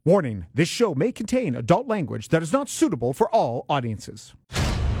Warning, this show may contain adult language that is not suitable for all audiences.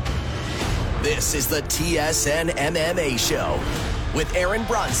 This is the TSN MMA Show with Aaron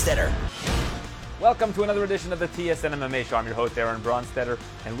Bronsteter. Welcome to another edition of the TSN MMA Show. I'm your host, Aaron Bronsteter,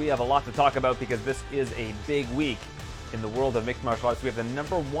 and we have a lot to talk about because this is a big week in the world of mixed martial arts. We have the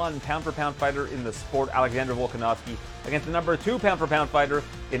number one pound-for-pound fighter in the sport, Alexander Volkanovski, against the number two pound-for-pound fighter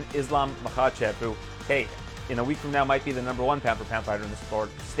in Islam Makhachev, who, hey, in a week from now might be the number one pound-for-pound fighter in the sport.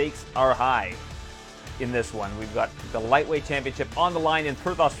 Stakes are high in this one. We've got the lightweight championship on the line in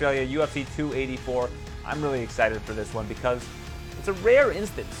Perth, Australia, UFC 284. I'm really excited for this one because it's a rare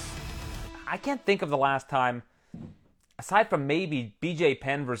instance. I can't think of the last time, aside from maybe BJ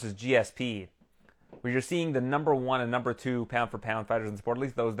Penn versus GSP, where you're seeing the number one and number two pound-for-pound fighters in the sport, at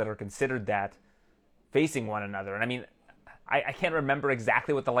least those that are considered that, facing one another. And I mean, I can't remember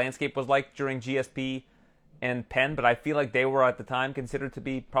exactly what the landscape was like during GSP and Penn, but I feel like they were at the time considered to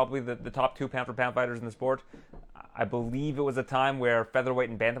be probably the top two pound-for-pound fighters in the sport. I believe it was a time where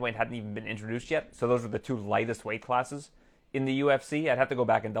featherweight and bantamweight hadn't even been introduced yet, so those were the two lightest weight classes in the UFC. I'd have to go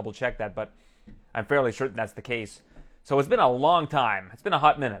back and double-check that, but I'm fairly certain that's the case. So it's been a long time. It's been a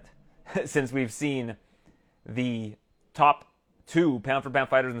hot minute since we've seen the top two pound-for-pound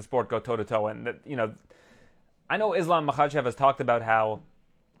fighters in the sport go toe-to-toe. And, I know Islam Makhachev has talked about how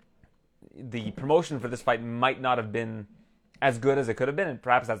the promotion for this fight might not have been as good as it could have been, and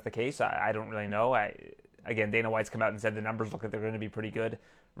perhaps that's the case. I don't really know. Again, Dana White's come out and said the numbers look like they're going to be pretty good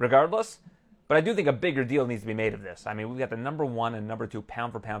regardless. But I do think a bigger deal needs to be made of this. I mean, we've got the number one and number two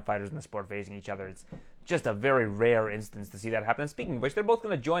pound-for-pound fighters in the sport facing each other. It's just a very rare instance to see that happen. And speaking of which, they're both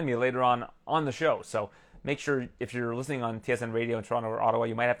going to join me later on the show. So make sure, if you're listening on TSN Radio in Toronto or Ottawa,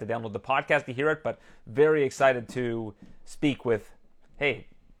 you might have to download the podcast to hear it. But very excited to speak with,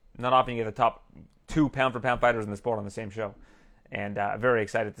 not often you get the top two pound-for-pound fighters in the sport on the same show. And very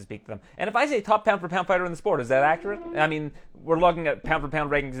excited to speak to them. And if I say top pound-for-pound fighter in the sport, is that accurate? I mean, we're looking at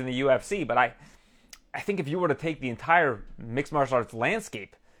pound-for-pound rankings in the UFC, but I think if you were to take the entire mixed martial arts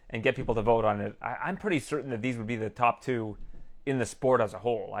landscape and get people to vote on it, I'm pretty certain that these would be the top two in the sport as a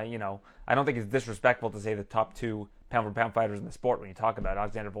whole. I don't think it's disrespectful to say the top two pound-for-pound fighters in the sport when you talk about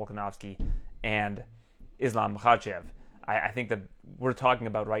Alexander Volkanovski and Islam Makhachev. I think that we're talking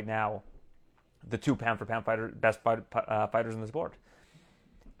about right now the two pound-for-pound best fighters in the sport.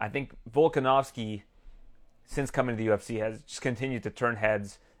 I think Volkanovski, since coming to the UFC, has just continued to turn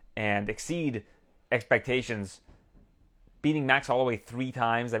heads and exceed expectations, beating Max Holloway 3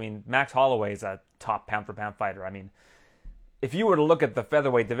 times. I mean, Max Holloway is a top pound-for-pound fighter. I mean, if you were to look at the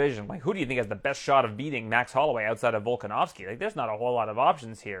featherweight division, who do you think has the best shot of beating Max Holloway outside of Volkanovski? There's not a whole lot of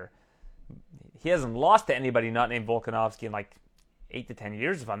options here. He hasn't lost to anybody not named Volkanovski in 8 to 10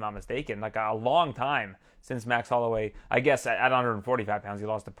 years, if I'm not mistaken, a long time since Max Holloway. I guess at 145 pounds, he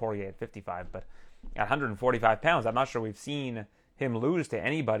lost to Poirier at 55, but at 145 pounds, I'm not sure we've seen him lose to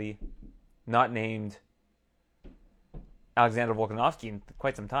anybody not named Alexander Volkanovski in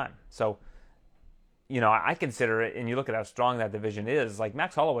quite some time. So, I consider it, and you look at how strong that division is,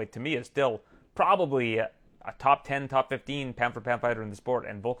 Max Holloway to me is still probably a top 10, top 15 pound-for-pound fighter in the sport,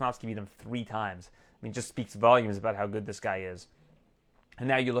 and Volkanovski beat him 3 times. I mean, just speaks volumes about how good this guy is. And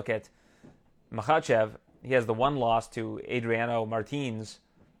now you look at Makhachev, he has the one loss to Adriano Martins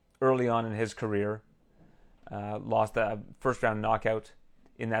early on in his career. Lost a first-round knockout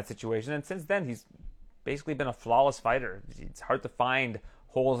in that situation. And since then, he's basically been a flawless fighter. It's hard to find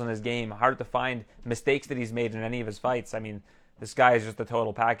holes in his game, hard to find mistakes that he's made in any of his fights. I mean, this guy is just a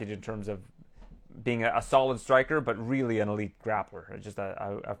total package in terms of being a solid striker, but really an elite grappler. Just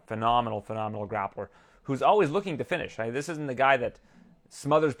a phenomenal grappler who's always looking to finish. This isn't the guy that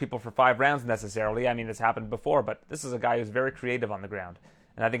smothers people for 5 rounds necessarily. I mean, it's happened before, but this is a guy who's very creative on the ground.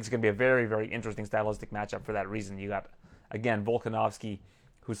 And I think it's going to be a very, very interesting stylistic matchup for that reason. You got, again, Volkanovski,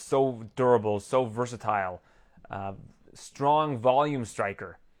 who's so durable, so versatile, strong volume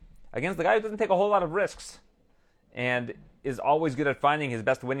striker, against the guy who doesn't take a whole lot of risks and is always good at finding his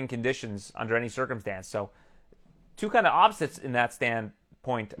best winning conditions under any circumstance. So two kind of opposites in that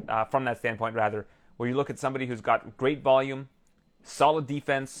standpoint, from that standpoint rather, where you look at somebody who's got great volume, solid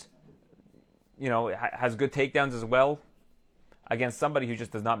defense, has good takedowns as well, against somebody who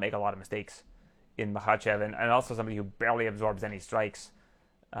just does not make a lot of mistakes in Makhachev, and also somebody who barely absorbs any strikes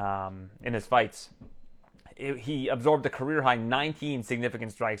in his fights. He absorbed a career-high 19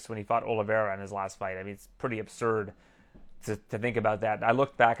 significant strikes when he fought Oliveira in his last fight. I mean, it's pretty absurd to think about that. I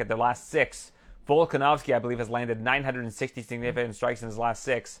looked back at the last 6. Volkanovski, I believe, has landed 960 significant strikes in his last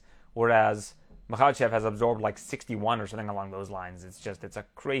 6, whereas Makhachev has absorbed 61 or something along those lines. It's a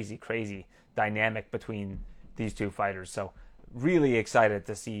crazy dynamic between these two fighters. So really excited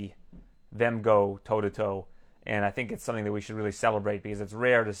to see them go toe-to-toe. And I think it's something that we should really celebrate because it's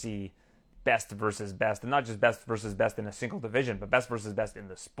rare to see best versus best. And not just best versus best in a single division, but best versus best in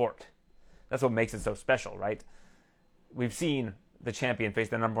the sport. That's what makes it so special, right? We've seen the champion face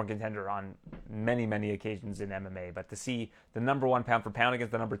the number one contender on many, many occasions in MMA. But to see the number one pound for pound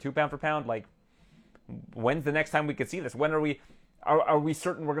against the number two pound for pound, like, when's the next time we could see this? When are we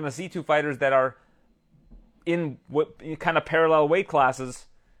certain we're going to see two fighters that are in what kind of parallel weight classes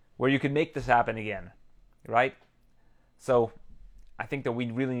where you can make this happen again, right? So I think that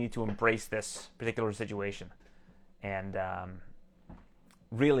we really need to embrace this particular situation. And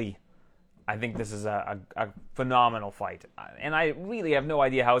really, I think this is a phenomenal fight. And I really have no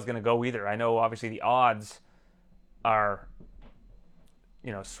idea how it's going to go either. I know, obviously, the odds are,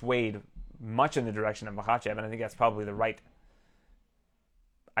 swayed much in the direction of Makhachev, and I think that's probably the right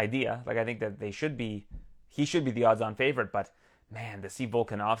idea. Like, I think that he should be the odds-on favorite, but man, to see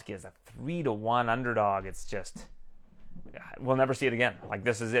Volkanovski as a 3-1 underdog, it's just, we'll never see it again. Like,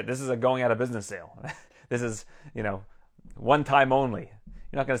 this is it. This is a going out of business sale. This is, one time only.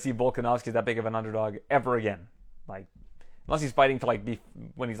 You're not going to see Volkanovski that big of an underdog ever again. Like, unless he's fighting to be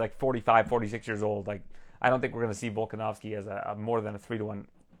when he's 45, 46 years old. Like, I don't think we're going to see Volkanovski as a more than a 3-1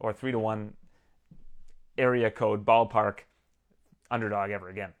 or 3-1 area code ballpark underdog ever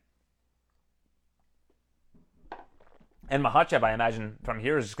again. And Makhachev, I imagine, from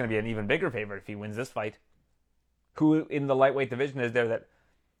here is just going to be an even bigger favorite if he wins this fight. Who in the lightweight division is there that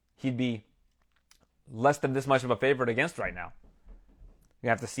he'd be less than this much of a favorite against right now? You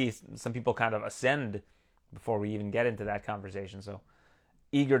have to see some people kind of ascend before we even get into that conversation. So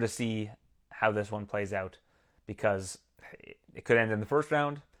eager to see how this one plays out, because it could end in the first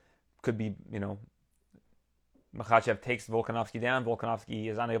round. Could be, Makhachev takes Volkanovski down. Volkanovski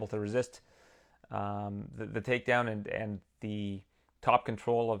is unable to resist the takedown and the top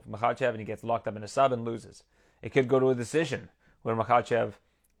control of Makhachev, and he gets locked up in a sub and loses. It could go to a decision where Makhachev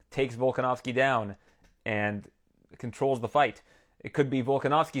takes Volkanovski down and controls the fight. It could be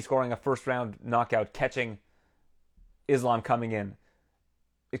Volkanovski scoring a first-round knockout, catching Islam coming in.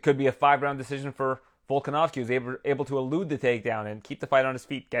 It could be a 5-round decision for Volkanovski, who's able to elude the takedown and keep the fight on his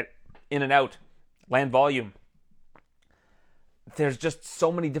feet, get in and out, land volume. There's just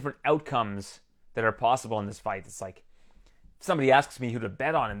so many different outcomes that are possible in this fight. It's like, if somebody asks me who to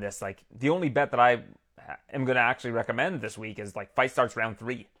bet on in this, the only bet that I am going to actually recommend this week is fight starts round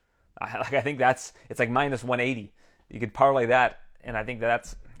 3. I think it's minus 180. You could parlay that, and I think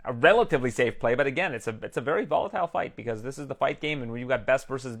that's a relatively safe play. But again, it's a very volatile fight, because this is the fight game, and when you've got best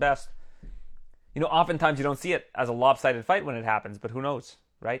versus best, oftentimes you don't see it as a lopsided fight when it happens, but who knows,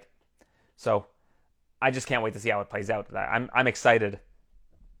 right? So I just can't wait to see how it plays out. I'm excited,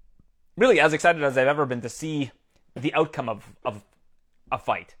 really as excited as I've ever been to see the outcome of a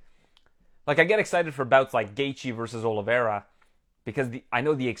fight. I get excited for bouts like Gaethje versus Oliveira, because I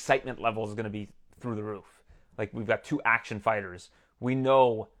know the excitement level is going to be through the roof. We've got two action fighters. We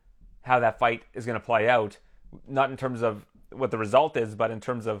know how that fight is going to play out, not in terms of what the result is, but in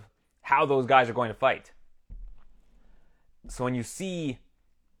terms of how those guys are going to fight. So when you see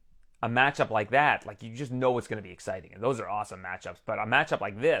a matchup like that, you just know it's going to be exciting. And those are awesome matchups. But a matchup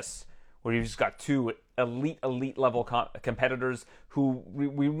like this, where you've just got two elite level competitors who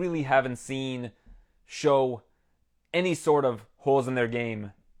we really haven't seen show any sort of holes in their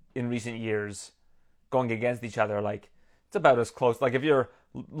game in recent years, going against each other, it's about as close. If you're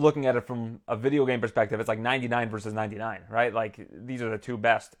looking at it from a video game perspective, it's 99 versus 99, right? These are the two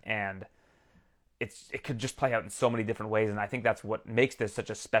best, and it could just play out in so many different ways, and I think that's what makes this such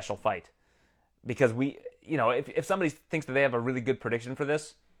a special fight. Because if somebody thinks that they have a really good prediction for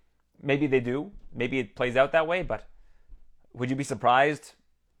this, maybe they do. Maybe it plays out that way, but would you be surprised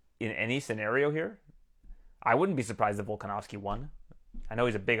in any scenario here? I wouldn't be surprised if Volkanovski won. I know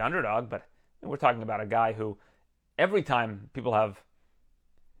he's a big underdog, but we're talking about a guy who, every time people have,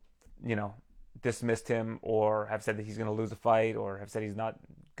 dismissed him or have said that he's going to lose a fight or have said he's not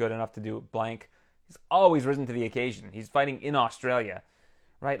good enough to do blank, he's always risen to the occasion. He's fighting in Australia,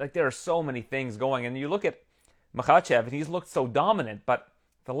 right? There are so many things going. And you look at Makhachev, and he's looked so dominant, but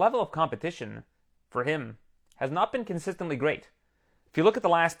the level of competition for him has not been consistently great. If you look at the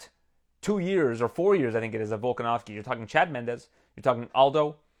last 2 years or 4 years, I think it is, of Volkanovski, you're talking Chad Mendes, you're talking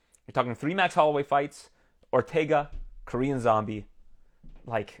Aldo, you're talking 3 Max Holloway fights, Ortega, Korean Zombie.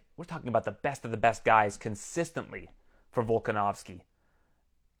 We're talking about the best of the best guys consistently for Volkanovski.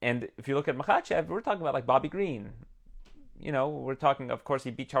 And if you look at Makhachev, we're talking about Bobby Green. We're talking, of course,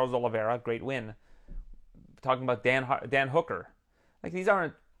 he beat Charles Oliveira, great win. We're talking about Dan Hooker. These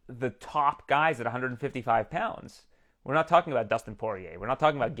aren't the top guys at 155 pounds. We're not talking about Dustin Poirier. We're not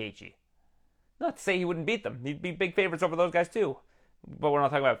talking about Gaethje. Not to say he wouldn't beat them. He'd be big favorites over those guys too. But we're not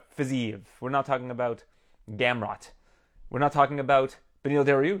talking about Fiziev. We're not talking about Gamrot. We're not talking about Beneil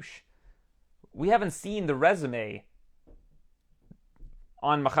Dariush. We haven't seen the resume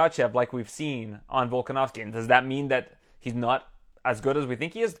on Makhachev like we've seen on Volkanovski. And does that mean that he's not as good as we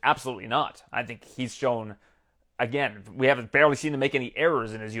think he is? Absolutely not. I think he's shown, again, we haven't barely seen him make any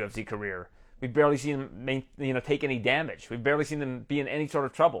errors in his UFC career. We've barely seen him take any damage. We've barely seen him be in any sort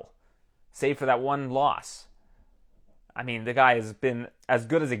of trouble, save for that one loss. I mean, the guy has been as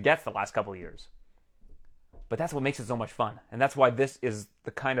good as it gets the last couple of years. But that's what makes it so much fun. And that's why this is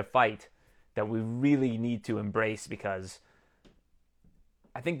the kind of fight that we really need to embrace, because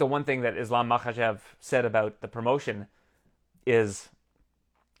I think the one thing that Islam Makhachev said about the promotion is,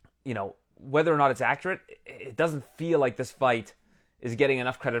 whether or not it's accurate, it doesn't feel like this fight is getting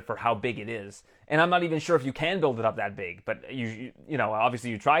enough credit for how big it is. And I'm not even sure if you can build it up that big, but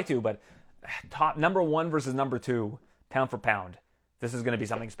obviously you try to, but top number 1 versus number 2, pound for pound, this is going to be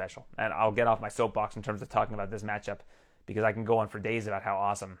something special. And I'll get off my soapbox in terms of talking about this matchup, because I can go on for days about how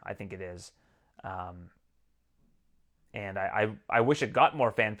awesome I think it is. And I wish it got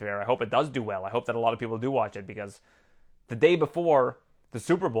more fanfare. I hope it does do well. I hope that a lot of people do watch it, because the day before the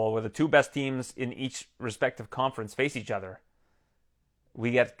Super Bowl, where the two best teams in each respective conference face each other,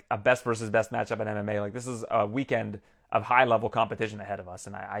 we get a best versus best matchup in MMA. Like, this is a weekend of high-level competition ahead of us,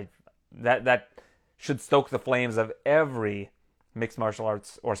 and that should stoke the flames of every mixed martial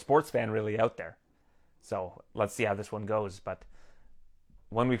arts or sports fan really out there. So let's see how this one goes. But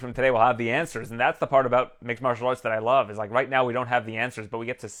 1 week from today, we'll have the answers, and that's the part about mixed martial arts that I love. Is like, right now we don't have the answers, but we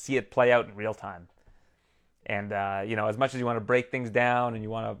get to see it play out in real time. And as much as you want to break things down and you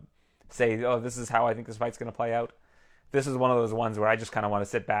want to say, oh, this is how I think this fight's going to play out, this is one of those ones where I just kind of want to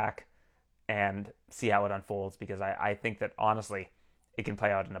sit back and see how it unfolds, because I think that, honestly, it can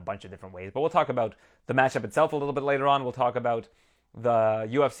play out in a bunch of different ways. But we'll talk about the matchup itself a little bit later on. We'll talk about the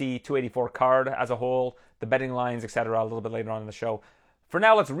UFC 284 card as a whole, the betting lines, etc., a little bit later on in the show. For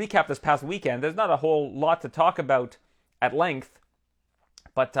now, let's recap this past weekend. There's not a whole lot to talk about at length,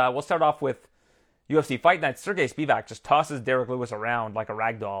 but we'll start off with UFC Fight Night. Sergey Spivak just tosses Derek Lewis around like a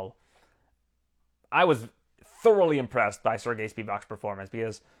rag doll. I was thoroughly impressed by Sergey Spivak's performance,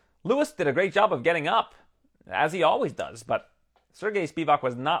 because Lewis did a great job of getting up, as he always does, but Sergey Spivak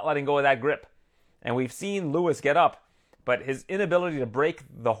was not letting go of that grip. And we've seen Lewis get up, but his inability to break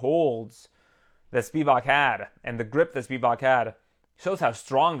the holds that Spivak had and the grip that Spivak had shows how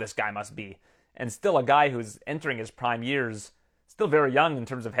strong this guy must be. And still a guy who's entering his prime years, still very young in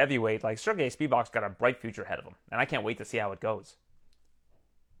terms of heavyweight. Like, Sergey Spivak's got a bright future ahead of him, and I can't wait to see how it goes.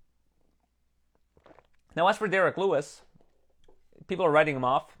 Now, as for Derek Lewis, people are writing him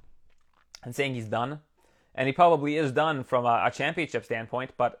off and saying he's done. And he probably is done from a championship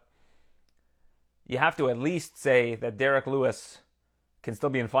standpoint, but you have to at least say that Derek Lewis can still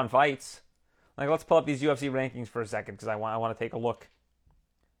be in fun fights. Like, let's pull up these UFC rankings for a second, because I want to take a look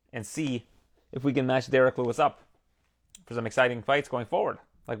and see if we can match Derek Lewis up for some exciting fights going forward.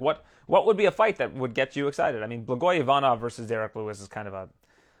 Like, what would be a fight that would get you excited? I mean, Blagoy Ivanov versus Derek Lewis is kind of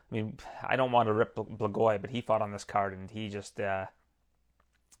I don't want to rip Blagoy, but he fought on this card, and he just,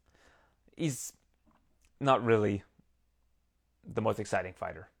 he's not really the most exciting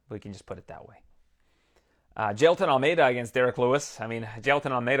fighter. We can just put it that way. Jailton Almeida against Derek Lewis. I mean,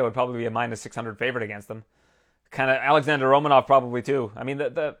 Jailton Almeida would probably be a minus 600 favorite against him. Kind of Alexander Romanov probably too. I mean,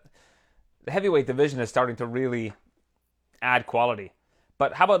 the heavyweight division is starting to really add quality.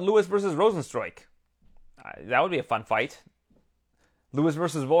 But how about Lewis versus Rosenstruik? That would be a fun fight. Lewis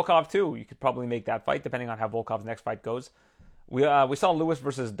versus Volkov too. You could probably make that fight depending on how Volkov's next fight goes. We saw Lewis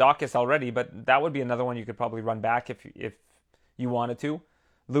versus Dawkins already, but that would be another one you could probably run back if you wanted to.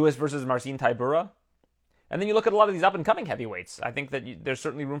 Lewis versus Marcin Tybura. And then you look at a lot of these up-and-coming heavyweights. I think that there's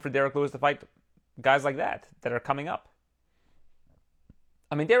certainly room for Derek Lewis to fight guys like that are coming up.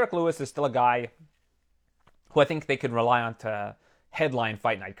 I mean, Derek Lewis is still a guy who I think they could rely on to headline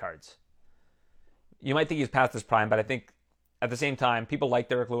fight night cards. You might think he's past his prime, but I think at the same time, people like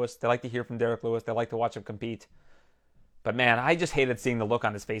Derek Lewis. They like to hear from Derek Lewis. They like to watch him compete. But man, I just hated seeing the look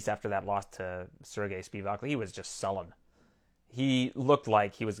on his face after that loss to Sergey Spivak. He was just sullen. He looked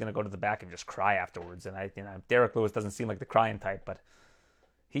like he was going to go to the back and just cry afterwards. And Derek Lewis doesn't seem like the crying type, but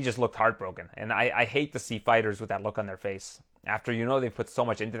he just looked heartbroken. And I hate to see fighters with that look on their face after they've put so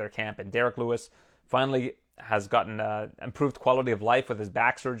much into their camp. And Derek Lewis finally has gotten improved quality of life with his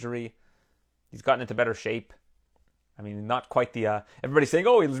back surgery. He's gotten into better shape. I mean, not quite the... everybody's saying,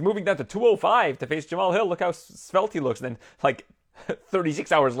 oh, he's moving down to 205 to face Jamal Hill. Look how svelte he looks. And then,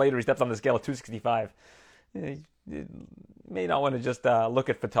 36 hours later, he steps on the scale at 265. you may not want to just look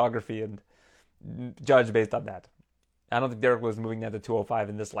at photography and judge based on that. I don't think Derek was moving down to 205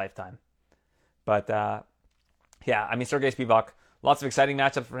 in this lifetime. But, yeah, I mean, Sergey Spivak, lots of exciting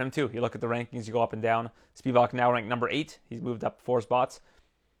matchups for him, too. You look at the rankings, you go up and down. Spivak now ranked number 8. He's moved up 4 spots.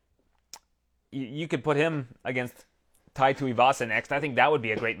 You could put him against Tai Tuivasa next. I think that would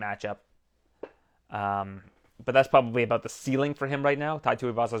be a great matchup. But that's probably about the ceiling for him right now. Tai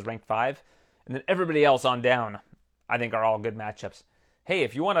Tuivasa is ranked 5. And then everybody else on down, I think, are all good matchups. Hey,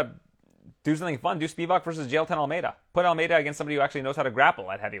 if you want to do something fun, do Spivak versus Jailton Almeida. Put Almeida against somebody who actually knows how to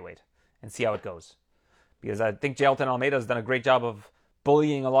grapple at heavyweight and see how it goes. Because I think Jailton Almeida has done a great job of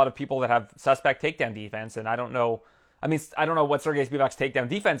bullying a lot of people that have suspect takedown defense. And I don't know what Sergey Spivak's takedown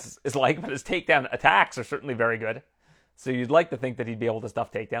defense is like, but his takedown attacks are certainly very good. So you'd like to think that he'd be able to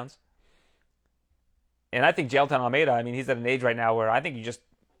stuff takedowns. And I think Jailton Almeida, I mean, he's at an age right now where I think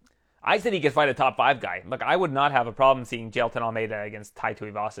I said he could fight a top 5 guy. Look, I would not have a problem seeing Jailton Almeida against Tai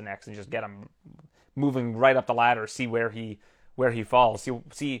Tuivasa next and just get him moving right up the ladder, see where he falls,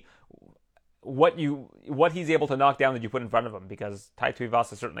 see what he's able to knock down that you put in front of him, because Tai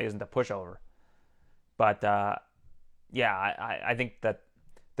Tuivasa certainly isn't a pushover. But yeah, I think that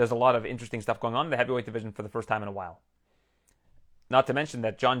there's a lot of interesting stuff going on in the heavyweight division for the first time in a while. Not to mention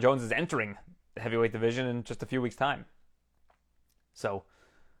that John Jones is entering the heavyweight division in just a few weeks' time. So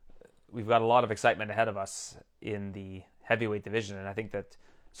we've got a lot of excitement ahead of us in the heavyweight division, and I think that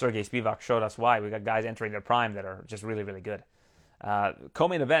Sergey Spivak showed us why. We got guys entering their prime that are just really, really good.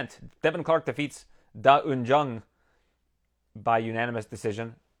 Co-main event, Devin Clark defeats Da Un Jung by unanimous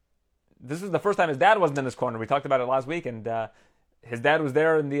decision. This is the first time his dad wasn't in his corner. We talked about it last week, and his dad was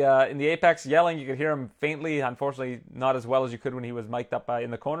there in the apex yelling. You could hear him faintly. Unfortunately, not as well as you could when he was mic'd up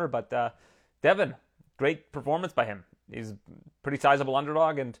in the corner. But Devin, great performance by him. He's a pretty sizable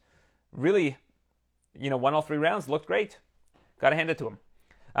underdog, and really, won all 3 rounds. Looked great. Got to hand it to him.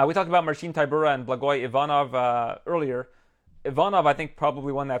 We talked about Marcin Tybura and Blagoy Ivanov earlier. Ivanov, I think,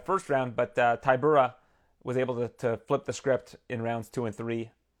 probably won that first round, but Tybura was able to flip the script in rounds 2 and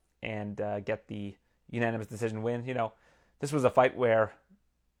 3 and get the unanimous decision win. This was a fight where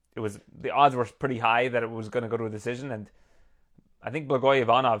the odds were pretty high that it was going to go to a decision, and I think Blagoy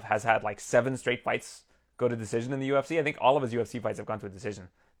Ivanov has had like 7 straight fights go to decision in the UFC. I think all of his UFC fights have gone to a decision.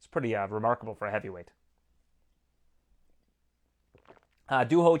 It's pretty remarkable for a heavyweight.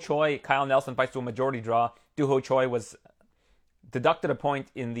 Doo Ho Choi, Kyle Nelson fights to a majority draw. Doo Ho Choi was deducted a point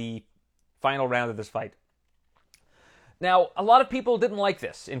in the final round of this fight. Now, a lot of people didn't like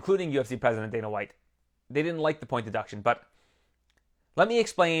this, including UFC President Dana White. They didn't like the point deduction, but let me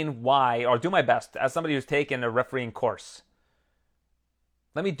explain why, or do my best, as somebody who's taken a refereeing course.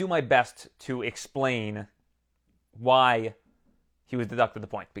 Let me do my best to explain why he was deducted the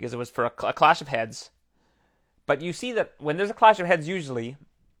point, because it was for a clash of heads. But you see that when there's a clash of heads, usually,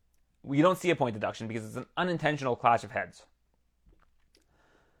 you don't see a point deduction because it's an unintentional clash of heads.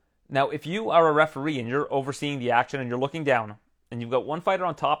 Now, if you are a referee and you're overseeing the action and you're looking down, and you've got one fighter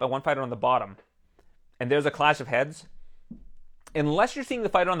on top and one fighter on the bottom, and there's a clash of heads, unless you're seeing the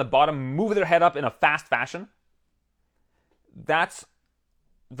fighter on the bottom move their head up in a fast fashion, that's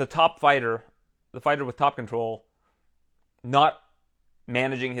the top fighter, the fighter with top control, not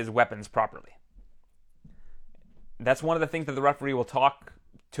managing his weapons properly. That's one of the things that the referee will talk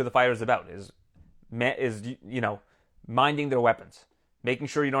to the fighters about, is minding their weapons, making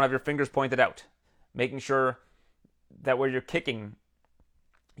sure you don't have your fingers pointed out, making sure that where you're kicking,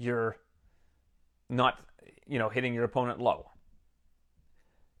 you're not, hitting your opponent low.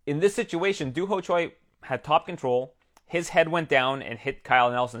 In this situation, Doo Ho Choi had top control. His head went down and hit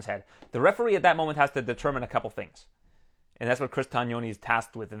Kyle Nelson's head. The referee at that moment has to determine a couple things, and that's what Chris Tognoni is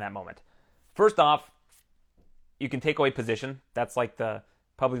tasked with in that moment. First off, you can take away position. That's like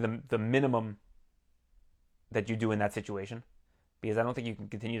probably the minimum that you do in that situation, because I don't think you can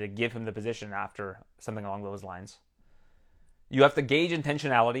continue to give him the position after something along those lines. You have to gauge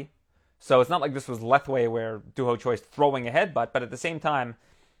intentionality. So it's not like this was Lethwei where Doo Ho Choi is throwing a headbutt, but at the same time,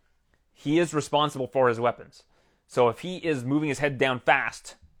 he is responsible for his weapons. So if he is moving his head down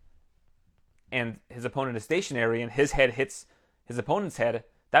fast and his opponent is stationary and his head hits his opponent's head,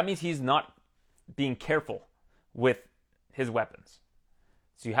 that means he's not being careful with his weapons.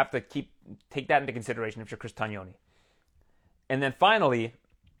 So you have to take that into consideration if you're Chris Tognoni. And then finally,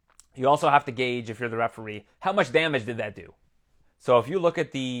 you also have to gauge, if you're the referee, how much damage did that do? So if you look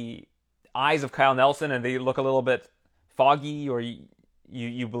at the eyes of Kyle Nelson and they look a little bit foggy, or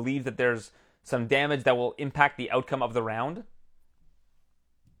you believe that there's some damage that will impact the outcome of the round,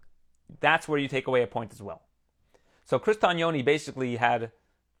 that's where you take away a point as well. So Chris Tognoni basically had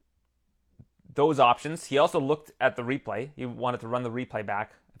those options. He also looked at the replay. He wanted to run the replay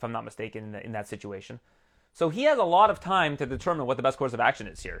back, if I'm not mistaken, in that situation. So he has a lot of time to determine what the best course of action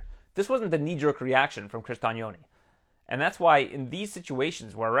is here. This wasn't the knee-jerk reaction from Chris Tognoni. And that's why in these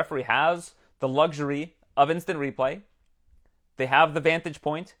situations where a referee has the luxury of instant replay, they have the vantage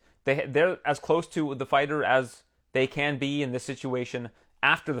point, they're as close to the fighter as they can be in this situation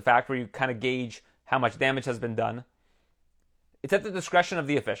after the fact, where you kind of gauge how much damage has been done. It's at the discretion of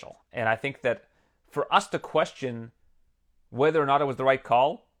the official. And I think that for us to question whether or not it was the right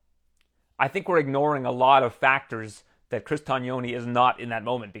call, I think we're ignoring a lot of factors that Chris Tognoni is not in that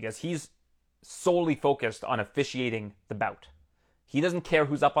moment, because he's solely focused on officiating the bout. He doesn't care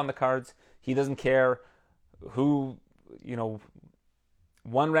who's up on the cards. He doesn't care who,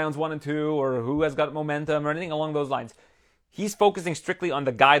 won rounds 1 and 2, or who has got momentum, or anything along those lines. He's focusing strictly on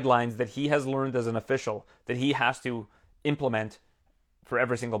the guidelines that he has learned as an official, that he has to implement for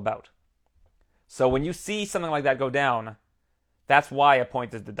every single bout. So when you see something like that go down, that's why a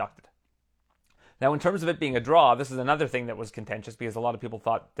point is deducted. Now, in terms of it being a draw, this is another thing that was contentious, because a lot of people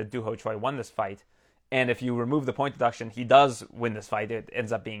thought that Doo Ho Choi won this fight. And if you remove the point deduction, he does win this fight. It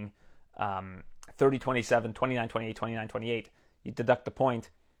ends up being 30-27, 29-28, 29-28. You deduct the point,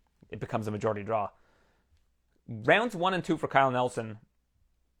 it becomes a majority draw. Rounds 1 and 2 for Kyle Nelson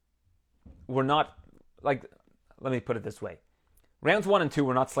were not, let me put it this way. Rounds 1 and 2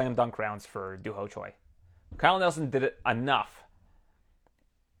 were not slam dunk rounds for Doo Ho Choi. Kyle Nelson did it enough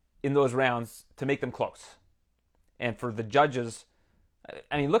in those rounds to make them close. And for the judges,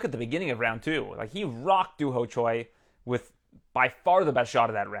 look at the beginning of round 2. He rocked Doo Ho Choi with by far the best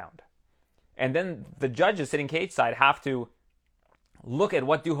shot of that round. And then the judges sitting cage side have to look at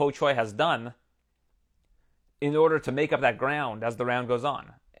what Doo Ho Choi has done in order to make up that ground as the round goes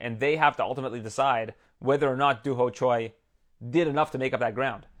on. And they have to ultimately decide whether or not Doo Ho Choi did enough to make up that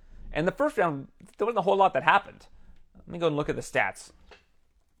ground. And the first round, there wasn't a whole lot that happened. Let me go and look at the stats.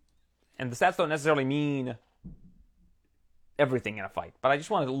 And the stats don't necessarily mean everything in a fight, but I just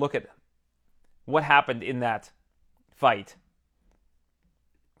wanted to look at what happened in that fight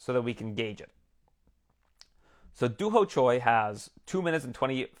so that we can gauge it. So Doo Ho Choi has 2 minutes and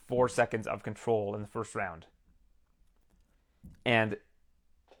 24 seconds of control in the first round, and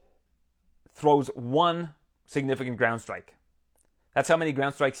throws one significant ground strike. That's how many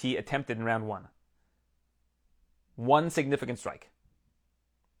ground strikes he attempted in round 1. One significant strike.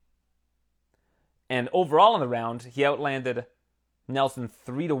 And overall in the round, he outlanded Nelson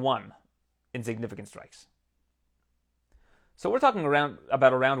 3-1 in significant strikes. So we're talking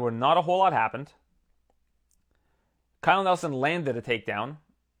about a round where not a whole lot happened. Kyle Nelson landed a takedown.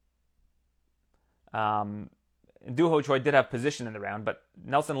 Doo Ho Choi did have position in the round, but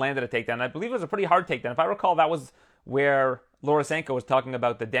Nelson landed a takedown. I believe it was a pretty hard takedown. If I recall, that was where Lorisenko was talking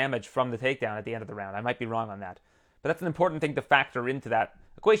about the damage from the takedown at the end of the round. I might be wrong on that. But that's an important thing to factor into that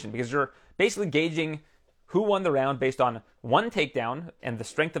equation, because you're basically gauging who won the round based on one takedown and the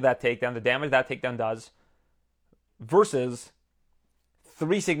strength of that takedown, the damage that takedown does, versus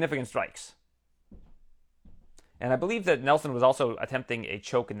 3 significant strikes. And I believe that Nelson was also attempting a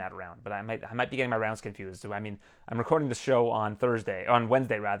choke in that round, but I might be getting my rounds confused. I'm recording the show on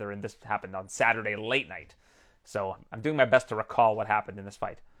Wednesday, and this happened on Saturday late night. So I'm doing my best to recall what happened in this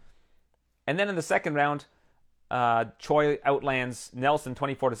fight. And then in the second round, Choi outlands Nelson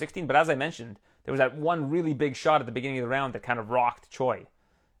 24-16, but as I mentioned, there was that one really big shot at the beginning of the round that kind of rocked Choi,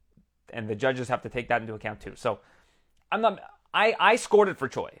 and the judges have to take that into account too. So I scored it for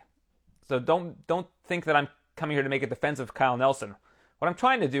Choi, so don't think that I'm coming here to make a defense of Kyle Nelson. What I'm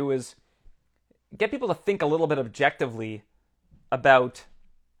trying to do is get people to think a little bit objectively about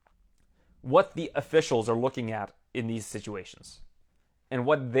what the officials are looking at in these situations and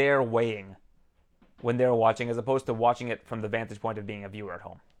what they're weighing when they're watching, as opposed to watching it from the vantage point of being a viewer at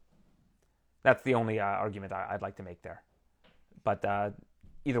home. That's the only argument I'd like to make there. But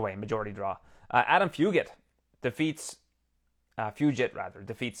either way, majority draw. Adam Fugit defeats Yusaku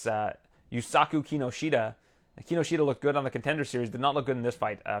Kinoshita. Kinoshita looked good on the Contender Series, did not look good in this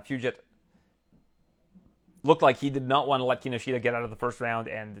fight. Fugit looked like he did not want to let Kinoshita get out of the first round,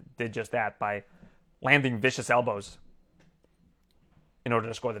 and did just that by landing vicious elbows in order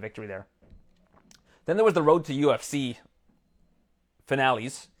to score the victory there. Then there was the Road to UFC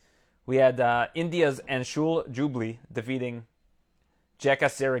finales. We had India's Anshul Jubli defeating Jeka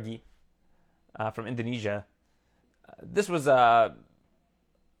Seregi from Indonesia. This was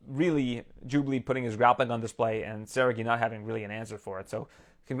really Jubli putting his grappling on display, and Seregi not having really an answer for it. So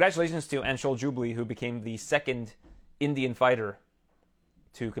congratulations to Anshul Jubli, who became the second Indian fighter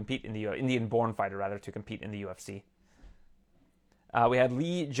to compete in the Indian-born fighter rather to compete in the UFC. We had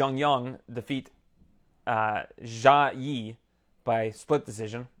Lee Jungyong defeat Jia Yi by split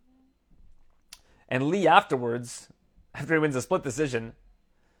decision. And Lee afterwards, after he wins a split decision,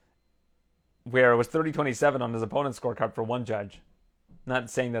 where it was 30-27 on his opponent's scorecard for one judge, not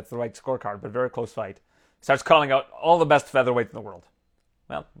saying that's the right scorecard, but very close fight, starts calling out all the best featherweights in the world.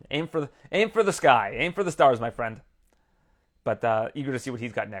 Well, aim for the sky, aim for the stars, my friend. But eager to see what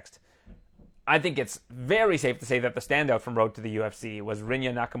he's got next. I think it's very safe to say that the standout from Road to the UFC was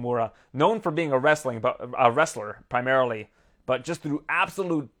Rinya Nakamura, known for being a wrestler primarily, but just threw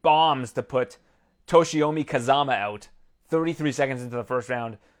absolute bombs to put Toshiomi Kazama out 33 seconds into the first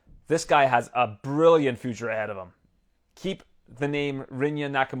round. This guy has a brilliant future ahead of him. Keep the name Rinya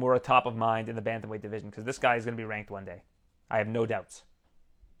Nakamura top of mind in the bantamweight division, because this guy is going to be ranked one day. I have no doubts.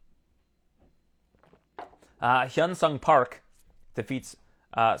 Hyun Sung Park defeats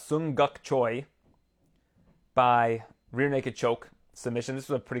Sung Guk Choi by rear naked choke submission. This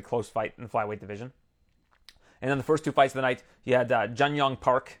was a pretty close fight in the flyweight division. And then the first two fights of the night, you had Jun-Yong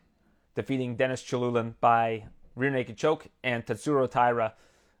Park defeating Dennis Chalulin by rear naked choke, and Tatsuro Taira,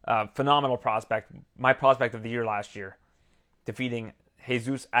 phenomenal prospect, my prospect of the year last year, defeating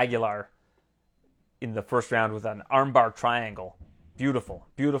Jesus Aguilar in the first round with an armbar triangle.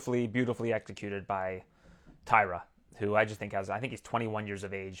 Beautifully executed by Taira, who I just think I think he's 21 years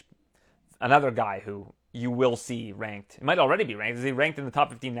of age. Another guy who you will see ranked. It might already be ranked. Is he ranked in the top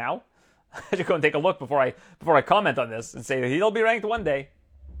 15 now? I should go and take a look before I comment on this and say that he'll be ranked one day.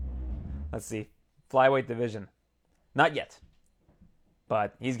 Let's see. Flyweight division. Not yet.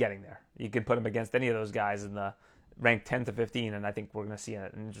 But he's getting there. You could put him against any of those guys in the ranked 10 to 15, and I think we're going to see an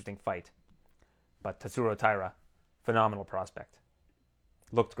interesting fight. But Tatsuro Taira, phenomenal prospect.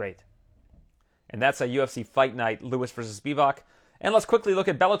 Looked great. And that's a UFC Fight Night, Lewis versus Spivak. And let's quickly look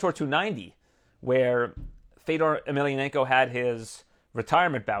at Bellator 290, where Fedor Emelianenko had his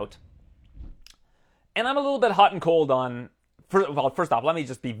retirement bout. And I'm a little bit hot and cold on... First off, let me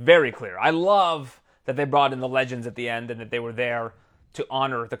just be very clear. I love that they brought in the legends at the end and that they were there to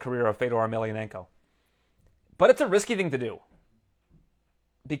honor the career of Fedor Emelianenko. But it's a risky thing to do.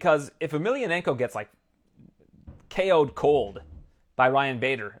 Because if Emelianenko gets KO'd cold by Ryan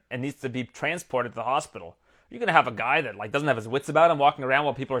Bader and needs to be transported to the hospital, you're going to have a guy that doesn't have his wits about him walking around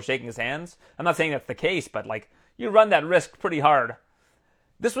while people are shaking his hands. I'm not saying that's the case, but you run that risk pretty hard.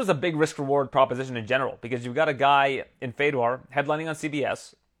 This was a big risk-reward proposition in general, because you've got a guy in Fedor headlining on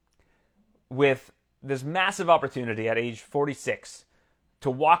CBS with this massive opportunity at age 46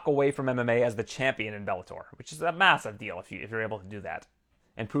 to walk away from MMA as the champion in Bellator, which is a massive deal if you're able to do that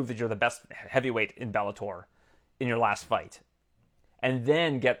and prove that you're the best heavyweight in Bellator in your last fight. And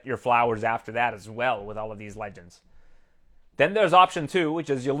then get your flowers after that as well with all of these legends. Then there's option 2, which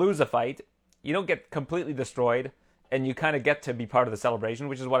is you lose a fight, you don't get completely destroyed, and you kind of get to be part of the celebration,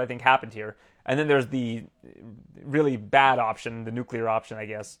 which is what I think happened here. And then there's the really bad option, the nuclear option, I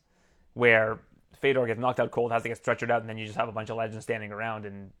guess, where Fedor gets knocked out cold, has to get stretchered out, and then you just have a bunch of legends standing around,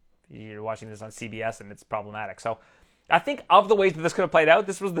 and you're watching this on CBS, and it's problematic. So I think of the ways that this could have played out,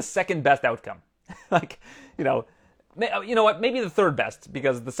 this was the second best outcome. You know what? Maybe the third best,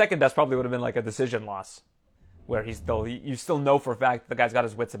 because the second best probably would have been a decision loss, where you still know for a fact the guy's got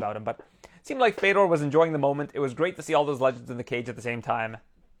his wits about him. But it seemed like Fedor was enjoying the moment. It was great to see all those legends in the cage at the same time.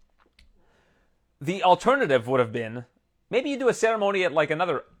 The alternative would have been maybe you do a ceremony at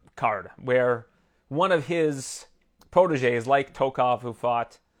another card where one of his proteges, like Tokov, who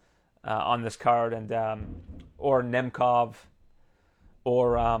fought on this card, and or Nemkov,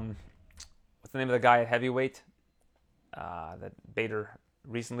 or what's the name of the guy at heavyweight that Bader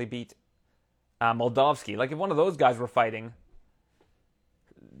recently beat? Moldavsky. If one of those guys were fighting,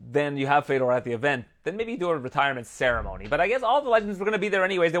 then you have Fedor at the event, then maybe you do a retirement ceremony. But I guess all the legends were going to be there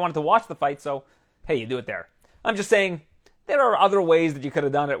anyways. They wanted to watch the fight, so hey, you do it there. I'm just saying there are other ways that you could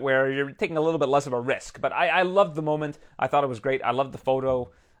have done it where you're taking a little bit less of a risk. But I loved the moment. I thought it was great. I loved the photo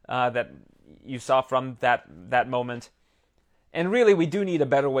that you saw from that moment. And really, we do need a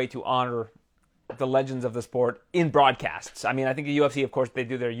better way to honor the legends of the sport in broadcasts. I mean, I think the UFC, of course, they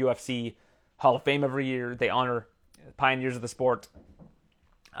do their UFC Hall of Fame every year. They honor pioneers of the sport.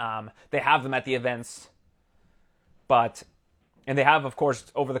 They have them at the events, and they have, of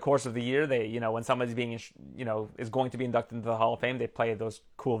course, over the course of the year, when somebody's is going to be inducted into the Hall of Fame, they play those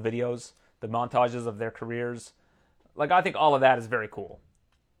cool videos, the montages of their careers. I think all of that is very cool.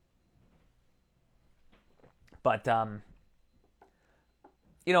 But, Ariel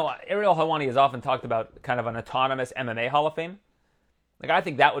Helwani has often talked about kind of an autonomous MMA Hall of Fame. I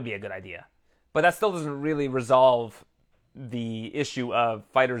think that would be a good idea. But that still doesn't really resolve the issue of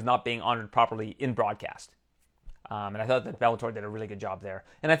fighters not being honored properly in broadcast. And I thought that Bellator did a really good job there.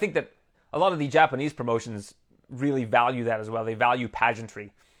 And I think that a lot of the Japanese promotions really value that as well. They value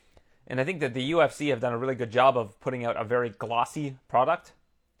pageantry. And I think that the UFC have done a really good job of putting out a very glossy product.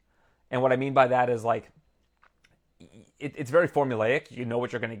 And what I mean by that is like, it's very formulaic. You know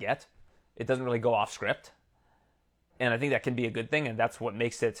what you're going to get. It doesn't really go off script. And I think that can be a good thing. And that's what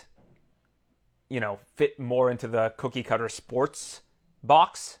makes it, fit more into the cookie cutter sports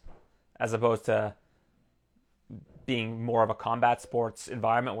box as opposed to being more of a combat sports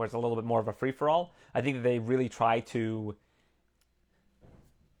environment where it's a little bit more of a free-for-all. I think that they really try to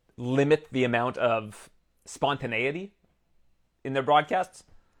limit the amount of spontaneity in their broadcasts.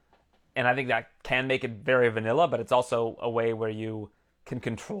 And I think that can make it very vanilla, but it's also a way where you can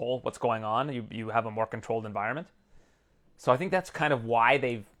control what's going on. You have a more controlled environment. So I think that's kind of why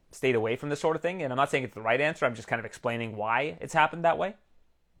they've stayed away from this sort of thing. And I'm not saying it's the right answer. I'm just kind of explaining why it's happened that way.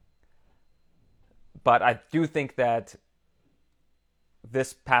 But I do think that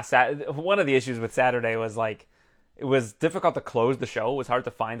this past Saturday, one of the issues with Saturday was like, it was difficult to close the show. It was hard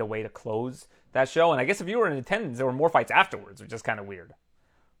to find a way to close that show. And I guess if you were in attendance, there were more fights afterwards, which is kind of weird.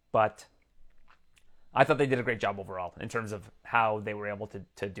 But I thought they did a great job overall in terms of how they were able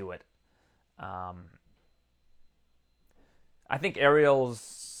to do it. I think Ariel's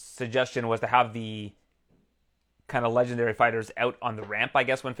suggestion was to have the kind of legendary fighters out on the ramp, I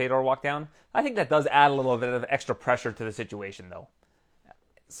guess, when Fedor walked down. I think that does add a little bit of extra pressure to the situation, though.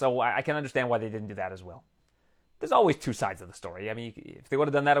 So I can understand why they didn't do that as well. There's always two sides of the story. I mean, if they would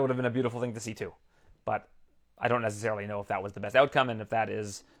have done that, it would have been a beautiful thing to see, too. But I don't necessarily know if that was the best outcome and if that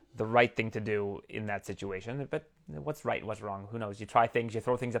is the right thing to do in that situation. But what's right, what's wrong, who knows? You try things, you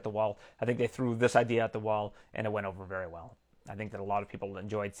throw things at the wall. I think they threw this idea at the wall, and it went over very well. I think that a lot of people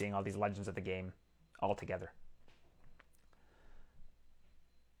enjoyed seeing all these legends of the game all together.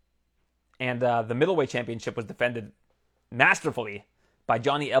 And the middleweight championship was defended masterfully by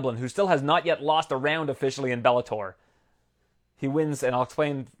Johnny Eblen, who still has not yet lost a round officially in Bellator. He wins, and I'll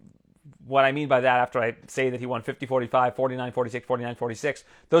explain what I mean by that after I say that he won 50-45, 49-46, 49-46.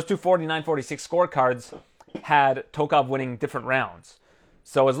 Those two 49-46 scorecards had Tokov winning different rounds.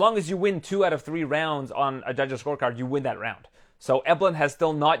 So as long as you win 2 out of 3 rounds on a judge's scorecard, you win that round. So Eblen has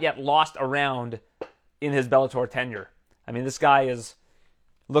still not yet lost a round in his Bellator tenure. I mean, this guy is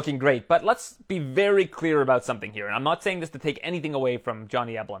looking great. But let's be very clear about something here. And I'm not saying this to take anything away from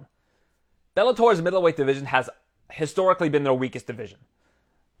Johnny Eblen. Bellator's middleweight division has historically been their weakest division.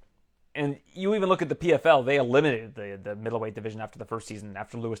 And you even look at the PFL, they eliminated the middleweight division after the first season,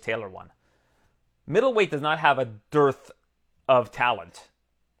 after Lewis Taylor won. Middleweight does not have a dearth of talent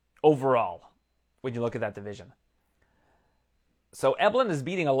overall when you look at that division. So Eblen is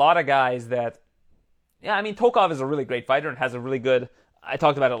beating a lot of guys that, Tokov is a really great fighter and has a really good, I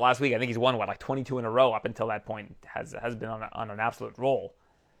talked about it last week, I think he's won, 22 in a row up until that point, has been on an absolute roll.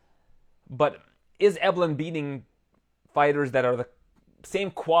 But is Eblen beating fighters that are the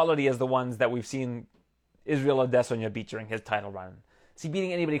same quality as the ones that we've seen Israel Adesanya beat during his title run? Is he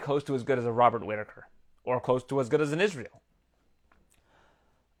beating anybody close to as good as a Robert Whittaker? Or close to as good as an Israel?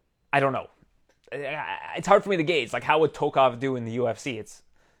 I don't know. It's hard for me to gauge. Like, how would Tokov do in the UFC?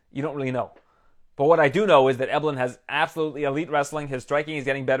 You don't really know. But what I do know is that Eblen has absolutely elite wrestling. His striking is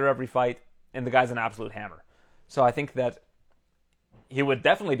getting better every fight, and the guy's an absolute hammer. So I think that he would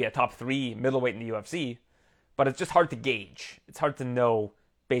definitely be a top 3 middleweight in the UFC, but it's just hard to gauge. It's hard to know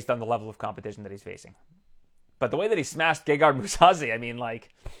based on the level of competition that he's facing. But the way that he smashed Gegard Mousasi,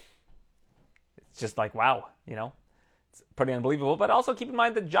 it's just like, wow, It's pretty unbelievable. But also keep in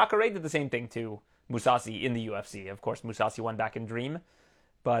mind that Jacare did the same thing to Mousasi in the UFC. Of course, Mousasi won back in Dream,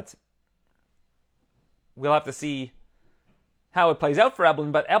 but we'll have to see how it plays out for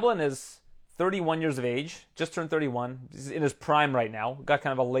Eblen. But Eblen is 31 years of age, just turned 31. He's in his prime right now. Got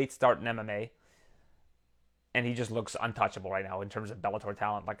kind of a late start in MMA. And he just looks untouchable right now in terms of Bellator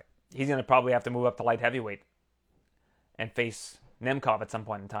talent. Like, he's going to probably have to move up to light heavyweight and face Nemkov at some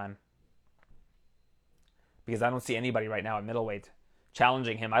point in time. Because I don't see anybody right now at middleweight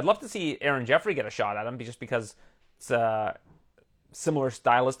challenging him. I'd love to see Aaron Jeffrey get a shot at him just because it's a similar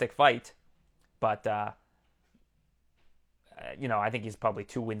stylistic fight. But, I think he's probably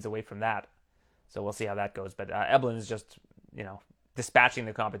 2 wins away from that. So we'll see how that goes. But Eblen is just, dispatching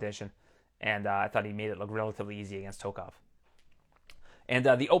the competition. And I thought he made it look relatively easy against Tokov. And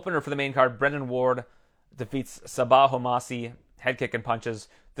the opener for the main card, Brendan Ward defeats Sabah Homasi, head kick and punches.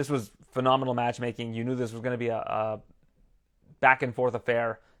 This was phenomenal matchmaking. You knew this was going to be a back and forth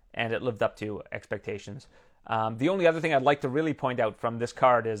affair, and it lived up to expectations. The only other thing I'd like to really point out from this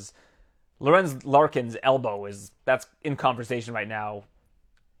card is Lorenz Larkin's elbow that's in conversation right now.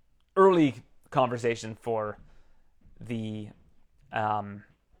 Early conversation for the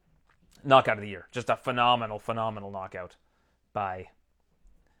knockout of the year. Just a phenomenal knockout by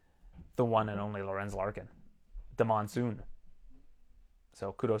the one and only Lorenz Larkin, the Monsoon.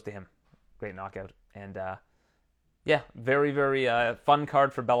 So kudos to him. Great knockout. And very, very fun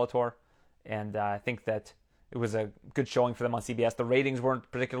card for Bellator. And I think that it was a good showing for them on CBS. The ratings weren't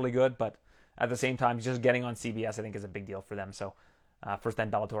particularly good, but at the same time, just getting on CBS I think is a big deal for them. So first time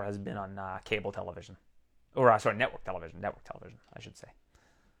Bellator has been on cable television. Network television, I should say.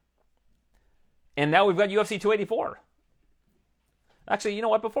 And now we've got UFC 284. Actually, you know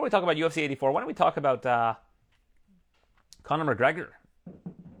what? Before we talk about UFC 84, why don't we talk about Conor McGregor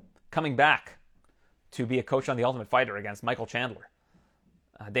coming back to be a coach on The Ultimate Fighter against Michael Chandler.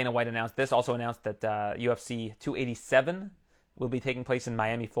 Dana White announced this, also announced that UFC 287 will be taking place in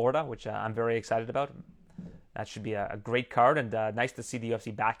Miami, Florida, which I'm very excited about. That should be a great card, and nice to see the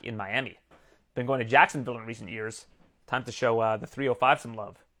UFC back in Miami. Been going to Jacksonville in recent years. Time to show the 305 some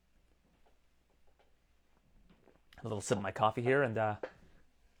love. A little sip of my coffee here, and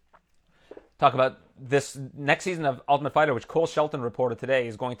talk about this next season of Ultimate Fighter, which Cole Shelton reported today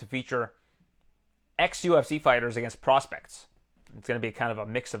is going to feature ex-UFC fighters against prospects. It's going to be kind of a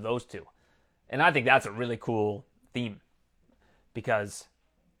mix of those two. And I think that's a really cool theme. Because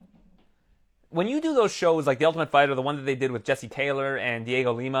when you do those shows like The Ultimate Fighter, the one that they did with Jesse Taylor and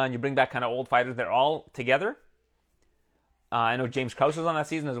Diego Lima, and you bring back kind of old fighters, they're all together. I know James Krause was on that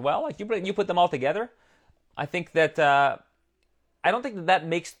season as well. Like you put them all together. I think that I don't think that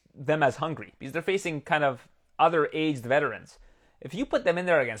makes them as hungry because they're facing kind of other aged veterans. If you put them in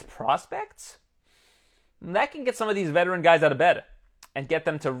there against prospects, that can get some of these veteran guys out of bed and get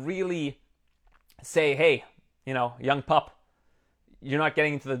them to say, hey, young pup, you're not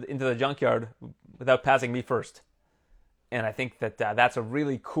getting into the junkyard without passing me first. And I think that that's a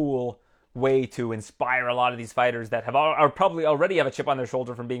really cool way to inspire a lot of these fighters that are probably already have a chip on their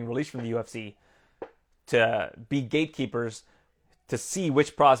shoulder from being released from the UFC to be gatekeepers to see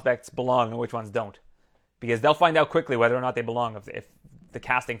which prospects belong and which ones don't. Because they'll find out quickly whether or not they belong if the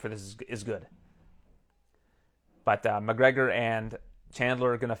casting for this is good. But McGregor and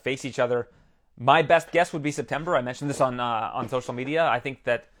Chandler are going to face each other. My best guess would be September. I mentioned this on social media. I think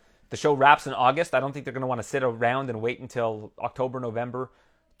that the show wraps in August. I don't think they're going to want to sit around and wait until October, November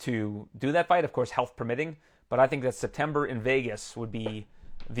to do that fight, of course, health permitting. But I think that September in Vegas would be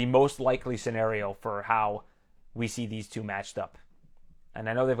the most likely scenario for how we see these two matched up. And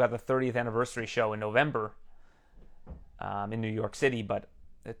I know they've got the 30th anniversary show in November in New York City, but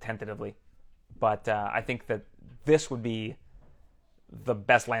tentatively. But I think that this would be the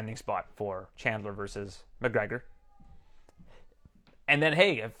best landing spot for Chandler versus McGregor. And then,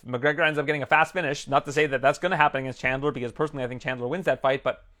 hey, if McGregor ends up getting a fast finish, not to say that that's going to happen against Chandler, because personally I think Chandler wins that fight,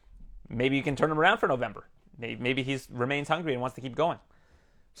 but maybe you can turn him around for November. Maybe he remains hungry and wants to keep going.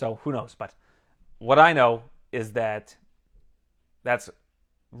 So who knows? But what I know is that that's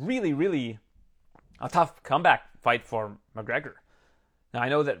really, really a tough comeback fight for McGregor. Now, I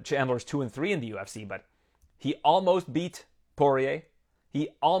know that Chandler's 2-3 in the UFC, but he almost beat Poirier. He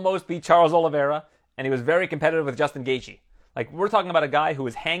almost beat Charles Oliveira, and he was very competitive with Justin Gaethje. Like, we're talking about a guy who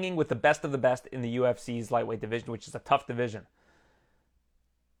is hanging with the best of the best in the UFC's lightweight division, which is a tough division.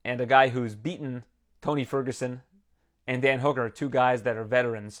 And a guy who's beaten Tony Ferguson and Dan Hooker, two guys that are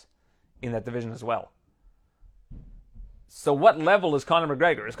veterans in that division as well. So what level is Conor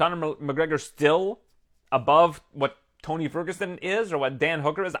McGregor? Is Conor McGregor still above what Tony Ferguson is or what Dan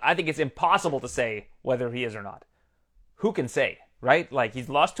Hooker is? I think it's impossible to say whether he is or not. Who can say, right? Like, he's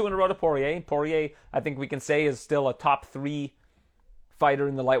lost 2 in a row to Poirier. Poirier, I think we can say, is still a top 3 fighter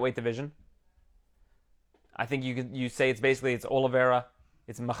in the lightweight division. I think you say it's Oliveira,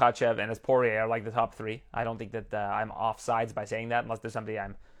 it's Makhachev, and it's Poirier are like the top 3. I don't think that I'm off sides by saying that, unless there's somebody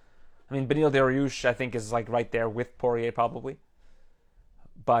Beneil Dariush, I think, is like right there with Poirier probably.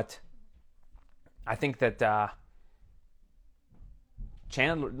 But I think that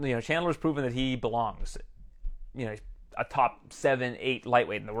Chandler's proven that he belongs. A top 7, 8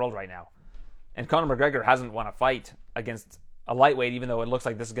 lightweight in the world right now. And Conor McGregor hasn't won a fight against a lightweight, even though it looks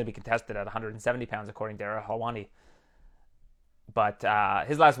like this is going to be contested at 170 pounds, according to Ara Helwani. But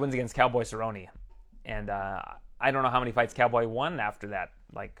his last win's against Cowboy Cerrone. And I don't know how many fights Cowboy won after that.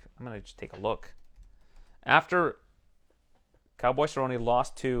 Like, I'm going to just take a look. After Cowboy Cerrone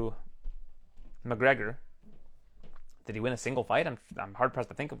lost to McGregor, did he win a single fight? I'm hard-pressed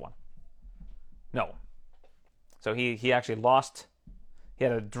to think of one. No. So he actually lost. He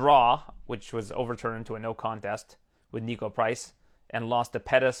had a draw, which was overturned to a no contest with Nico Price, and lost to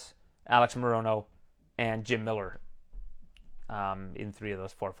Pettis, Alex Morono, and Jim Miller in 3 of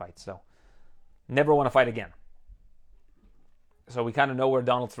those 4 fights. So never won a fight again. So we kind of know where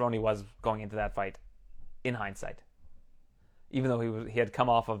Donald Cerrone was going into that fight, in hindsight. Even though he had come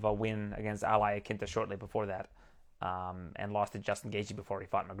off of a win against Al Iaquinta shortly before that, and lost to Justin Gaethje before he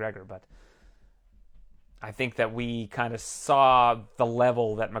fought McGregor. But I think that we kind of saw the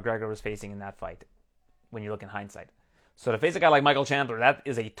level that McGregor was facing in that fight when you look in hindsight. So to face a guy like Michael Chandler, that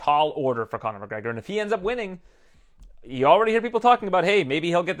is a tall order for Conor McGregor. And if he ends up winning, you already hear people talking about, hey, maybe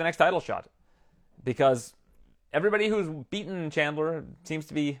he'll get the next title shot. Because everybody who's beaten Chandler seems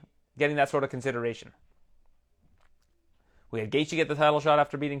to be getting that sort of consideration. We had Gaethje get the title shot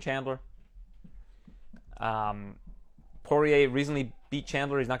after beating Chandler. Poirier recently beat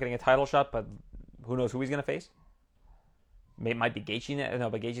Chandler. He's not getting a title shot, but who knows who he's going to face? It might be Gaethje. No,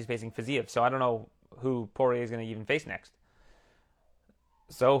 but Gaethje's facing Fiziev, so I don't know who Poirier is going to even face next.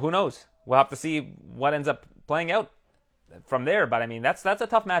 So who knows? We'll have to see what ends up playing out from there. But I mean, that's a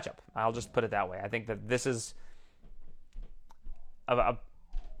tough matchup. I'll just put it that way. I think that this is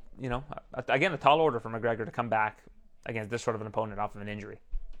again, a tall order for McGregor to come back against this sort of an opponent off of an injury.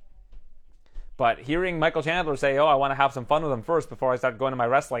 But hearing Michael Chandler say, I want to have some fun with him first before I start going to my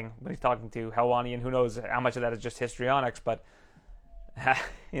wrestling, when he's talking to Helwani, and who knows how much of that is just histrionics, but,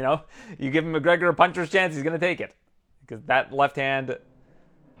 you give him McGregor a puncher's chance, he's going to take it. Because that left hand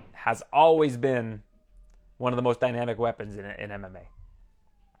has always been one of the most dynamic weapons in MMA.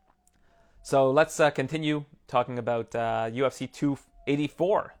 So let's continue talking about UFC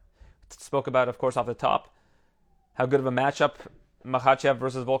 284. Spoke about, of course, off the top, how good of a matchup Makhachev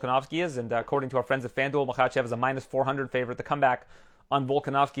versus Volkanovski is, and according to our friends at FanDuel, Makhachev is a minus 400 favorite to come back on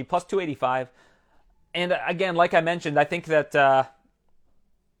Volkanovski, plus 285. And again, like I mentioned, I think that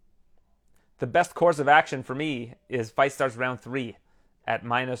the best course of action for me is fight starts round 3 at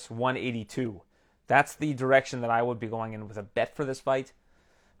minus 182. That's the direction that I would be going in with a bet for this fight.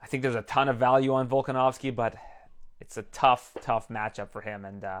 I think there's a ton of value on Volkanovski, but it's a tough matchup for him,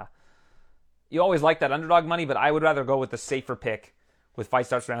 and you always like that underdog money, but I would rather go with the safer pick with fight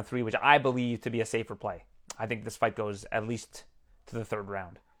starts round 3, which I believe to be a safer play. I think this fight goes at least to the 3rd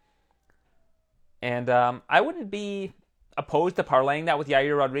round. And I wouldn't be opposed to parlaying that with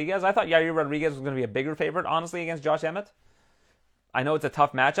Yair Rodriguez. I thought Yair Rodriguez was going to be a bigger favorite, honestly, against Josh Emmett. I know it's a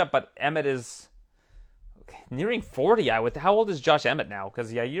tough matchup, but Emmett is nearing 40. How old is Josh Emmett now?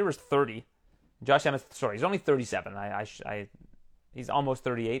 Because Yair is 30. Josh Emmett, he's only 37. He's almost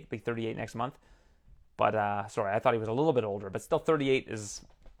 38, be 38 next month. But, I thought he was a little bit older. But still, 38 is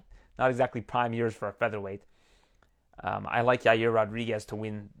not exactly prime years for a featherweight. I like Yair Rodriguez to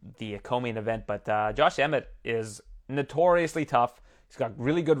win the co-main event. But Josh Emmett is notoriously tough. He's got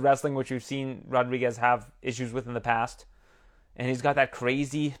really good wrestling, which we've seen Rodriguez have issues with in the past. And he's got that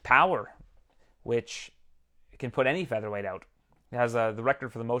crazy power, which can put any featherweight out. He has the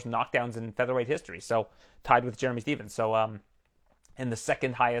record for the most knockdowns in featherweight history. So, tied with Jeremy Stephens. So, and the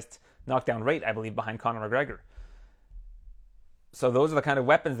second highest knockdown rate, I believe, behind Conor McGregor. So those are the kind of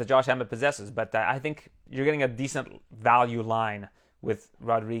weapons that Josh Emmett possesses. But I think you're getting a decent value line with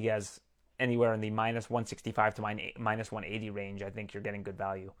Rodriguez anywhere in the minus 165 to minus 180 range. I think you're getting good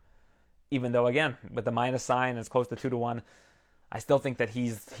value. Even though, again, with the minus sign, it's close to 2-1. I still think that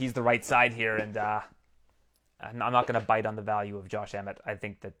he's the right side here. And I'm not going to bite on the value of Josh Emmett. I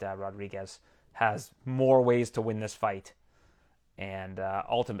think that Rodriguez has more ways to win this fight. And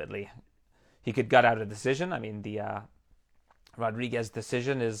ultimately, he could gut out a decision. I mean, the Rodriguez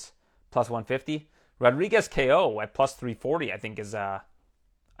decision is plus 150. Rodriguez KO at plus 340, I think, is an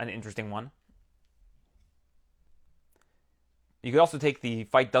interesting one. You could also take the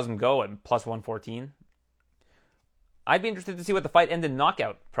fight doesn't go at plus 114. I'd be interested to see what the fight ended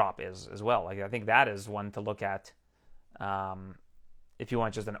knockout prop is as well. I think that is one to look at if you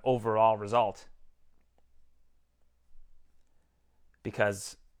want just an overall result.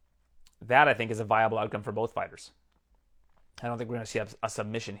 Because that, I think, is a viable outcome for both fighters. I don't think we're going to see a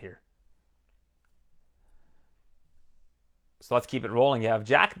submission here. So let's keep it rolling. You have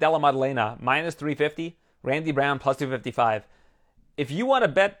Jack Della Maddalena, minus 350. Randy Brown, plus 255. If you want to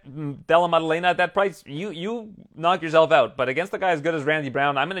bet Della Maddalena at that price, you knock yourself out. But against a guy as good as Randy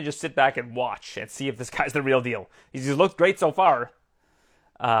Brown, I'm going to just sit back and watch and see if this guy's the real deal. He's looked great so far.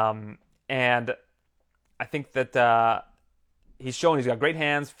 And I think that he's shown he's got great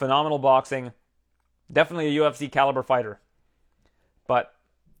hands, phenomenal boxing, definitely a UFC caliber fighter. But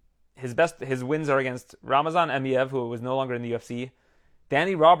his wins are against Ramazan Emiev, who was no longer in the UFC,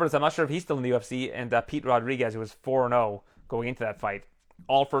 Danny Roberts, I'm not sure if he's still in the UFC, and Pete Rodriguez, who was 4-0 going into that fight.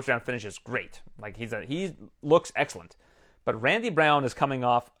 All first round finishes, great. Like he looks excellent. But Randy Brown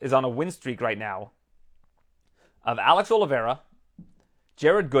is on a win streak right now of Alex Oliveira,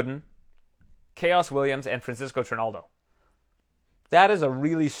 Jared Gooden, Chaos Williams, and Francisco Trinaldo. That is a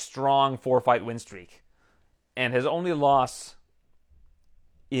really strong 4-fight win streak. And his only loss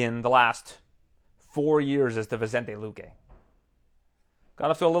in the last 4 years is to Vicente Luque. Got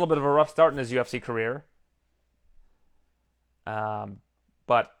off to a little bit of a rough start in his UFC career.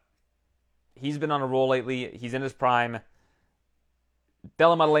 But he's been on a roll lately. He's in his prime.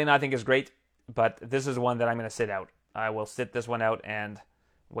 Della Maddalena, I think, is great, but this is one that I'm going to sit out. I will sit this one out and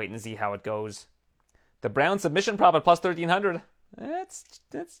wait and see how it goes. The Brown submission prop at plus 1,300.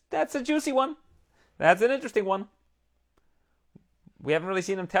 That's a juicy one. That's an interesting one. We haven't really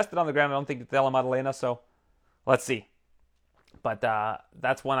seen him tested on the ground, I don't think, Della Maddalena, so let's see. But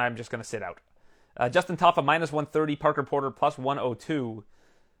that's one I'm just going to sit out. Justin Tafa, minus 130. Parker Porter, plus 102.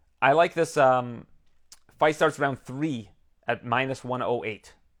 I like this. Fight starts round 3 at minus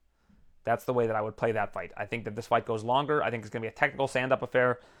 108. That's the way that I would play that fight. I think that this fight goes longer. I think it's going to be a technical stand-up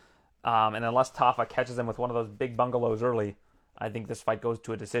affair. And unless Tafa catches him with one of those big bungalows early, I think this fight goes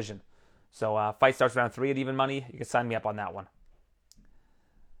to a decision. So fight starts round 3 at even money. You can sign me up on that one.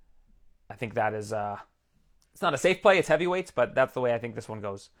 I think that is... it's not a safe play. It's heavyweights, but that's the way I think this one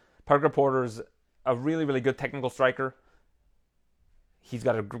goes. Parker Porter's a really, really good technical striker. He's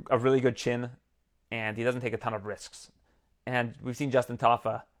got a really good chin, and he doesn't take a ton of risks. And we've seen Justin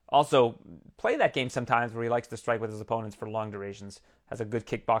Tafa also play that game sometimes where he likes to strike with his opponents for long durations. Has a good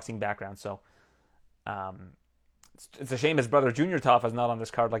kickboxing background, so it's a shame his brother Junior Tafa is not on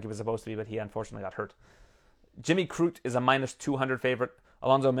this card like he was supposed to be, but he unfortunately got hurt. Jimmy Crute is a minus 200 favorite.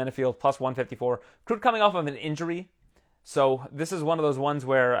 Alonzo Menefield, plus 154. Crute coming off of an injury, so this is one of those ones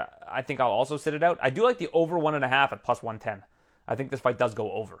where I think I'll also sit it out. I do like the over 1.5 at plus 110. I think this fight does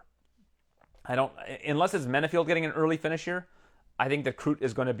go over. Unless it's Menefield getting an early finish here, I think that Crute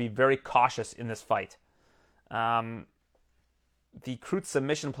is going to be very cautious in this fight. The Crute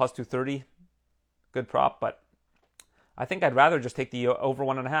submission plus 230, good prop, but I think I'd rather just take the over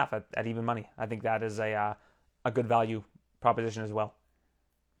 1.5 at even money. I think that is a good value proposition as well.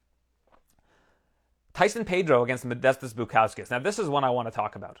 Tyson Pedro against Modestas Bukauskas. Now, this is one I want to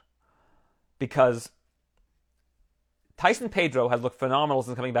talk about because Tyson Pedro has looked phenomenal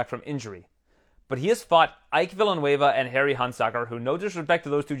since coming back from injury, but he has fought Ike Villanueva and Harry Hunsucker, who, no disrespect to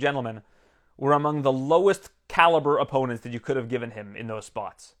those two gentlemen, were among the lowest caliber opponents that you could have given him in those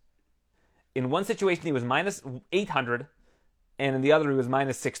spots. In one situation, he was minus 800, and in the other, he was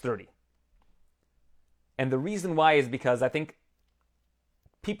minus 630. And the reason why is because I think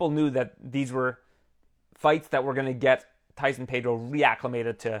people knew that these were fights that were going to get Tyson Pedro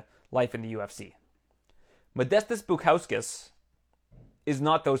reacclimated to life in the UFC. Modestas Bukauskas is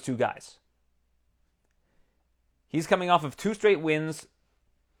not those two guys. He's coming off of 2 straight wins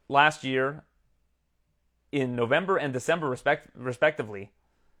last year in November and December, respectively,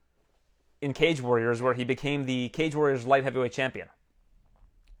 in Cage Warriors, where he became the Cage Warriors light heavyweight champion.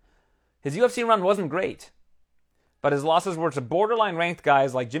 His UFC run wasn't great, but his losses were to borderline ranked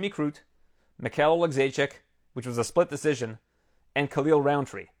guys like Jimmy Crute, Mikhail Oleksiejczuk, which was a split decision, and Khalil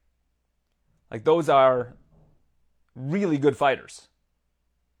Roundtree. Like, those are really good fighters.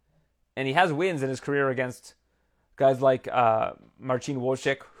 And he has wins in his career against guys like Marcin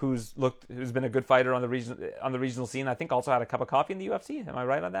Wojcik, who's been a good fighter on the regional scene. I think also had a cup of coffee in the UFC. Am I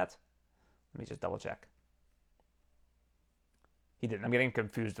right on that? Let me just double check. He didn't. I'm getting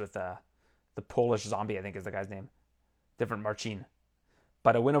confused with the Polish zombie, I think is the guy's name. Different Marcin.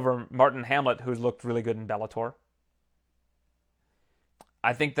 But a win over Martin Hamlet, who's looked really good in Bellator.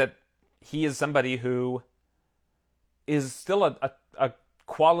 I think that he is somebody who is still a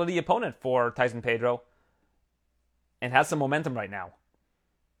quality opponent for Tyson Pedro and has some momentum right now.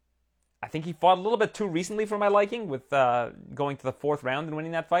 I think he fought a little bit too recently for my liking with going to the 4th round and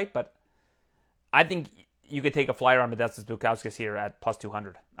winning that fight, but I think you could take a flyer on Modestas Bukauskas here at plus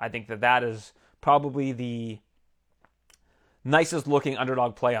 200. I think that is probably the nicest looking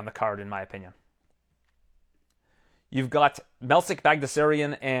underdog play on the card, in my opinion. You've got Melsik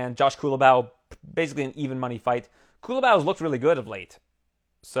Bagdasaryan and Josh Kulabau, basically an even money fight. Kulabau's looked really good of late.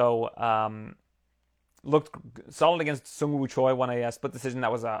 So, looked solid against Sung Woo Choi, won a split decision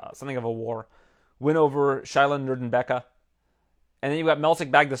that was something of a war. Win over Shilan Nurdenbecka. And then you've got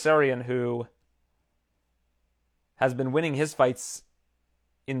Melsik Bagdasaryan, who has been winning his fights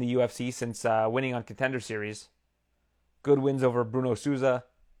in the UFC since winning on Contender Series. Good wins over Bruno Souza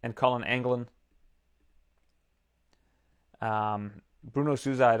and Colin Anglin. Bruno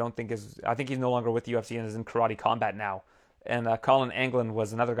Souza, I think he's no longer with the UFC and is in Karate Combat now. And Colin Anglin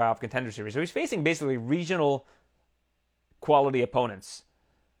was another guy off Contender Series. So he's facing basically regional quality opponents.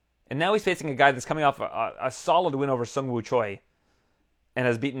 And now he's facing a guy that's coming off a solid win over Sung Woo Choi and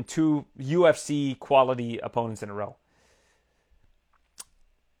has beaten 2 UFC quality opponents in a row.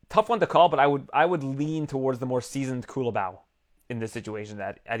 Tough one to call, but I would lean towards the more seasoned Culibao in this situation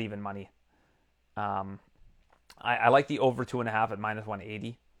at even money. I like the over 2.5 at minus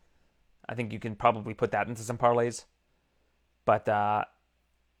 180. I think you can probably put that into some parlays. But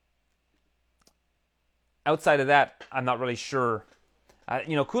outside of that, I'm not really sure.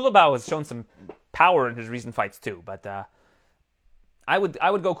 Culibao has shown some power in his recent fights too, but I would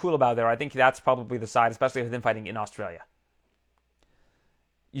go Culibao there. I think that's probably the side, especially with him fighting in Australia.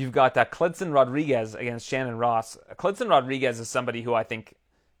 You've got Klidson Rodriguez against Shannon Ross. Klidson Rodriguez is somebody who I think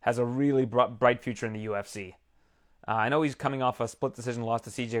has a really bright future in the UFC. I know he's coming off a split decision loss to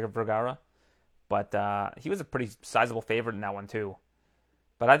CJ Vergara, but he was a pretty sizable favorite in that one too.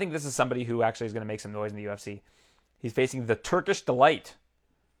 But I think this is somebody who actually is going to make some noise in the UFC. He's facing the Turkish Delight,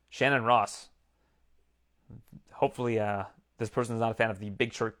 Shannon Ross. Hopefully this person is not a fan of the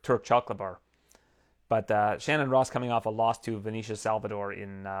Big Turk chocolate bar. But Shannon Ross coming off a loss to Vinicius Salvador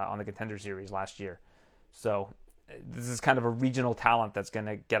on the Contender Series last year. So this is kind of a regional talent that's going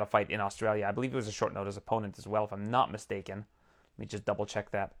to get a fight in Australia. I believe it was a short notice opponent as well, if I'm not mistaken. Let me just double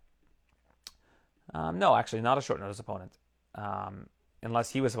check that. No, actually not a short notice opponent. Unless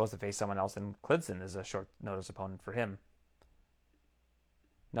he was supposed to face someone else, and Klidson is a short notice opponent for him.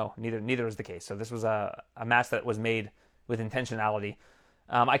 No, neither is the case. So this was a match that was made with intentionality.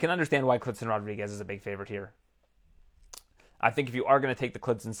 I can understand why Klidson Rodriguez is a big favorite here. I think if you are going to take the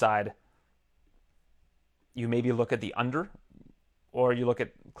Klidson side, you maybe look at the under, or you look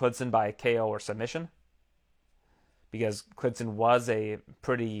at Klidson by KO or submission, because Klidson was a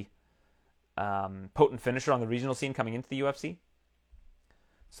pretty potent finisher on the regional scene coming into the UFC.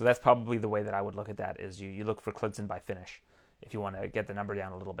 So that's probably the way that I would look at that, is you look for Klidson by finish if you want to get the number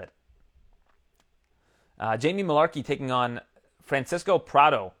down a little bit. Jamie Mullarkey taking on Francisco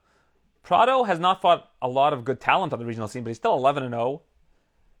Prado. Prado has not fought a lot of good talent on the regional scene, but he's still 11-0.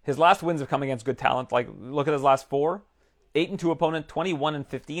 His last wins have come against good talent. Like, look at his last 4. 8-2 opponent,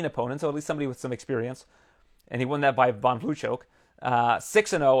 21-15 opponent, so at least somebody with some experience. And he won that by Von Vluchok.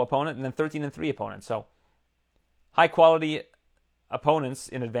 6-0 opponent, and then 13-3 opponent. So, high-quality opponents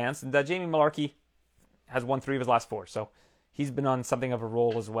in advance. And Jamie Mullarkey has won 3 of his last 4. So, he's been on something of a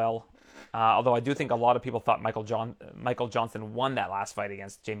roll as well. Although I do think a lot of people thought Michael Johnson won that last fight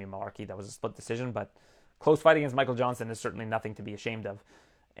against Jamie Mullarkey. That was a split decision, but close fight against Michael Johnson is certainly nothing to be ashamed of,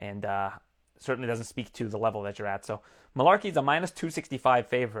 and certainly doesn't speak to the level that you're at. So Mullarkey's a minus 265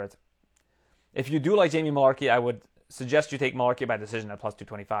 favorite. If you do like Jamie Mullarkey, I would suggest you take Mullarkey by decision at plus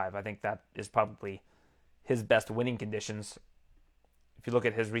 225. I think that is probably his best winning conditions. If you look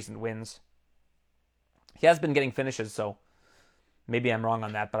at his recent wins, he has been getting finishes, so maybe I'm wrong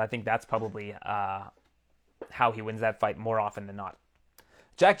on that, but I think that's probably how he wins that fight more often than not.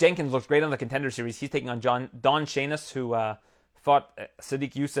 Jack Jenkins looks great on the Contender Series. He's taking on Don Shainis, who fought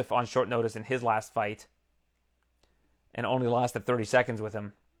Sadiq Youssef on short notice in his last fight and only lasted 30 seconds with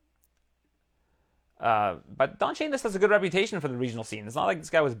him. But Don Shainis has a good reputation for the regional scene. It's not like this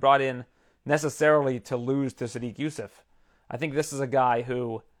guy was brought in necessarily to lose to Sadiq Youssef. I think this is a guy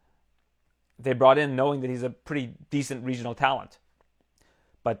who they brought in knowing that he's a pretty decent regional talent.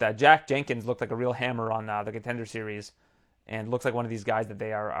 But Jack Jenkins looked like a real hammer on the Contender Series, and looks like one of these guys that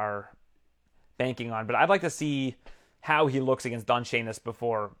they are banking on. But I'd like to see how he looks against Don Shainis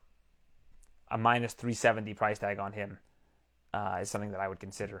before a minus 370 price tag on him is something that I would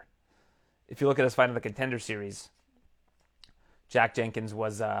consider. If you look at his fight in the Contender Series, Jack Jenkins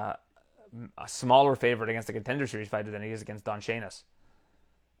was a smaller favorite against a Contender Series fighter than he is against Don Shainis.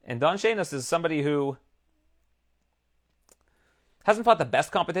 And Don Shainis is somebody who hasn't fought the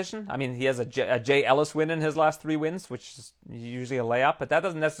best competition. I mean, he has a Jay Ellis win in his last 3 wins, which is usually a layup, but that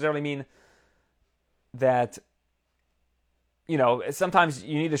doesn't necessarily mean that, sometimes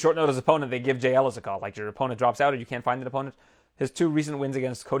you need a short notice opponent. They give Jay Ellis a call. Like, your opponent drops out or you can't find an opponent. His 2 recent wins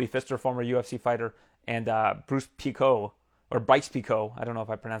against Cody Pfister, former UFC fighter, and Bruce Picot, or Bryce Picot. I don't know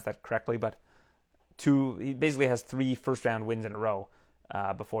if I pronounced that correctly, but he basically has 3 first-round wins in a row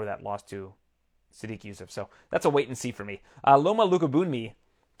before that loss to Sadiq Youssef. So that's a wait and see for me. Loma Lukabunmi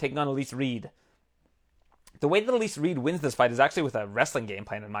taking on Elise Reed. The way that Elise Reed wins this fight is actually with a wrestling game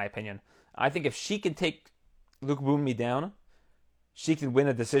plan, in my opinion. I think if she can take Lukabunmi down, she can win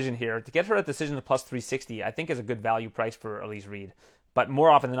a decision here. To get her a decision to plus 360, I think is a good value price for Elise Reed. But more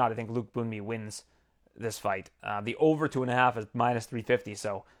often than not, I think Lukabunmi wins this fight. The over 2.5 is minus 350.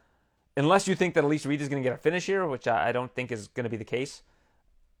 So unless you think that Elise Reed is going to get a finish here, which I don't think is going to be the case,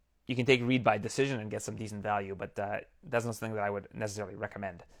 you can take Reed by decision and get some decent value, but that's not something that I would necessarily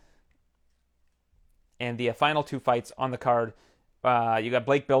recommend. And the final 2 fights on the card, you got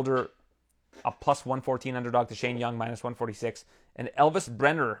Blake Bilder a plus 114 underdog to Shane Young, minus 146. And Elvis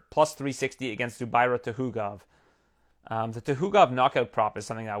Brenner, plus 360 against Zubaira Tuhugov. The Tuhugov knockout prop is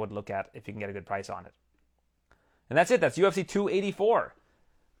something I would look at if you can get a good price on it. And that's it. That's UFC 284.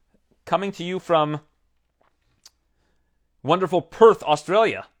 Coming to you from wonderful Perth,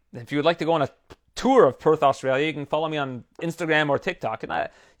 Australia. If you would like to go on a tour of Perth, Australia, you can follow me on Instagram or TikTok. And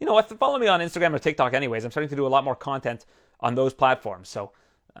follow me on Instagram or TikTok anyways. I'm starting to do a lot more content on those platforms. So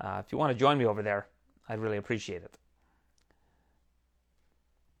if you want to join me over there, I'd really appreciate it.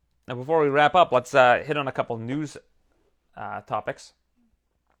 Now, before we wrap up, let's hit on a couple news topics.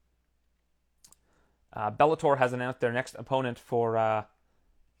 Bellator has announced their next opponent for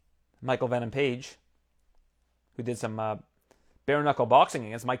Michael Venom Page, who did some bare knuckle boxing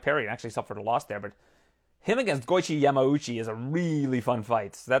against Mike Perry and actually suffered a loss there. But him against Goichi Yamauchi is a really fun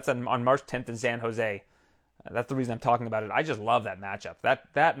fight. So that's on March 10th in San Jose. That's the reason I'm talking about it. I just love that matchup.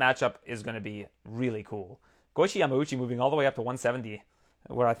 That matchup is going to be really cool. Goichi Yamauchi moving all the way up to 170,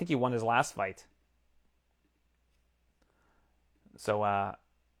 where I think he won his last fight. So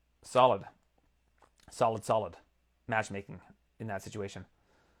solid matchmaking in that situation.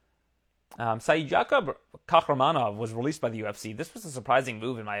 Saidjakub Kakhramonov was released by the UFC. This was a surprising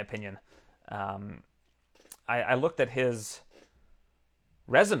move, in my opinion. I looked at his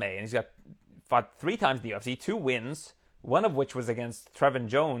resume, and he's fought 3 times in the UFC, 2 wins, one of which was against Trevin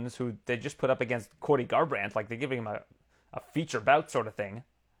Jones, who they just put up against Cody Garbrandt, like they're giving him a feature bout sort of thing.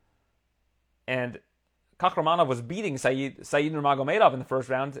 And Kakhramonov was beating Said Nurmagomedov in the first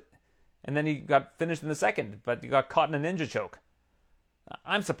round, and then he got finished in the second, but he got caught in a ninja choke.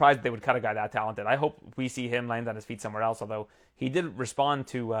 I'm surprised they would cut a guy that talented. I hope we see him land on his feet somewhere else, although he did respond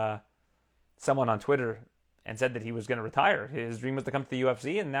to someone on Twitter and said that he was going to retire. His dream was to come to the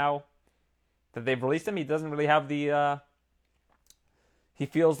UFC, and now that they've released him, he doesn't really have the... he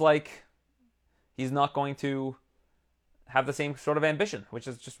feels like he's not going to have the same sort of ambition, which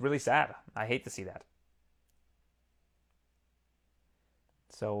is just really sad. I hate to see that.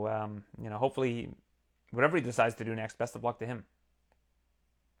 So, hopefully, whatever he decides to do next, best of luck to him.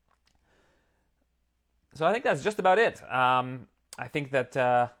 So I think that's just about it. I think that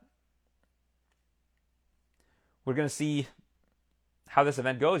we're going to see how this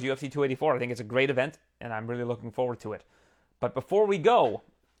event goes, UFC 284. I think it's a great event, and I'm really looking forward to it. But before we go,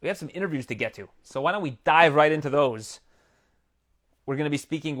 we have some interviews to get to. So why don't we dive right into those? We're going to be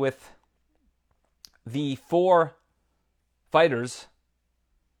speaking with the 4 fighters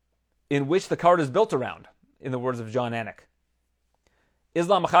in which the card is built around, in the words of John Anik.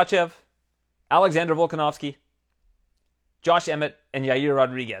 Islam Makhachev, Alexander Volkanovski, Josh Emmett, and Yair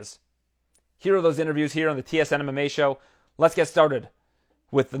Rodriguez. Here are those interviews here on the TSN MMA show. Let's get started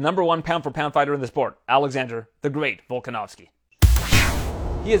with the number 1 pound-for-pound fighter in the sport, Alexander the Great Volkanovski.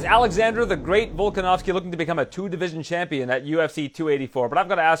 He is Alexander the Great Volkanovski, looking to become a 2-division champion at UFC 284. But I've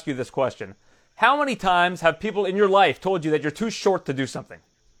got to ask you this question. How many times have people in your life told you that you're too short to do something?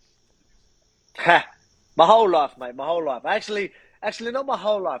 My whole life, mate, my whole life. Actually, not my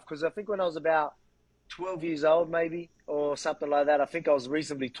whole life, because I think when I was about 12 years old, maybe, or something like that, I think I was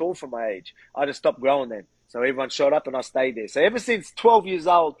reasonably tall for my age. I just stopped growing then. So everyone showed up and I stayed there. So ever since 12 years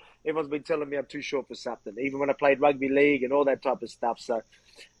old, everyone's been telling me I'm too short for something, even when I played rugby league and all that type of stuff. So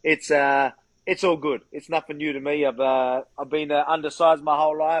it's all good. It's nothing new to me. I've been undersized my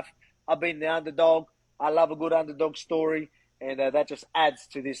whole life. I've been the underdog. I love a good underdog story, and that just adds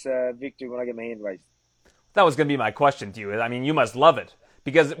to this victory when I get my hand raised. That was going to be my question to you. I mean, you must love it,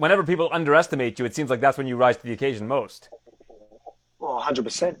 because whenever people underestimate you, it seems like that's when you rise to the occasion most. Well,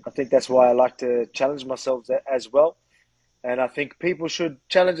 100%. I think that's why I like to challenge myself as well. And I think people should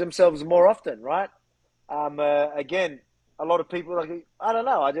challenge themselves more often, right? Again, a lot of people, I don't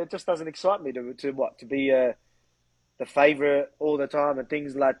know, it just doesn't excite me to be the favourite all the time and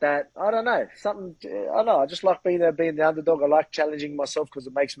things like that. I don't know. I just like being the underdog. I like challenging myself because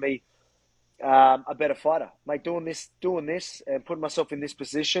it makes me a better fighter. Mate, doing this and putting myself in this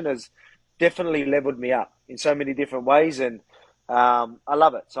position has definitely leveled me up in so many different ways, and I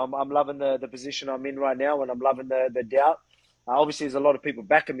love it. So I'm loving the position I'm in right now, and I'm loving the doubt. Obviously, there's a lot of people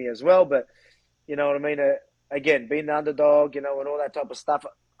backing me as well, but you know what I mean? Again, being the underdog, and all that type of stuff.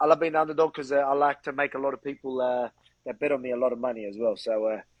 I love being the underdog because I like to make a lot of people that bet on me a lot of money as well.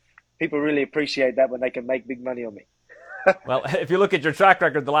 So people really appreciate that when they can make big money on me. Well, if you look at your track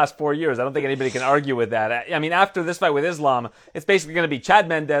record the last 4 years, I don't think anybody can argue with that. I mean, after this fight with Islam, it's basically going to be Chad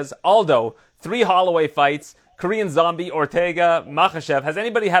Mendes, Aldo, 3 Holloway fights, Korean Zombie, Ortega, Makhachev. Has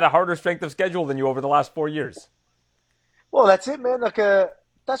anybody had a harder strength of schedule than you over the last 4 years? Well, that's it, man.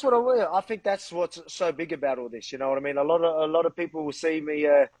 That's what I think that's what's so big about all this. You know what I mean? A lot of people will see me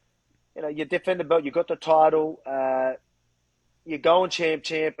you defend the belt, you got the title, you're going champ,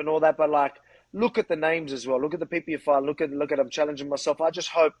 and all that. But like, look at the names as well. Look at the people you fight. Look at I'm challenging myself. I just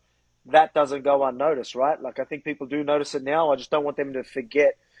hope that doesn't go unnoticed, right? Like, I think people do notice it now. I just don't want them to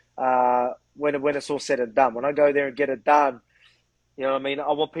forget when it's all said and done. When I go there and get it done, you know what I mean?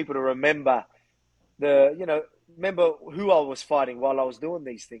 I want people to remember remember who I was fighting while I was doing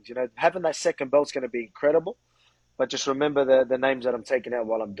these things. Having that second belt's going to be incredible, but just remember the names that I'm taking out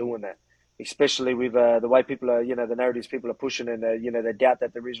while I'm doing that. Especially with the way people are, the narratives people are pushing, and the doubt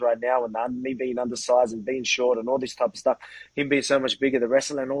that there is right now, and me being undersized and being short and all this type of stuff, him being so much bigger, the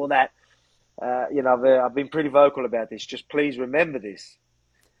wrestling and all that. I've been pretty vocal about this. Just please remember this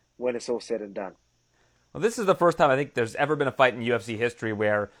when it's all said and done. Well, this is the first time I think there's ever been a fight in UFC history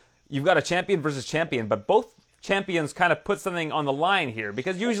where you've got a champion versus champion, but both champions kind of put something on the line here.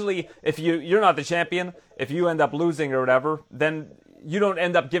 Because usually, if you're not the champion, if you end up losing or whatever, then you don't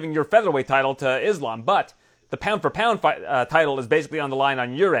end up giving your featherweight title to Islam, but the pound-for-pound title is basically on the line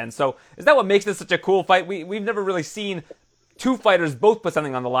on your end. So is that what makes this such a cool fight? We've never really seen two fighters both put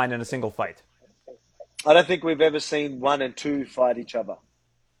something on the line in a single fight. I don't think we've ever seen 1 and 2 fight each other.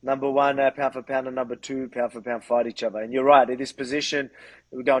 Number 1 pound-for-pound and number 2 pound-for-pound fight each other. And you're right, in this position,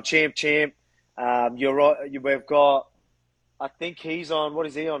 we're going champ. You're right. We've got, I think he's on, what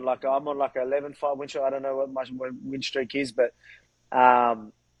is he on? I'm on 11-fight win streak. I don't know what my win streak is, but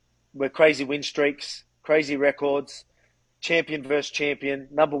we're crazy win streaks, crazy records, champion versus champion,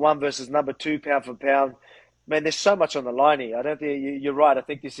 number 1 versus number 2 pound for pound. Man, there's so much on the line here. I don't think you're right. I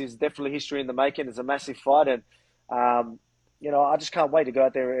think this is definitely history in the making. It's a massive fight, and I just can't wait to go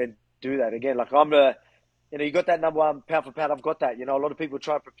out there and do that again. You got that number 1 pound for pound. I've got that. A lot of people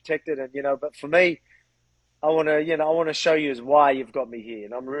try to protect it, and but for me, I want to show you is why you've got me here,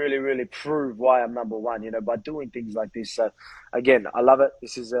 and I'm really, really prove why I'm number 1, by doing things like this. So, again, I love it.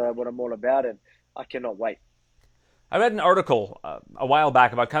 This is what I'm all about, and I cannot wait. I read an article a while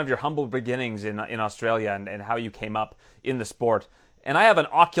back about kind of your humble beginnings in Australia and how you came up in the sport. And I have an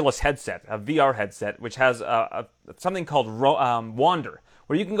Oculus headset, a VR headset, which has something called Wander,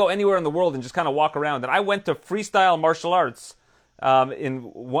 where you can go anywhere in the world and just kind of walk around. And I went to freestyle martial arts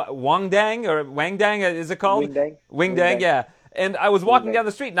in Wangdang, is it called? Wingdang, yeah. And I was walking down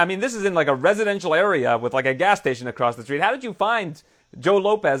the street, and I mean, this is in a residential area with a gas station across the street. How did you find Joe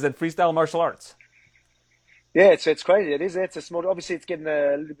Lopez at Freestyle Martial Arts? Yeah, it's crazy. It is. It's a small. Obviously, it's getting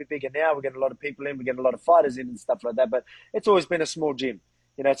a little bit bigger now. We're getting a lot of people in. We're getting a lot of fighters in and stuff like that. But it's always been a small gym.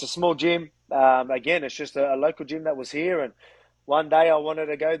 It's a small gym. Again, it's just a local gym that was here. And one day I wanted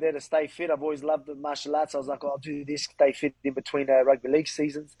to go there to stay fit. I've always loved the martial arts. I was like, I'll do this, stay fit in between rugby league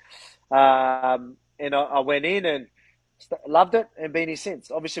seasons. And I went in and loved it and been here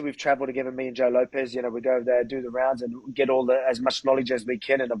since. Obviously, we've travelled together, me and Joe Lopez. We go there, do the rounds, and get as much knowledge as we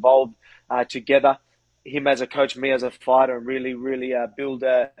can and evolve together. Him as a coach, me as a fighter, and really, really build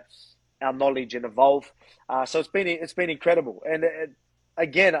our knowledge and evolve. So it's been incredible. And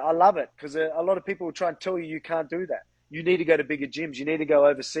again, I love it because a lot of people will try and tell you can't do that. You need to go to bigger gyms. You need to go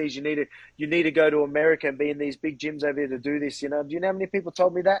overseas. You need to go to America and be in these big gyms over here to do this. Do you know how many people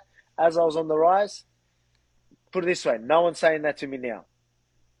told me that as I was on the rise? Put it this way: no one's saying that to me now.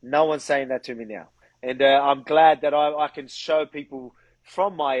 No one's saying that to me now. And I'm glad that I can show people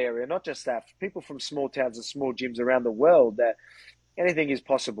from my area, not just that, people from small towns and small gyms around the world, that anything is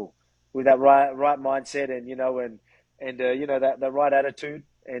possible with that right mindset and that right attitude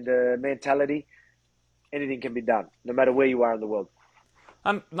and mentality. Anything can be done, no matter where you are in the world.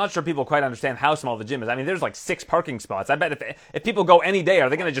 I'm not sure people quite understand how small the gym is. I mean, there's 6 parking spots. I bet if people go any day, are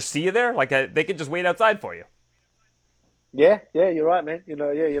they going to just see you there? They could just wait outside for you. Yeah, you're right, man.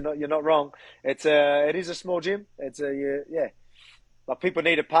 You're not wrong. It is a small gym. People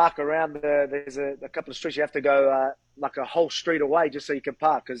need to park around. There's a couple of streets you have to go a whole street away just so you can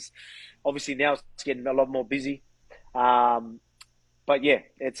park, because obviously now it's getting a lot more busy. But yeah,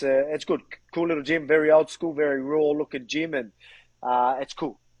 it's good. Cool little gym, very old school, very raw looking gym, and it's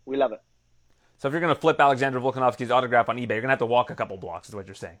cool. We love it. So if you're going to flip Alexander Volkanovski's autograph on eBay, you're going to have to walk a couple blocks, is what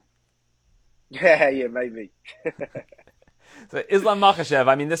you're saying. Yeah, maybe. So Islam Makhachev,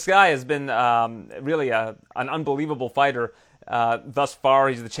 I mean, this guy has been really an unbelievable fighter thus far.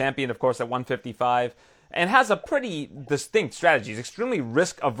 He's the champion, of course, at 155, and has a pretty distinct strategy. He's an extremely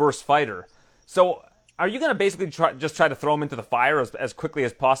risk-averse fighter. So are you going to basically try to throw him into the fire as quickly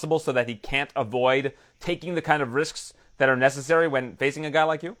as possible so that he can't avoid taking the kind of risks that are necessary when facing a guy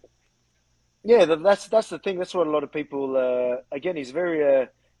like you? Yeah, that's the thing. That's what a lot of people, again, he's very...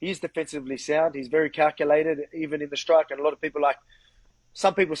 He's defensively sound. He's very calculated, even in the strike. And a lot of people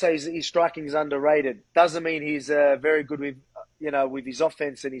some people say his striking is underrated. Doesn't mean he's very good with, with his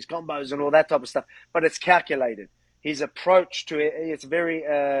offense and his combos and all that type of stuff, but it's calculated. His approach to it, it's a very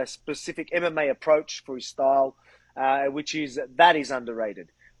specific MMA approach for his style, which is underrated.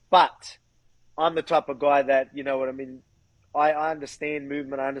 But I'm the type of guy that, you know what I mean, I understand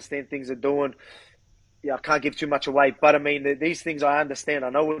movement, I understand things are doing. Yeah, I can't give too much away, but I mean, these things I understand. I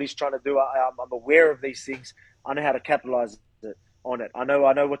know what he's trying to do. I'm aware of these things. I know how to capitalize on it. I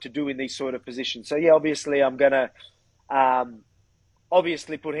know what to do in these sort of positions. So yeah, obviously I'm gonna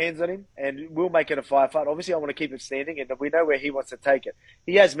obviously put hands on him, and we'll make it a firefight. Obviously, I want to keep it standing, and we know where he wants to take it.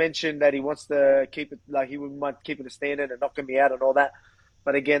 He has mentioned that he wants to keep it, like he might keep it a standing and knocking me out and all that.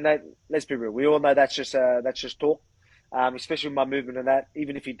 But again, let's be real. We all know that's just talk, especially with my movement and that.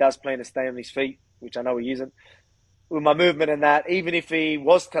 Even if he does plan to stay on his feet, which I know he isn't, with my movement and that, even if he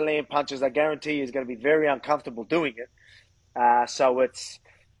was to land punches, I guarantee he's going to be very uncomfortable doing it. So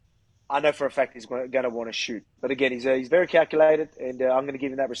I know for a fact he's going to want to shoot. But again, he's very calculated, and I'm going to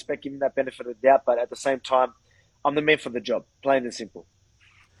give him that respect, give him that benefit of the doubt. But at the same time, I'm the man for the job, plain and simple.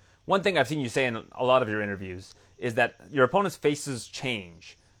 One thing I've seen you say in a lot of your interviews is that your opponent's faces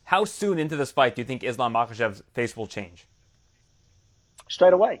change. How soon into this fight do you think Islam Makhachev's face will change?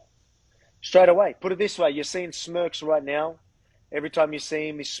 Straight away. Put it this way, you're seeing smirks right now. Every time you see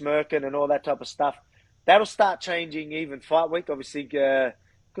him, he's smirking and all that type of stuff. That'll start changing even fight week, obviously,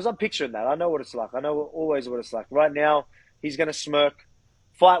 because I'm picturing that. I know what it's like. I know always what it's like. Right now, he's going to smirk.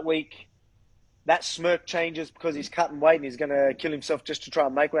 Fight week, that smirk changes because he's cutting weight and he's going to kill himself just to try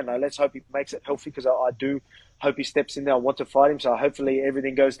and make weight. No, let's hope he makes it healthy, because I do hope he steps in there. I want to fight him, so hopefully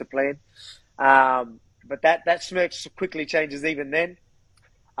everything goes to plan. But that smirk quickly changes even then.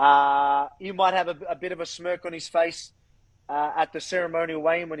 You might have a bit of a smirk on his face at the ceremonial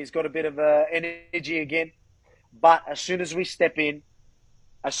weigh-in when he's got a bit of energy again. But as soon as we step in,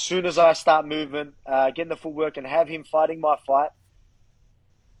 as soon as I start moving, getting the footwork and have him fighting my fight,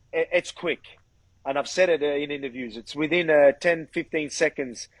 it's quick. And I've said it in interviews. It's within 10, 15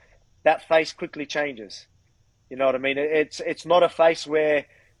 seconds, that face quickly changes. You know what I mean? It's not a face where,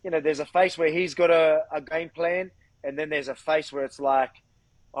 there's a face where he's got a game plan, and then there's a face where it's like,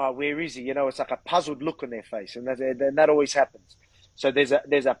 oh, where is he? It's like a puzzled look on their face, and that always happens. So there's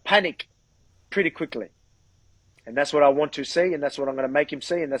a panic pretty quickly. And that's what I want to see, and that's what I'm going to make him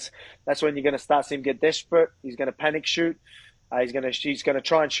see, and that's when you're going to start seeing him get desperate. He's going to panic shoot. He's going to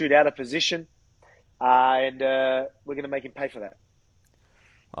try and shoot out of position, and we're going to make him pay for that.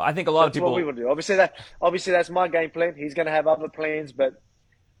 Well, I think a lot of people. That's what we will do. Obviously, that's my game plan. He's going to have other plans, but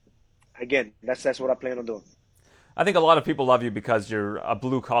again, that's what I plan on doing. I think a lot of people love you because you're a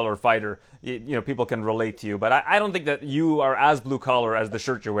blue-collar fighter. People can relate to you. But I don't think that you are as blue-collar as the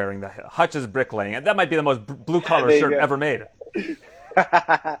shirt you're wearing, the Hutch's Bricklaying. And that might be the most blue-collar shirt ever made.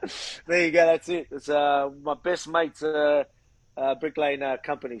 There you go. That's it. It's my best mate's bricklaying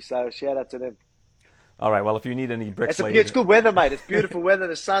company. So shout out to them. All right. Well, if you need any bricklaying. It's good weather, mate. It's beautiful weather.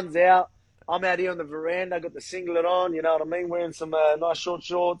 The sun's out. I'm out here on the veranda. I got the singlet on. You know what I mean? Wearing some nice short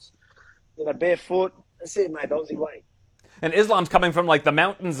shorts. Barefoot. That's it, mate. Aussie way. And Islam's coming from like the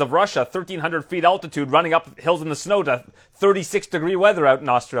mountains of Russia, 1,300 feet altitude, running up hills in the snow to 36-degree weather out in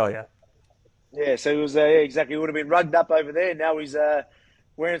Australia. Yeah, so it was exactly. He would have been rugged up over there. Now he's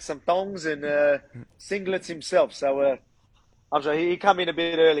wearing some thongs and singlets himself. So I'm sure he come in a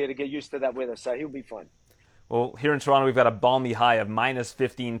bit earlier to get used to that weather. So he'll be fine. Well, here in Toronto, we've got a balmy high of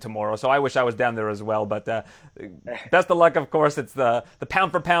 -15 tomorrow, so I wish I was down there as well. But best of luck, of course. It's the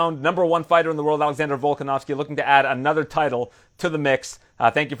pound-for-pound #1 fighter in the world, Alexander Volkanovski, looking to add another title to the mix.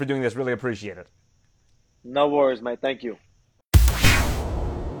 Thank you for doing this. Really appreciate it. No worries, mate. Thank you.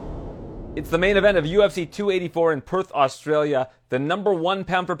 It's the main event of UFC 284 in Perth, Australia. The #1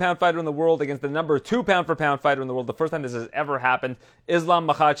 pound-for-pound fighter in the world against the #2 pound-for-pound fighter in the world. The first time this has ever happened. Islam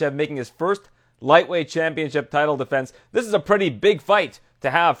Makhachev making his first lightweight championship title defense. This is a pretty big fight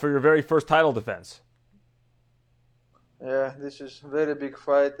to have for your very first title defense. Yeah, this is a very big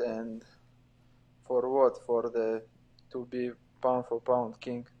fight, and for what? To be pound for pound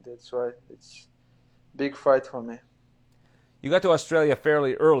king. That's why it's big fight for me. You got to Australia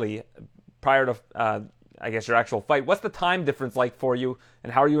fairly early, prior to I guess your actual fight. What's the time difference like for you,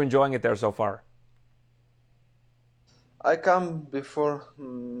 and how are you enjoying it there so far? I come before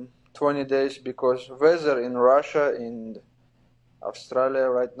 20 days because weather in Russia and Australia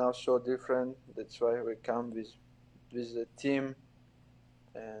right now so different. That's why we come with the team,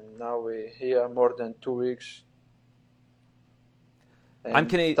 and now we're here more than 2 weeks. And I'm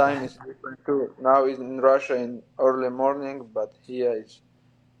Canadian. Time is different too. Now in Russia in early morning, but here it's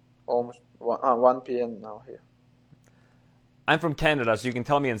almost 1 p.m. now here. I'm from Canada, so you can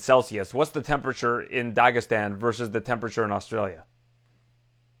tell me in Celsius. What's the temperature in Dagestan versus the temperature in Australia?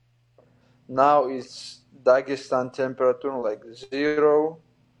 Now it's Dagestan temperature like 0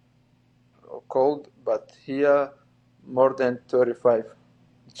 cold, but here more than 35.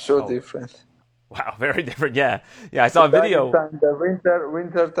 It's so different. Wow, very different. Yeah, I saw a video. Dagestan, the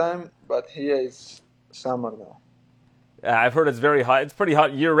winter time, but here it's summer now. I've heard it's very hot. It's pretty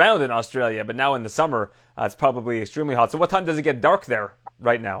hot year round in Australia, but now in the summer, it's probably extremely hot. So what time does it get dark there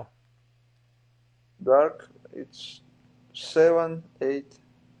right now? Dark, it's 7, 8.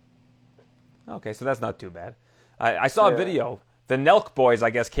 Okay, so that's not too bad. I saw a video. The Nelk boys, I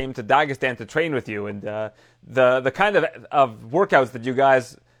guess, came to Dagestan to train with you, and the kind of workouts that you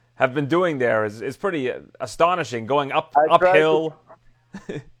guys have been doing there is pretty astonishing. Going uphill.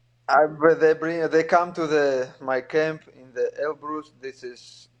 They come to my camp in the Elbrus. This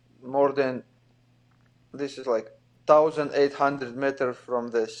is like 1,800 meters from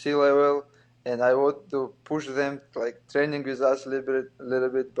the sea level, and I want to push them, like training with us a little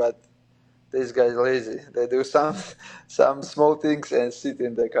bit, but these guys lazy. They do some small things and sit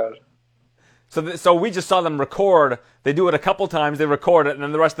in the car. So we just saw them record. They do it a couple times. They record it, and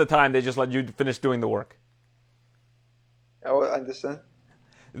then the rest of the time they just let you finish doing the work. I understand.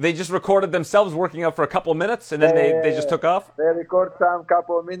 They just recorded themselves working out for a couple of minutes, and then they just took off? They record some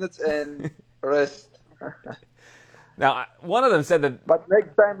couple of minutes and rest. Now, one of them said that... But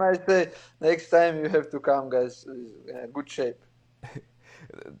next time you have to come, guys. Good shape.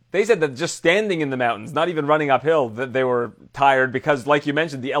 They said that just standing in the mountains, not even running uphill, that they were tired because, like you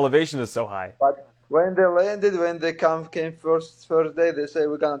mentioned, the elevation is so high. But when they landed, when they came first day, they say,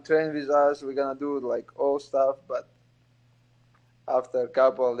 we're going to train with us, we're going to do like all stuff, but after a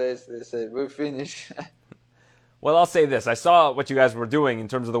couple of days, they say, we finish. Well, I'll say this. I saw what you guys were doing in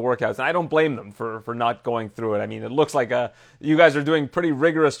terms of the workouts, and I don't blame them for not going through it. I mean, it looks like you guys are doing pretty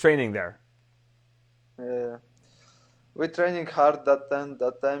rigorous training there. Yeah. We're training hard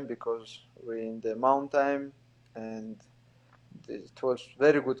that time because we're in the mountain, and it was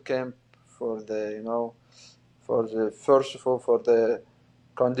very good camp for first of all, for the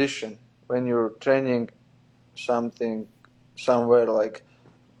condition. When you're training somewhere like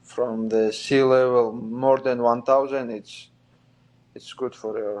from the sea level more than 1,000, it's good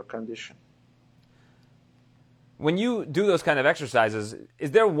for your condition. When you do those kind of exercises, is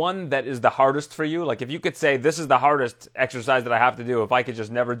there one that is the hardest for you? Like if you could say, this is the hardest exercise that I have to do, if I could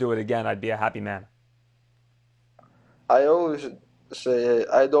just never do it again, I'd be a happy man. I always say,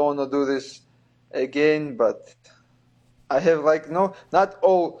 I don't want to do this again, but I have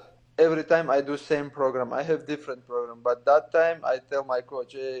every time I do same program. I have different program, but that time I tell my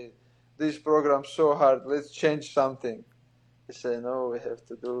coach, hey, this program's so hard, let's change something. He say, no, we have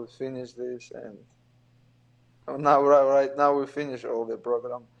to finish this, and right now we finish all the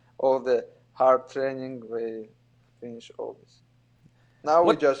program, all the hard training, we finish all this. Now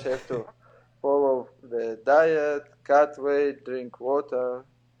we just have to follow the diet, cut weight, drink water,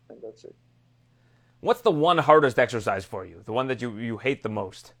 and that's it. What's the one hardest exercise for you? The one that you hate the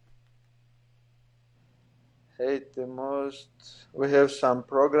most? Hate the most? We have some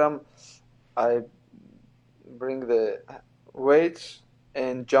program. I bring the weights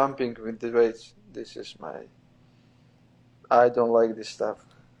and jumping with the weights. This is I don't like this stuff.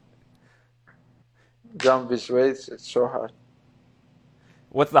 Jump with weights, it's so hard.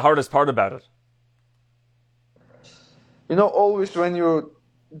 What's the hardest part about it? Always when you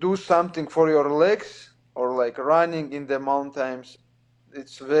do something for your legs or like running in the mountains,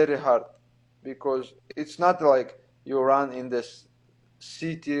 it's very hard because it's not like you run in the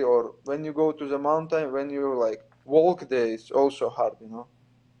city or when you go to the mountain, when you like walk there, it's also hard,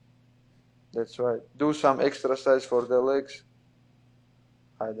 That's right. Do some exercise for the legs.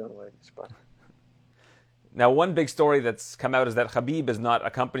 I don't like this part. Now, one big story that's come out is that Khabib is not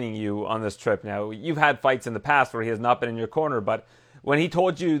accompanying you on this trip. Now, you've had fights in the past where he has not been in your corner, but when he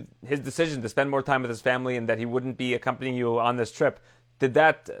told you his decision to spend more time with his family and that he wouldn't be accompanying you on this trip, did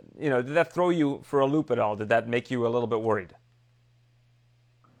that throw you for a loop at all? Did that make you a little bit worried?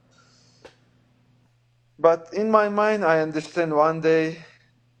 But in my mind, I understand one day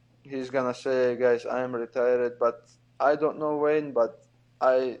he's gonna say, guys, I am retired, but I don't know when, but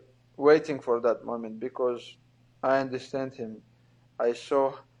I waiting for that moment because I understand him. I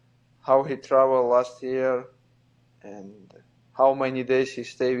saw how he traveled last year and how many days he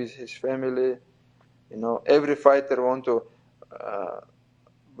stayed with his family. Every fighter want to,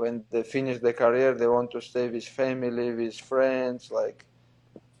 when they finish their career, they want to stay with family, with friends, like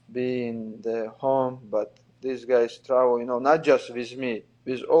be in the home. But these guys travel, not just with me,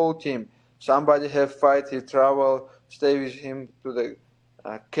 with all team. Somebody have fight, he travel stay with him to the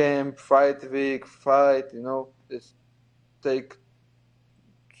camp, fight week, fight. It's take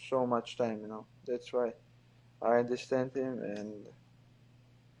so much time. That's why I understand him and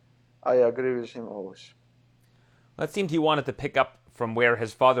I agree with him always. Well, it seemed he wanted to pick up from where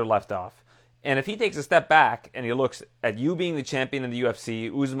his father left off. And if he takes a step back and he looks at you being the champion in the UFC,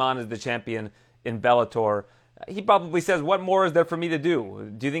 Usman is the champion in Bellator, he probably says, what more is there for me to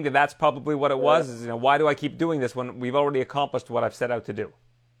do? Do you think that that's probably what it was? Is, why do I keep doing this when we've already accomplished what I've set out to do?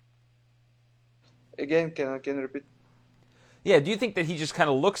 Again, can you repeat? Yeah, do you think that he just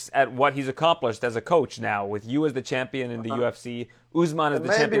kind of looks at what he's accomplished as a coach now, with you as the champion in the UFC, Usman as the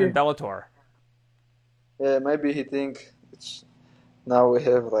champion in Bellator? Yeah, maybe he think now we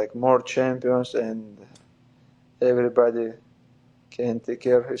have like more champions and everybody can take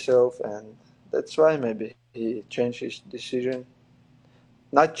care of himself, and that's why maybe he changed his decision.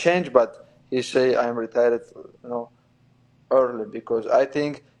 Not change, but he say I'm retired, early, because I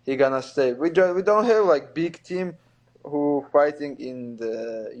think he gonna stay. We don't have like big team who fighting in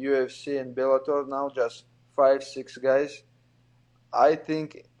the UFC and Bellator now, just 5-6 guys. I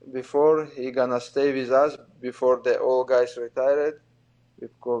think before he gonna stay with us, before the all guys retired,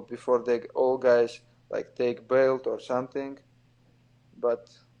 before the all guys like take belt or something.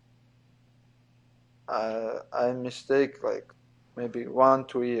 But I mistake like maybe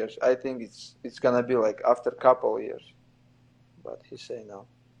 1-2 years. I think it's gonna be like after a couple years. But he say no.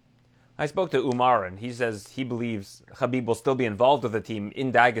 I spoke to Umar, and he says he believes Khabib will still be involved with the team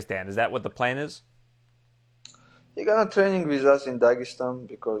in Dagestan. Is that what the plan is? He gonna training with us in Dagestan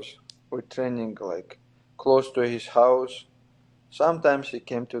because we're training like close to his house. Sometimes he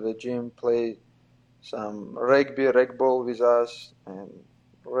came to the gym, play some reg ball with us, and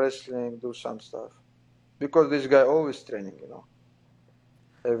wrestling, do some stuff. Because this guy always training,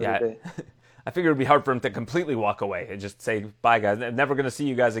 every day. I figured it would be hard for him to completely walk away and just say, bye, guys. I'm never going to see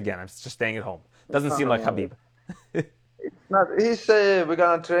you guys again. I'm just staying at home. Doesn't seem like Khabib. It's not. He say, we're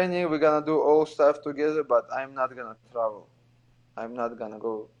going to training, we're going to do all stuff together, but I'm not going to travel. I'm not going to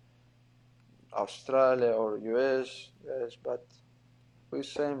go Australia or US, but we're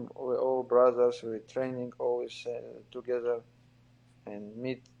all brothers. We're training always together and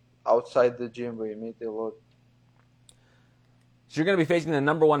meet outside the gym. We meet a lot. So you're going to be facing the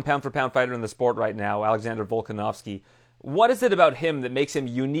number one pound-for-pound fighter in the sport right now, Alexander Volkanovski. What is it about him that makes him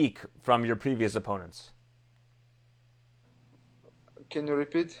unique from your previous opponents? Can you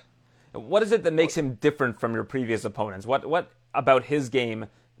repeat? What is it that makes him different from your previous opponents? What about his game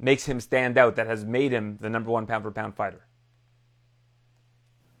makes him stand out that has made him the number one pound-for-pound fighter?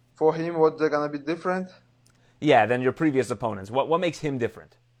 For him, what they're going to be different? Yeah, than your previous opponents. What makes him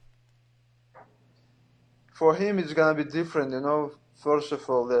different? For him, it's going to be different, First of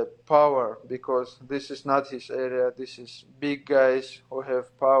all, the power, because this is not his area. This is big guys who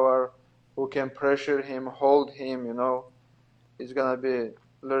have power, who can pressure him, hold him, It's going to be a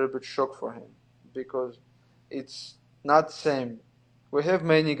little bit shock for him because it's not same. We have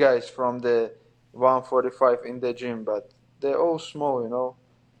many guys from the 145 in the gym, but they're all small,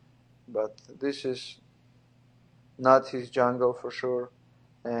 But this is not his jungle for sure.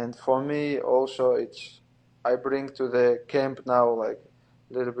 And for me also, I bring to the camp now like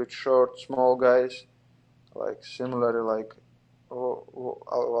a little bit short, small guys, like similar like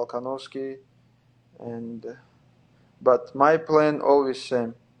Volkanovski, but my plan always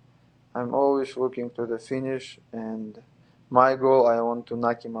same. I'm always looking to the finish, and my goal I want to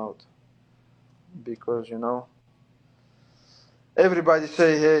knock him out because everybody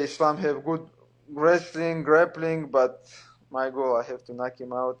say hey Islam have good wrestling, grappling, but my goal I have to knock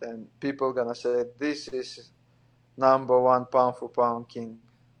him out, and people gonna say this is number one pound for pound king.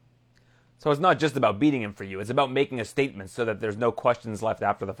 So it's not just about beating him for you, it's about making a statement so that there's no questions left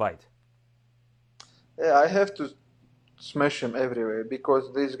after the fight. Yeah, I have to smash him everywhere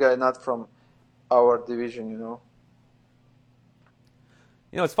because this guy not from our division,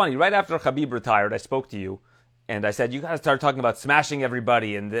 It's funny, right after Khabib retired, I spoke to you and I said, you got to start talking about smashing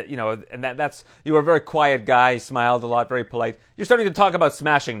everybody. And, that's, you were a very quiet guy, smiled a lot, very polite. You're starting to talk about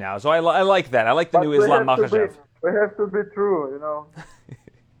smashing now. So I like that. I like the new Islam Makhachev. We have to be true,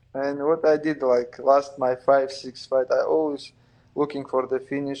 And what I did, like last my 5-6 fight, I always looking for the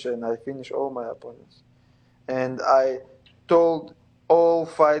finish, and I finish all my opponents. And I told all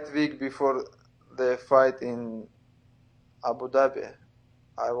fight week before the fight in Abu Dhabi,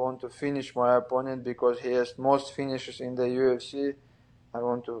 I want to finish my opponent because he has most finishes in the UFC. I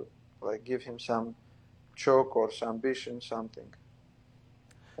want to give him some choke or some ambition, something.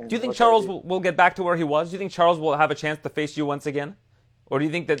 And do you think Charles will get back to where he was? Do you think Charles will have a chance to face you once again? Or do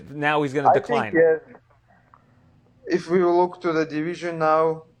you think that now he's going to decline? I think, yes. if we look to the division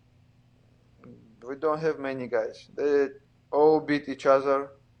now, we don't have many guys. They all beat each other.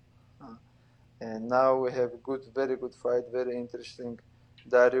 And now we have very good fight, very interesting.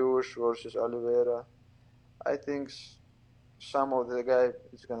 Darius versus Oliveira. I think some of the guy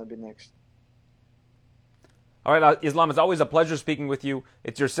is going to be next. All right, Islam, it's always a pleasure speaking with you.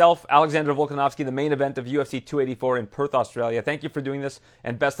 It's yourself, Alexander Volkanovski, the main event of UFC 284 in Perth, Australia. Thank you for doing this,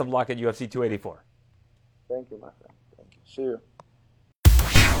 and best of luck at UFC 284. Thank you, my friend. Thank you. See you.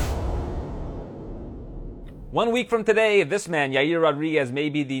 1 week from today, this man, Yair Rodriguez, may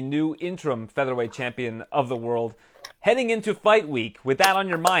be the new interim featherweight champion of the world. Heading into fight week, with that on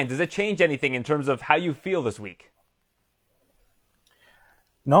your mind, does it change anything in terms of how you feel this week?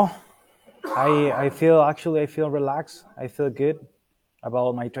 No. I feel relaxed. I feel good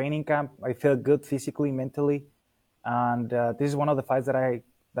about my training camp. I feel good physically, mentally, and this is one of the fights that I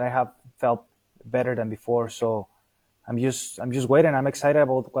have felt better than before. So I'm just waiting. I'm excited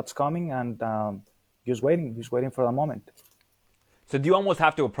about what's coming, and just waiting for the moment. So do you almost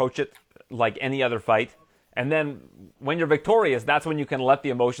have to approach it like any other fight, and then when you're victorious, that's when you can let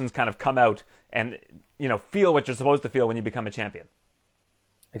the emotions kind of come out and feel what you're supposed to feel when you become a champion?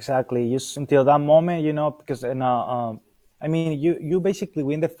 Exactly. Just until that moment, because you basically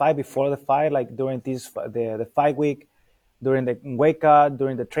win the fight before the fight, like during the fight week, during the wake up,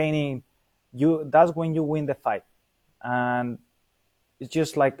 during the training. That's when you win the fight, and it's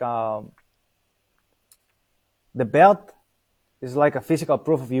just like the belt is like a physical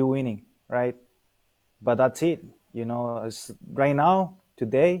proof of you winning, right? But that's it. Right now,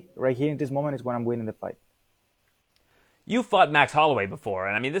 today, right here in this moment is when I'm winning the fight. You fought Max Holloway before,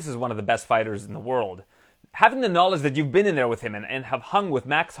 and I mean, this is one of the best fighters in the world. Having the knowledge that you've been in there with him and have hung with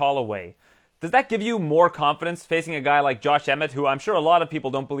Max Holloway, does that give you more confidence facing a guy like Josh Emmett, who I'm sure a lot of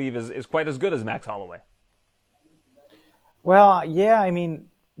people don't believe is quite as good as Max Holloway? Well, yeah, I mean,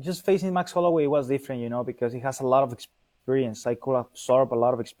 just facing Max Holloway was different, because he has a lot of experience. I could absorb a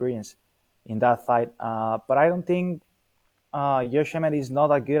lot of experience in that fight. But I don't think Josh Emmett is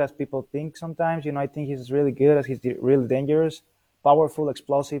not as good as people think sometimes. I think he's really good. He's really dangerous, powerful,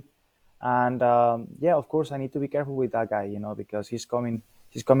 explosive. And, of course, I need to be careful with that guy, because he's coming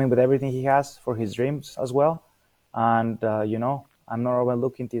with everything he has for his dreams as well. And, I'm not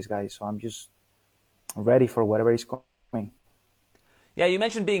overlooking this guy, so I'm just ready for whatever is coming. Yeah, you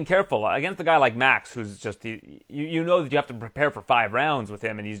mentioned being careful against a guy like Max, who's just, you know that you have to prepare for 5 rounds with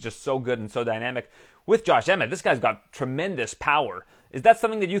him, and he's just so good and so dynamic. With Josh Emmett, this guy's got tremendous power. Is that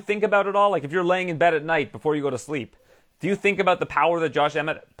something that you think about at all? Like if you're laying in bed at night before you go to sleep, do you think about the power that Josh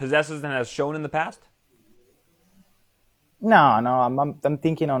Emmett possesses and has shown in the past? No, I'm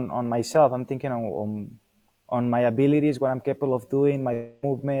thinking on myself. I'm thinking on my abilities, what I'm capable of doing, my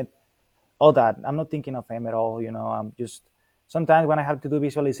movement, all that. I'm not thinking of him at all. I'm just sometimes when I have to do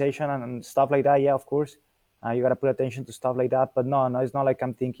visualization and stuff like that. Yeah, of course, you gotta put attention to stuff like that. But no, it's not like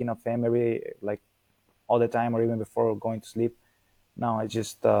I'm thinking of him all the time or even before going to sleep. No, it's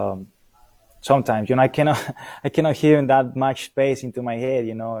just sometimes I cannot hear in that much space into my head.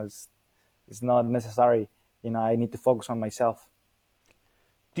 It's not necessary. I need to focus on myself.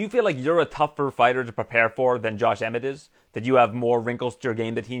 Do you feel like you're a tougher fighter to prepare for than Josh Emmett is? That you have more wrinkles to your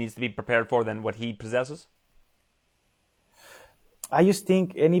game that he needs to be prepared for than what he possesses? I just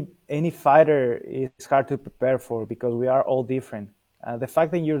think any fighter is hard to prepare for because we are all different. The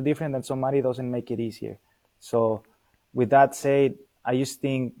fact that you're different than somebody doesn't make it easier. So with that said, I just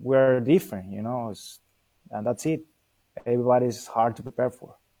think we're different, and that's it. Everybody's hard to prepare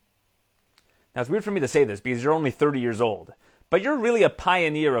for. Now, it's weird for me to say this because you're only 30 years old, but you're really a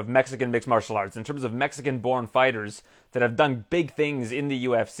pioneer of Mexican mixed martial arts in terms of Mexican-born fighters that have done big things in the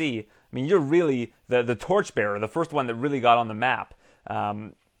UFC. I mean, you're really the torchbearer, the first one that really got on the map.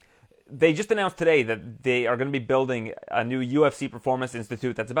 They just announced today that they are going to be building a new UFC Performance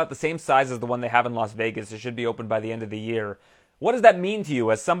Institute that's about the same size as the one they have in Las Vegas. It should be open by the end of the year. What does that mean to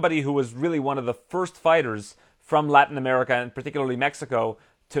you as somebody who was really one of the first fighters from Latin America and particularly Mexico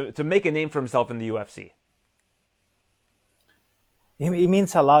to make a name for himself in the UFC? It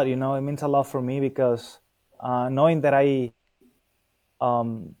means a lot, It means a lot for me because knowing that I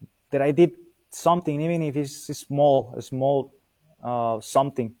did something, even if it's a small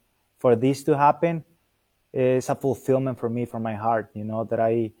something, for this to happen, is a fulfillment for me, from my heart.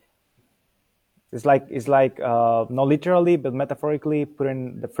 That it's like not literally but metaphorically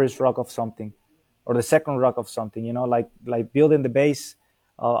putting the first rock of something, or the second rock of something. Like building the base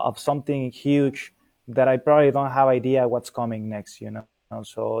of something huge that I probably don't have idea what's coming next.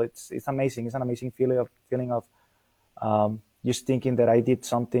 So it's amazing. It's an amazing feeling of just thinking that I did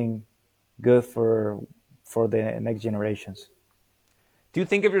something good for for the next generations. Do you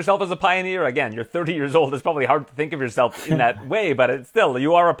think of yourself as a pioneer? Again, you're 30 years old. It's probably hard to think of yourself in that way, but it's still,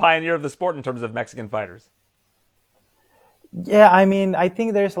 you are a pioneer of the sport in terms of Mexican fighters. Yeah, I mean, I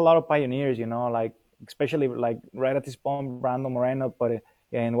think there's a lot of pioneers, like especially like right at this point, Brandon Moreno, but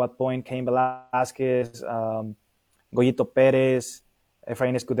in what point Cain Velasquez, Goyito Perez,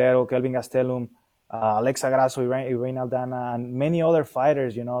 Efrain Escudero, Kelvin Gastelum, Alexa Grasso, Irene Aldana, and many other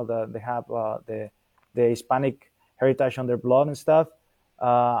fighters, that they have the Hispanic heritage on their blood and stuff.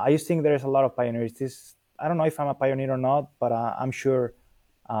 I just think there's a lot of pioneers. I don't know if I'm a pioneer or not, but I'm sure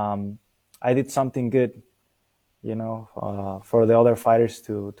I did something good, for the other fighters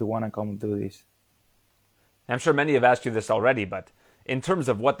to want to come do this. I'm sure many have asked you this already, but in terms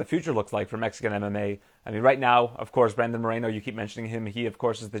of what the future looks like for Mexican MMA, I mean, right now, of course, Brandon Moreno, you keep mentioning him. He, of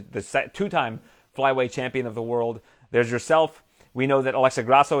course, is the two-time flyweight champion of the world. There's yourself. We know that Alexa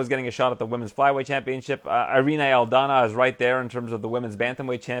Grasso is getting a shot at the women's flyweight championship. Irene Aldana is right there in terms of the women's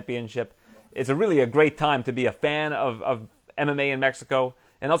bantamweight championship. It's really a great time to be a fan of MMA in Mexico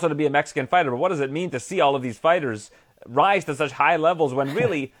and also to be a Mexican fighter. But what does it mean to see all of these fighters rise to such high levels when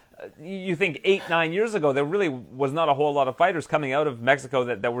really, you think 8-9 years ago, there really was not a whole lot of fighters coming out of Mexico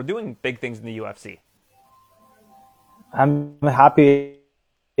that were doing big things in the UFC? I'm happy.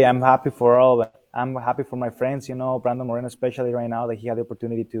 Yeah, I'm happy for all of it. I'm happy for my friends, Brandon Moreno, especially right now that he had the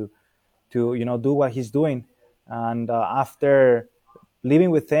opportunity to do what he's doing. And after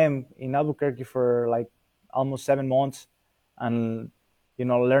living with him in Albuquerque for like almost 7 months and,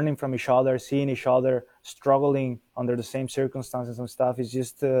 learning from each other, seeing each other, struggling under the same circumstances and stuff, it's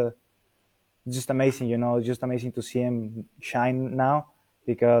just amazing, It's just amazing to see him shine now,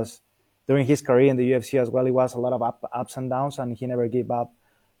 because during his career in the UFC as well, it was a lot of ups and downs, and he never gave up.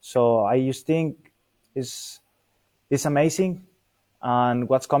 So I just think it's amazing, and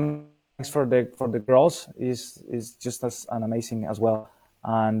what's coming for the girls is just as amazing as well.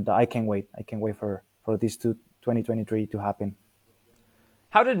 And I can't wait. I can't wait for this 2023 to happen.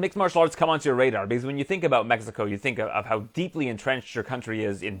 How did mixed martial arts come onto your radar? Because when you think about Mexico, you think of how deeply entrenched your country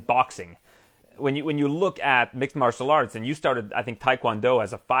is in boxing. When you look at mixed martial arts, and you started, I think, Taekwondo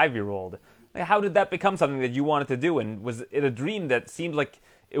as a 5-year-old, how did that become something that you wanted to do? And was it a dream that seemed like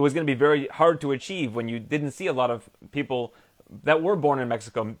it was going to be very hard to achieve when you didn't see a lot of people that were born in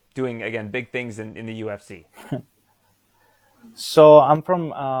Mexico doing, again, big things in the UFC? So I'm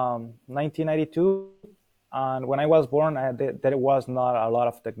from 1992, and when I was born, there was not a lot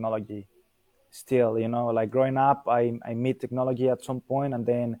of technology still, like growing up, I meet technology at some point, and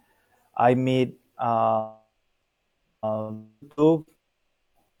then I meet YouTube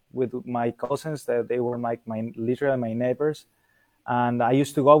with my cousins. That they were literally my neighbors, and I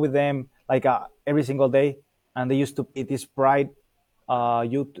used to go with them like every single day, and they used to put these Pride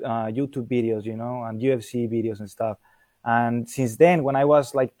YouTube videos, and UFC videos and stuff. And since then, when I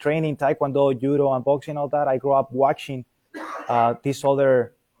was like training Taekwondo, Judo, and boxing, all that, I grew up watching these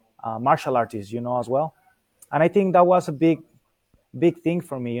other martial artists, as well. And I think that was a big thing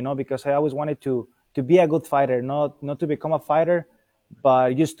for me, because I always wanted to be a good fighter, not to become a fighter,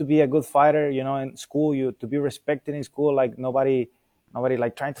 but just to be a good fighter, in school, to be respected in school, like nobody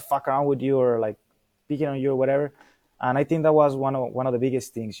like trying to fuck around with you or like picking on you or whatever. And I think that was one of the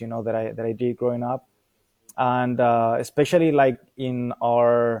biggest things, that I did growing up. And especially like in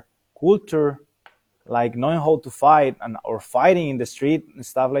our culture, like knowing how to fight or fighting in the street and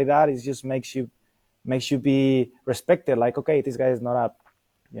stuff like that, it just makes you be respected. Like, okay, this guy is not up,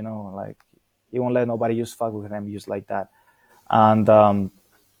 like he won't let nobody just fuck with him just like that. And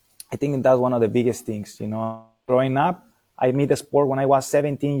I think that's one of the biggest things, growing up. I made the sport when I was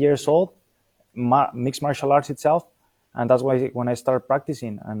 17 years old, mixed martial arts itself. And that's why when I started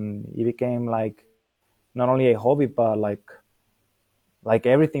practicing, and it became like not only a hobby, but like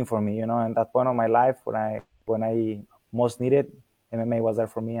everything for me, and that point of my life when I most needed, MMA was there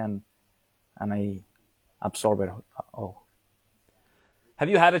for me, and I absorbed it all. Have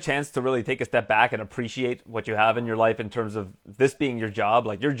you had a chance to really take a step back and appreciate what you have in your life in terms of this being your job?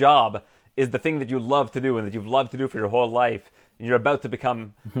 Like, your job is the thing that you love to do and that you've loved to do for your whole life, and you're about to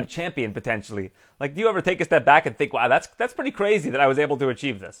become a champion potentially. Like, do you ever take a step back and think, wow, that's pretty crazy that I was able to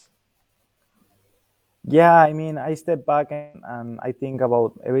achieve this? Yeah, I mean, I step back and I think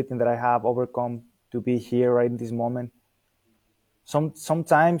about everything that I have overcome to be here right in this moment.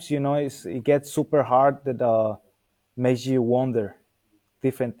 Sometimes, it gets super hard that makes you wonder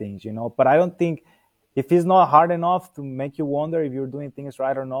different things, But I don't think if it's not hard enough to make you wonder if you're doing things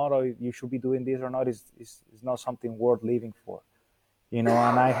right or not, or if you should be doing this or not, it's not something worth living for, And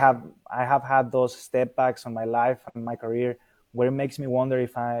I have had those step backs on my life and my career where it makes me wonder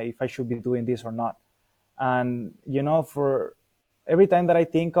if I should be doing this or not. And for every time that I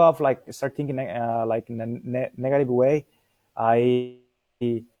think of start thinking like in a negative way, I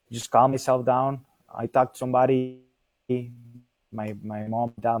just calm myself down. I talk to somebody, my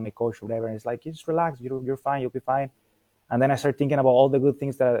mom, dad, my coach, whatever, and it's like, you just relax, you're fine, you'll be fine. And then I start thinking about all the good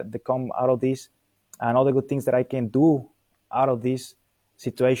things that come out of this, and all the good things that I can do out of these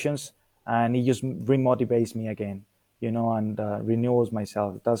situations, and it just remotivates me again, and renews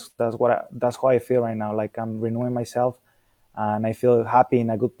myself. That's how I feel right now. Like I'm renewing myself, and I feel happy in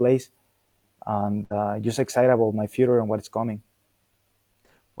a good place, and just excited about my future and what's coming.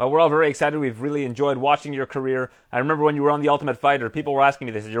 Well, we're all very excited. We've really enjoyed watching your career. I remember when you were on The Ultimate Fighter, people were asking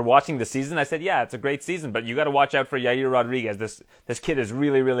me, they said, you're watching the season? I said, yeah, it's a great season, but you got to watch out for Yair Rodriguez. This kid is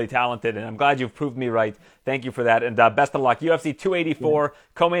really, really talented, and I'm glad you've proved me right. Thank you for that, and best of luck. UFC 284,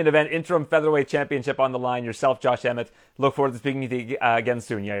 co-main event, interim featherweight championship on the line. Yourself, Josh Emmett. Look forward to speaking to you again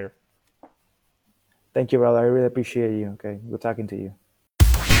soon, Yair. Thank you, brother. I really appreciate you. Okay, good talking to you.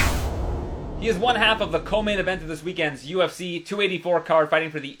 He is one half of the co-main event of this weekend's UFC 284 card, fighting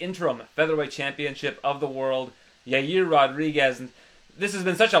for the interim featherweight championship of the world, Yair Rodriguez. And this has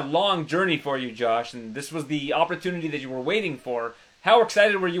been such a long journey for you, Josh, and this was the opportunity that you were waiting for. How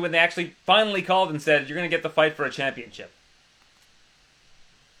excited were you when they actually finally called and said, you're going to get the fight for a championship?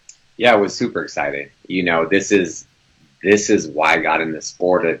 Yeah, I was super excited. This is why I got in the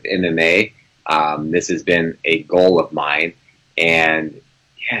sport of MMA. This has been a goal of mine, and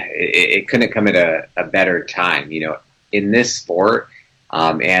yeah, it couldn't come at a better time. In this sport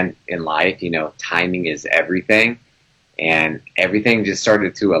and in life, timing is everything, and everything just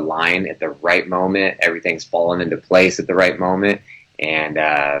started to align at the right moment. Everything's fallen into place at the right moment, and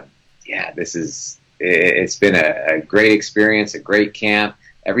it's been a great experience, a great camp.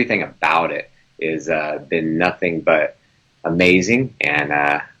 Everything about it has been nothing but amazing, and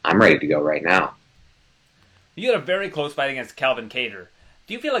I'm ready to go right now. You had a very close fight against Calvin Kattar.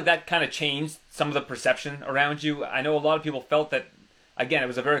 Do you feel like that kind of changed some of the perception around you? I know a lot of people felt that, again, it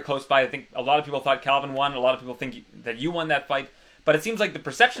was a very close fight. I think a lot of people thought Calvin won. A lot of people think that you won that fight. But it seems like the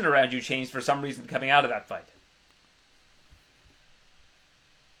perception around you changed for some reason coming out of that fight.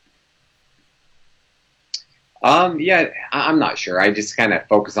 I'm not sure. I just kind of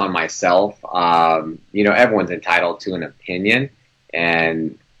focus on myself. Everyone's entitled to an opinion,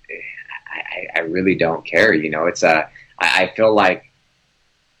 and I really don't care. I feel like,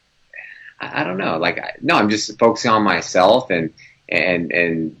 I don't know. I'm just focusing on myself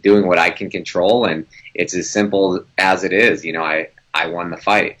and doing what I can control, and it's as simple as it is. I won the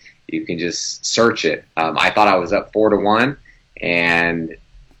fight. You can just search it. I thought I was up 4-1, and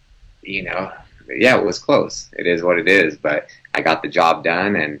it was close. It is what it is, but I got the job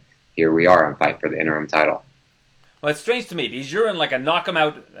done, and here we are. I'm fighting for the interim title. Well, it's strange to me because you're in like a knock him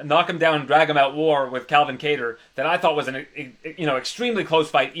down, drag him out war with Calvin Kattar that I thought was an extremely close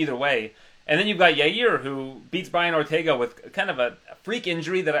fight either way. And then you've got Yair, who beats Brian Ortega with kind of a freak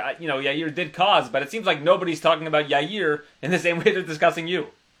injury that Yair did cause, but it seems like nobody's talking about Yair in the same way they're discussing you.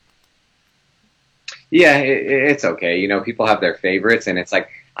 Yeah, it's okay. People have their favorites, and it's like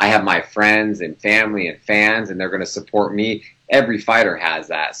I have my friends and family and fans, and they're going to support me. Every fighter has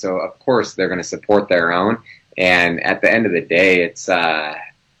that, so of course they're going to support their own. And at the end of the day, it's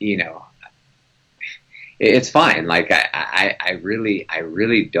it's fine. Like I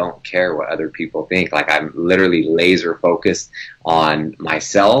really don't care what other people think. Like I'm literally laser focused on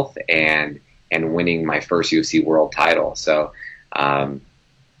myself and winning my first UFC world title. So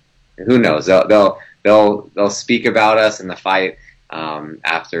who knows? They'll speak about us in the fight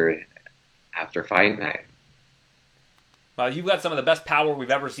after fight night. Well, you've got some of the best power we've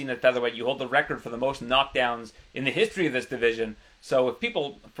ever seen at featherweight. You hold the record for the most knockdowns in the history of this division. So if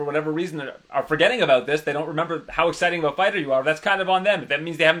people, for whatever reason, are forgetting about this, they don't remember how exciting of a fighter you are, that's kind of on them. That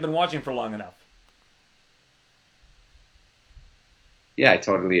means they haven't been watching for long enough. Yeah, I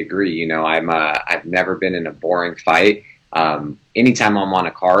totally agree. I've never been in a boring fight. Anytime I'm on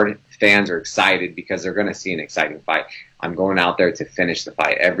a card, fans are excited because they're going to see an exciting fight. I'm going out there to finish the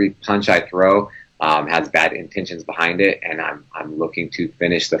fight. Every punch I throw has bad intentions behind it, and I'm looking to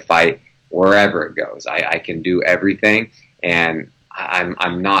finish the fight wherever it goes. I can do everything, and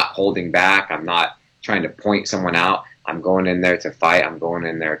I'm not holding back. I'm not trying to point someone out. I'm going in there to fight. I'm going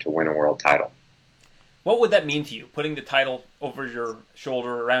in there to win a world title. What would that mean to you, putting the title over your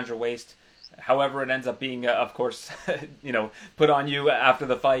shoulder, around your waist, however it ends up being, of course, put on you after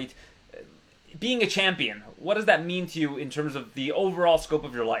the fight? Being a champion, what does that mean to you in terms of the overall scope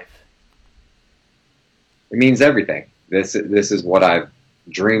of your life? It means everything. This is what I've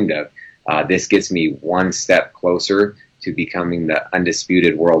dreamed of. This gets me one step closer to becoming the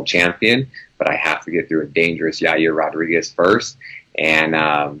undisputed world champion, but I have to get through a dangerous Yair Rodriguez first. And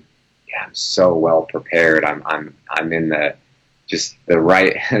I'm so well prepared. I'm in the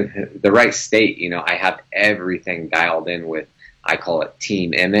right the right state. You know, I have everything dialed in with, I call it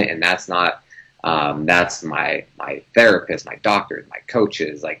Team Emmett, and that's not that's my therapist, my doctors, my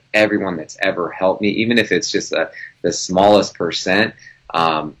coaches, like everyone that's ever helped me, even if it's just the smallest percent.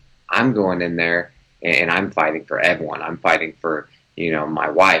 I'm going in there and I'm fighting for everyone. I'm fighting for, you know, my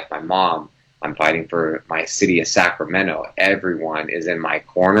wife, my mom. I'm fighting for my city of Sacramento. Everyone is in my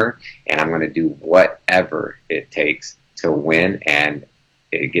corner, and I'm going to do whatever it takes to win, and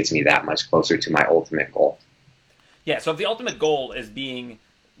it gets me that much closer to my ultimate goal. Yeah, so if the ultimate goal is being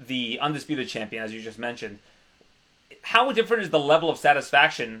the undisputed champion, as you just mentioned, how different is the level of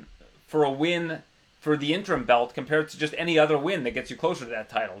satisfaction for a win for the interim belt compared to just any other win that gets you closer to that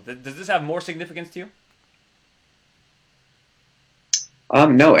title? Does this have more significance to you?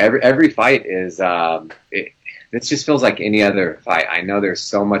 No, every fight is, this just feels like any other fight. I know there's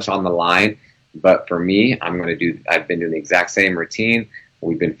so much on the line, but for me, I've been doing the exact same routine.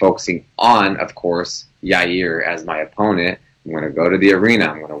 We've been focusing on, of course, Yair as my opponent. I'm going to go to the arena.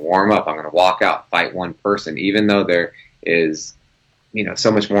 I'm going to warm up. I'm going to walk out, fight one person. Even though there is, you know, so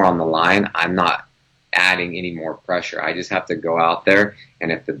much more on the line, I'm not adding any more pressure. I just have to go out there,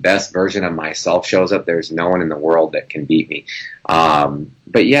 and if the best version of myself shows up, there's no one in the world that can beat me.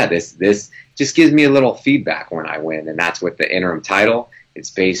 But yeah, this just gives me a little feedback when I win, and that's with the interim title. It's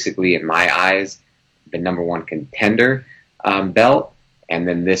basically, in my eyes, the number one contender belt, and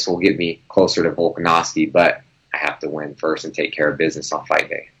then this will get me closer to Volkanovski, but I have to win first and take care of business on fight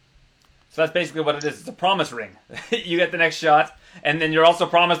day. So that's basically what it is. It's a promise ring. You get the next shot, and then you're also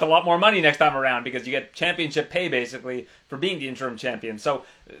promised a lot more money next time around because you get championship pay, basically, for being the interim champion. So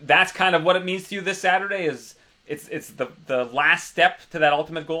that's kind of what it means to you this Saturday. Is it's the last step to that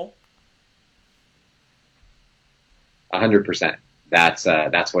ultimate goal? 100%.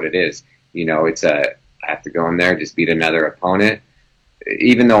 That's what it is. You know, I have to go in there, just beat another opponent.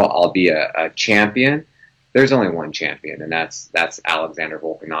 Even though I'll be a champion, there's only one champion, and that's Alexander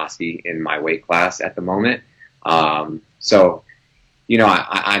Volkanovski in my weight class at the moment. So, you know,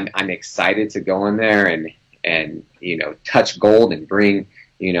 I'm excited to go in there and you know, touch gold and bring,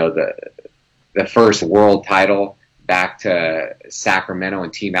 you know, the first world title back to Sacramento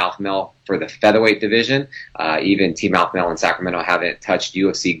and Team Alpha Male for the featherweight division. Even Team Alpha Male and Sacramento haven't touched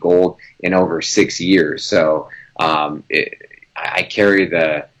UFC gold in over 6 years. So I carry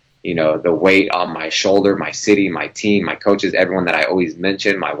the weight on my shoulder, my city, my team, my coaches, everyone that I always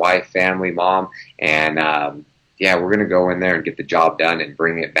mention, my wife, family, mom, and we're going to go in there and get the job done and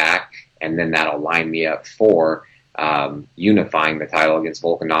bring it back, and then that'll line me up for unifying the title against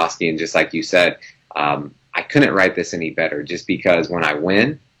Volkanovski. And just like you said, I couldn't write this any better, just because when I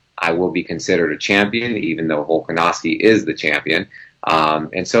win, I will be considered a champion, even though Volkanovski is the champion.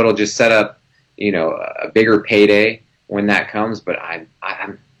 And so it'll just set up, you know, a bigger payday when that comes, but I'm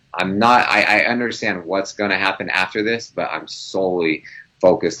not. I understand what's going to happen after this, but I'm solely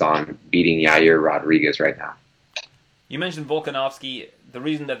focused on beating Yair Rodriguez right now. You mentioned Volkanovski. The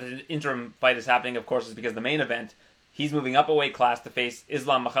reason that the interim fight is happening, of course, is because the main event, he's moving up a weight class to face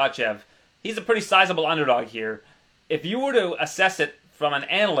Islam Makhachev. He's a pretty sizable underdog here. If you were to assess it from an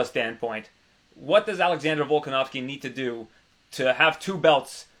analyst standpoint, what does Alexander Volkanovski need to do to have two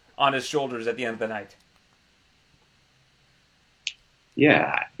belts on his shoulders at the end of the night?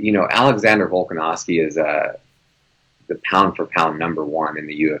 Yeah, you know, Alexander Volkanovski is the pound-for-pound number one in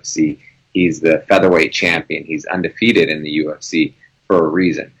the UFC. He's the featherweight champion. He's undefeated in the UFC for a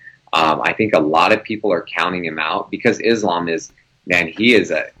reason. I think a lot of people are counting him out because Islam is, man, he's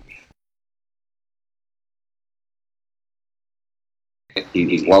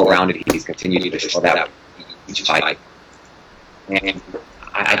well-rounded. He's continued to show that each fight. And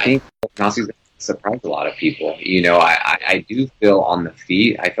I think Volkanovski's surprised a lot of people. You know, I do feel on the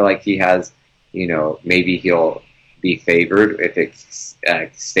feet, I feel like he has, you know, maybe he'll be favored if it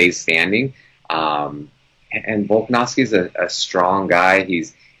stays standing. And Volkanovski's a strong guy.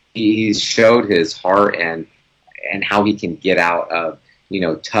 He's showed his heart and how he can get out of, you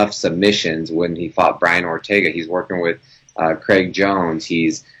know, tough submissions. When he fought Brian Ortega, he's working with Craig Jones.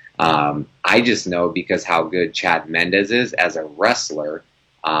 I just know because how good Chad Mendes is as a wrestler,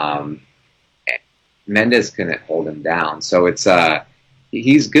 Mendes couldn't hold him down. So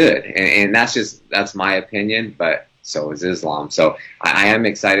he's good. And that's my opinion, but so is Islam. So I am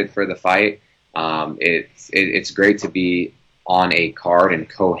excited for the fight. It's great to be on a card and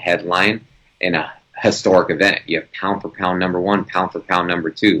co-headline in a historic event. You have pound for pound number one, pound for pound number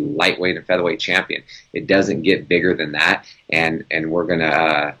two, lightweight and featherweight champion. It doesn't get bigger than that, and I'm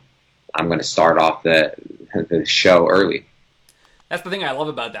gonna start off the show early. That's the thing I love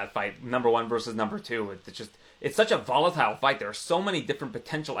about that fight, number one versus number two. It's such a volatile fight. There are so many different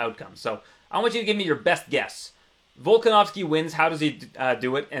potential outcomes. So I want you to give me your best guess. Volkanovski wins, how does he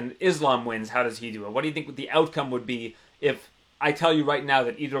do it? And Islam wins, how does he do it? What do you think the outcome would be if I tell you right now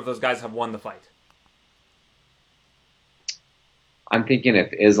that either of those guys have won the fight? I'm thinking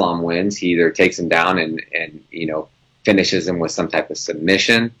if Islam wins, he either takes him down and finishes him with some type of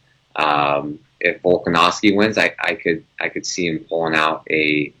submission. If Volkanovski wins, I could see him pulling out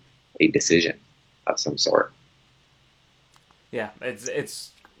a decision of some sort. Yeah,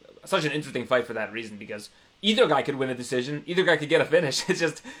 it's such an interesting fight for that reason, because either guy could win a decision, either guy could get a finish.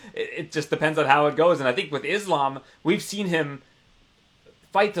 It just depends on how it goes. And I think with Islam, we've seen him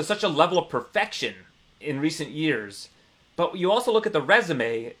fight to such a level of perfection in recent years. But you also look at the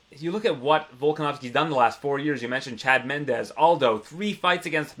resume, you look at what Volkanovski's done the last 4 years. You mentioned Chad Mendes, Aldo, 3 fights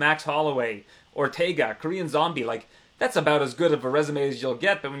against Max Holloway, Ortega, Korean Zombie. Like, that's about as good of a resume as you'll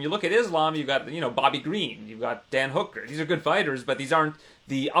get. But when you look at Islam, you've got, Bobby Green, you've got Dan Hooker. These are good fighters, but these aren't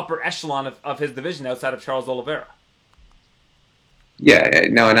the upper echelon of his division outside of Charles Oliveira. Yeah,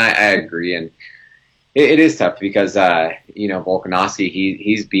 no, and I agree. And it is tough because, Volkanovski,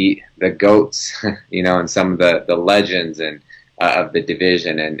 he's beat the GOATs, and some of the legends and of the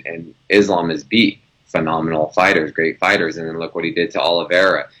division. And Islam has beat phenomenal fighters, great fighters. And then look what he did to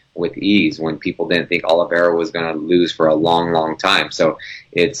Oliveira with ease when people didn't think Oliveira was going to lose for a long, long time. So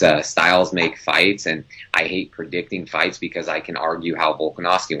it's styles make fights, and I hate predicting fights because I can argue how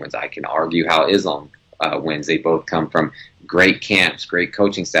Volkanovski wins. I can argue how Islam wins. They both come from great camps, great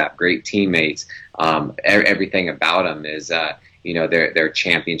coaching staff, great teammates. Everything about them is, they're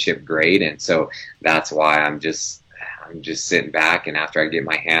championship grade, and so that's why I'm just sitting back, and after I get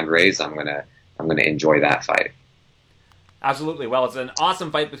my hand raised, I'm gonna enjoy that fight. Absolutely. Well, it's an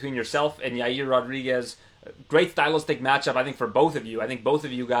awesome fight between yourself and Yair Rodriguez. Great stylistic matchup, I think, for both of you. I think both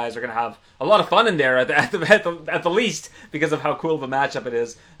of you guys are going to have a lot of fun in there at the least because of how cool of a matchup it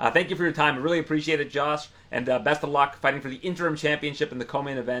is. Thank you for your time. I really appreciate it, Josh. And best of luck fighting for the interim championship in the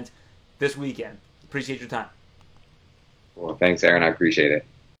co-main event this weekend. Appreciate your time. Well, thanks, Aaron. I appreciate it.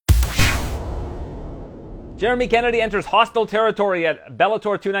 Jeremy Kennedy enters hostile territory at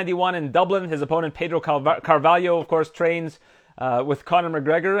Bellator 291 in Dublin. His opponent, Pedro Carvalho, of course, trains with Conor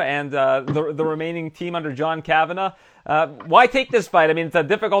McGregor and the remaining team under John Kavanagh. Why take this fight? I mean, it's a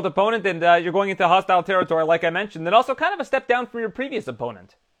difficult opponent, and you're going into hostile territory, like I mentioned, and also kind of a step down from your previous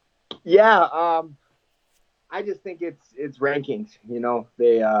opponent. Yeah, I just think it's rankings.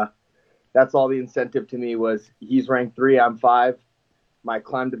 That's all the incentive to me was he's ranked 3, I'm 5. My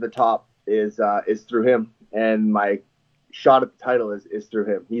climb to the top is through him, and my shot at the title is through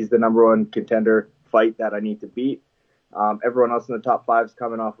him. He's the number one contender fight that I need to beat. Everyone else in the top 5 is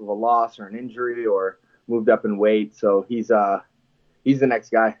coming off of a loss or an injury or moved up in weight, so he's the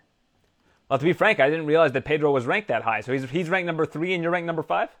next guy. Well, to be frank, I didn't realize that Pedro was ranked that high. So he's ranked number 3 and you're ranked number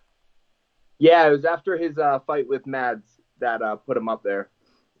 5? Yeah, it was after his fight with Mads that put him up there.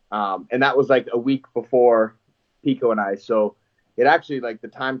 And that was like a week before Pico and I. So it actually, like, the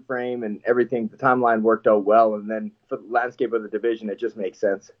time frame and everything, the timeline worked out well. And then for the landscape of the division, it just makes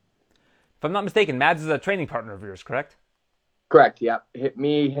sense. If I'm not mistaken, Mads is a training partner of yours, correct? Correct, yeah.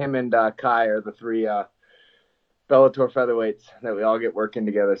 Me, him, and Kai are the 3 Bellator featherweights that we all get working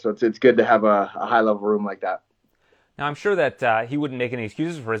together. So it's good to have a high-level room like that. Now, I'm sure that he wouldn't make any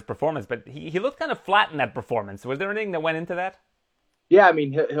excuses for his performance, but he looked kind of flat in that performance. Was there anything that went into that? Yeah, I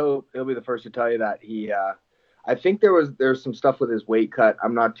mean, he'll be the first to tell you that. I think there's some stuff with his weight cut.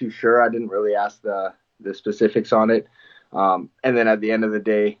 I'm not too sure. I didn't really ask the specifics on it. And then at the end of the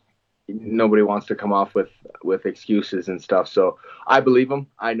day, nobody wants to come off with excuses and stuff. So I believe him.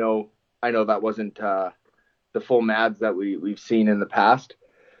 I know that wasn't the full Mads that we've seen in the past.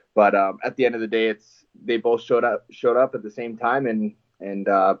 But at the end of the day, they both showed up at the same time, and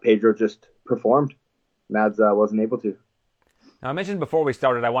Pedro just performed. Mads wasn't able to. Now, I mentioned before we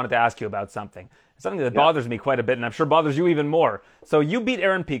started, I wanted to ask you about something that bothers me quite a bit, and I'm sure bothers you even more. So you beat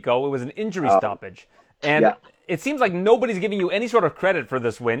Aaron Pico. It was an injury stoppage. And it seems like nobody's giving you any sort of credit for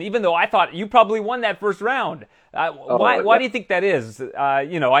this win, even though I thought you probably won that first round. Why do you think that is? I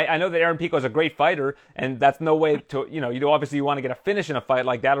know that Aaron Pico is a great fighter, and that's no way to, obviously you want to get a finish in a fight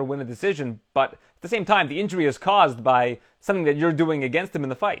like that or win a decision. But at the same time, the injury is caused by something that you're doing against him in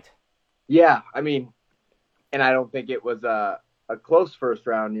the fight. Yeah, I mean, and I don't think it was a close first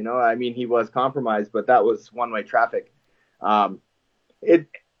round, I mean, he was compromised, but that was one-way traffic.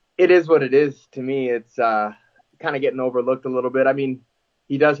 it is what it is. To me, it's kind of getting overlooked a little bit. I mean,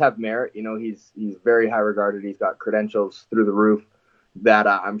 he does have merit. You know, he's very high regarded. He's got credentials through the roof that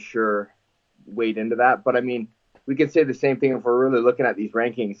I'm sure weighed into that. But I mean, we could say the same thing if we're really looking at these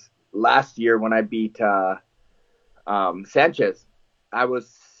rankings. Last year when I beat Sanchez, I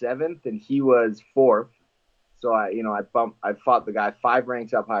was 7th and he was 4th. So I fought the guy 5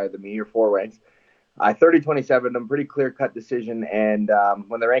 ranks up higher than me, or 4 ranks. I 30-27 him, pretty clear cut decision. And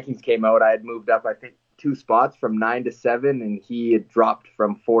when the rankings came out, I had moved up, I think, 2 spots from 9 to 7, and he had dropped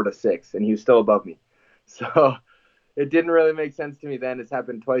from 4 to 6, and he was still above me. So it didn't really make sense to me then. It's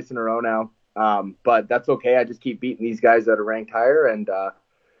happened twice in a row now. But that's okay. I just keep beating these guys that are ranked higher, and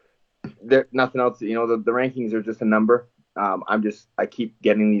nothing else. You know, the rankings are just a number. I keep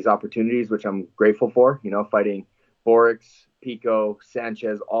getting these opportunities, which I'm grateful for, you know, fighting Borix, Pico,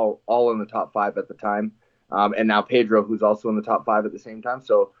 Sanchez, all in the top 5 at the time. And now Pedro, who's also in the top 5 at the same time.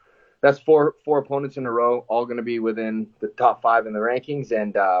 So that's four opponents in a row, all going to be within the top 5 in the rankings.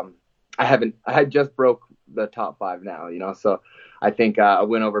 And I just broke the top 5 now, you know, so I think a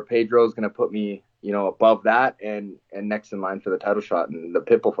win over Pedro is going to put me, you know, above that and next in line for the title shot in the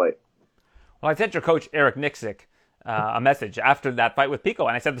Pitbull fight. Well, I sent your coach, Eric Nixick, a message after that fight with Pico,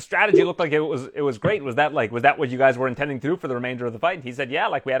 and I said the strategy looked like it was great. Was that what you guys were intending to do for the remainder of the fight? And he said, yeah,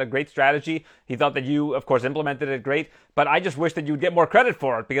 like we had a great strategy. He thought that you, of course, implemented it great, but I just wish that you'd get more credit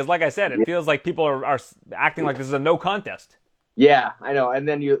for it because, like I said, it feels like people are acting like this is a no contest. Yeah, I know. And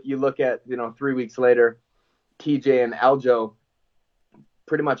then you look at, you know, 3 weeks later, TJ and Aljo,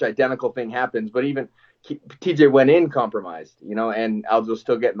 pretty much identical thing happens, but even TJ went in compromised, you know, and Aljo's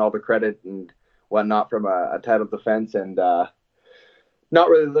still getting all the credit and whatnot from a title defense, and not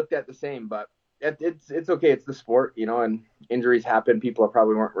really looked at the same. But it's okay. It's the sport, you know, and injuries happen. People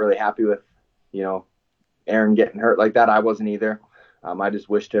probably weren't really happy with, you know, Aaron getting hurt like that. I wasn't either. I just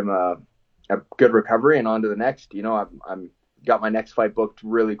wished him a good recovery and on to the next. You know, I'm got my next fight booked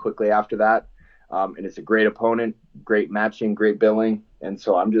really quickly after that. And it's a great opponent, great matching, great billing. And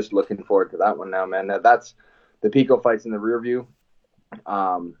so I'm just looking forward to that one now, man. That's the Pico fight's in the rear view.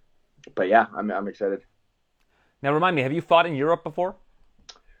 But yeah, I'm excited. Now remind me, have you fought in Europe before?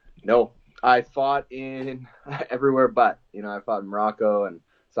 No, I fought in everywhere but, you know, I fought in Morocco and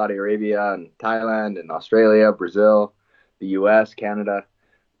Saudi Arabia and Thailand and Australia, Brazil, the US, Canada.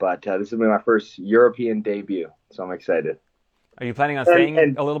 But this will be my first European debut. So I'm excited. Are you planning on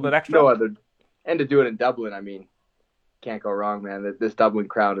staying a little bit extra? No other. And to do it in Dublin, I mean, can't go wrong, man. This Dublin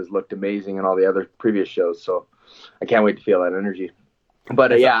crowd has looked amazing in all the other previous shows, so I can't wait to feel that energy.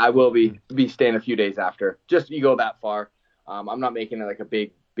 But yeah, I will be staying a few days after. Just you go that far. I'm not making it like a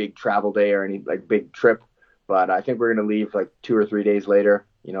big travel day or any like big trip, but I think we're gonna leave like 2 or 3 days later.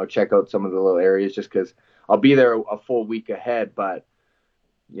 You know, check out some of the little areas just because I'll be there a full week ahead. But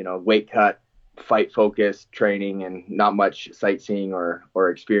you know, weight cut, fight focus, training, and not much sightseeing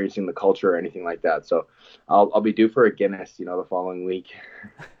or experiencing the culture or anything like that. So I'll be due for a Guinness, you know, the following week.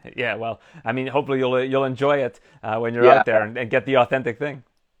 Yeah, well, I mean, hopefully you'll enjoy it when you're out there and get the authentic thing.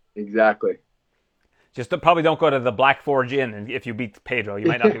 Exactly. Just probably don't go to the Black Forge Inn, and if you beat Pedro, you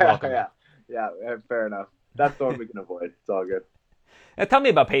might not be welcome. Yeah, fair enough. That's the one we can avoid. It's all good. Now, tell me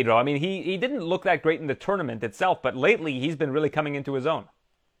about Pedro. I mean, he didn't look that great in the tournament itself, but lately he's been really coming into his own.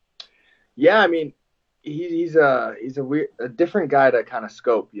 Yeah, I mean, he's a different guy to kind of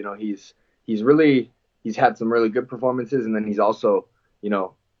scope. You know, he's had some really good performances, and then he's also, you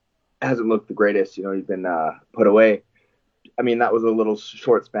know, hasn't looked the greatest. You know, he's been put away. I mean, that was a little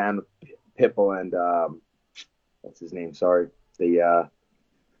short span with Pitbull and what's his name? Sorry, the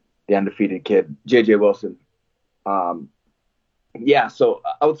undefeated kid, JJ Wilson. Yeah, so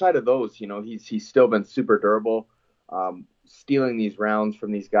outside of those, you know, he's still been super durable. Stealing these rounds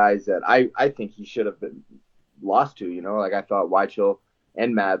from these guys that I think he should have been lost to, you know, like I thought Weichel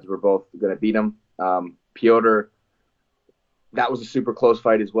and Mads were both going to beat him. Piotr, that was a super close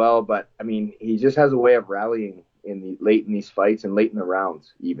fight as well. But I mean, he just has a way of rallying late in these fights and late in the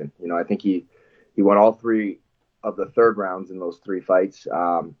rounds even, you know. I think he won all 3 of the third rounds in those 3 fights.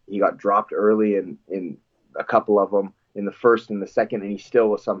 He got dropped early in a couple of them in the first and the second, and he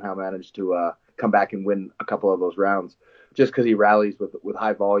still somehow managed to come back and win a couple of those rounds just because he rallies with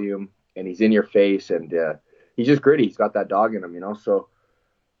high volume and he's in your face and he's just gritty. He's got that dog in him, you know. So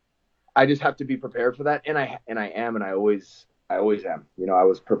I just have to be prepared for that, and I am, and I always am. You know, I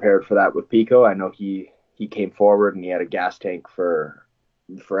was prepared for that with Pico. I know he came forward and he had a gas tank for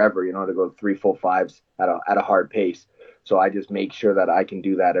forever, you know, to go 3 full 5s at a hard pace. So I just make sure that I can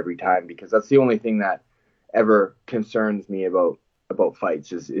do that every time, because that's the only thing that ever concerns me about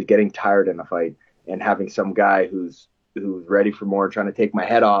fights is getting tired in a fight and having some guy who's who's ready for more, trying to take my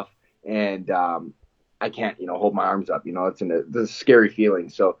head off, and I can't, hold my arms up. It's a scary feeling.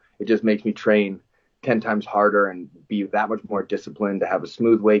 So it just makes me train 10 times harder and be that much more disciplined to have a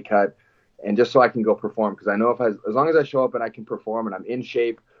smooth weight cut, and just so I can go perform. Because I know as long as I show up and I can perform and I'm in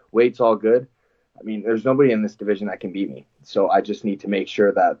shape, weight's all good, I mean, there's nobody in this division that can beat me. So I just need to make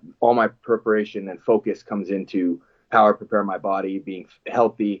sure that all my preparation and focus comes into how I prepare my body, being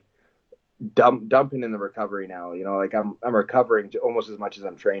healthy, dumping in the recovery now. Like I'm recovering almost as much as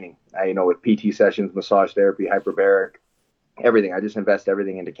I'm training. With PT sessions, massage therapy, hyperbaric, everything. I just invest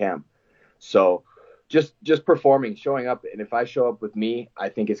everything into camp. So just performing, showing up. And if I show up with me, I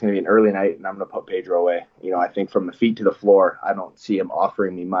think it's going to be an early night, and I'm going to put Pedro away. I think from the feet to the floor, I don't see him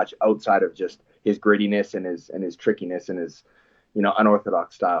offering me much outside of just his grittiness and his trickiness and his,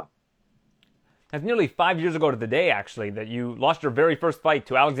 unorthodox style. It's nearly 5 years ago to the day, actually, that you lost your very first fight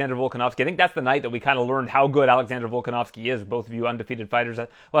to Alexander Volkanovski. I think that's the night that we kind of learned how good Alexander Volkanovski is. Both of you undefeated fighters.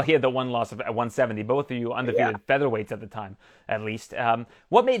 Well, he had the one loss at 170. Both of you undefeated featherweights at the time, at least.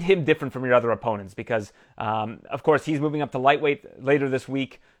 What made him different from your other opponents? Because, of course, he's moving up to lightweight later this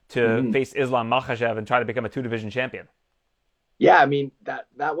week to face Islam Makhachev and try to become a two-division champion. Yeah, I mean,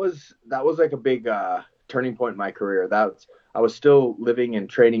 that was like a big turning point in my career. I was still living and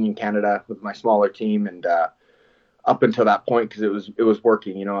training in Canada with my smaller team, and up until that point, because it was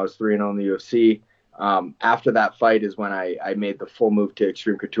working. I was 3-0 in the UFC. After that fight is when I made the full move to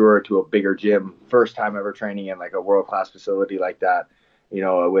Extreme Couture, to a bigger gym. First time ever training in like a world-class facility like that,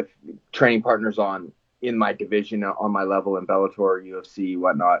 with training partners in my division, on my level in Bellator, UFC,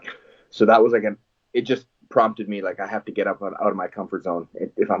 whatnot. So that was it just prompted me, like, I have to get out of my comfort zone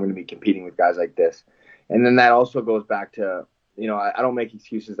if I'm going to be competing with guys like this. And then that also goes back to, I don't make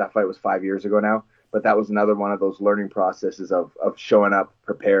excuses. That fight was 5 years ago now, but that was another one of those learning processes of showing up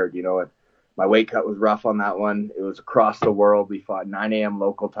prepared, and my weight cut was rough on that one. It was across the world. We fought 9 a.m.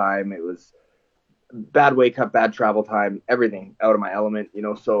 local time. It was bad weight cut, bad travel time, everything out of my element,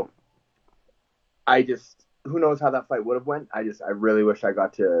 so who knows how that fight would have went. I really wish I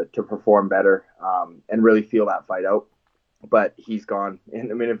got to perform better, and really feel that fight out, but he's gone. And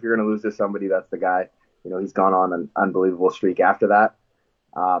I mean, if you're going to lose to somebody, that's the guy. He's gone on an unbelievable streak after that.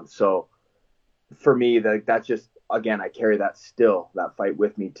 So for me, that's just, again, I carry that fight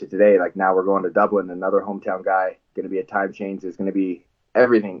with me to today. Like, now we're going to Dublin, another hometown guy, going to be a time change. There's going to be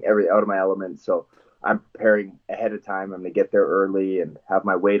everything out of my element. So I'm preparing ahead of time. I'm going to get there early and have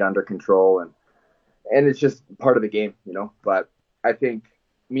my weight under control. And it's just part of the game, but I think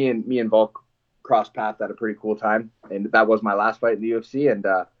me and Volk crossed paths at a pretty cool time. And that was my last fight in the UFC. And,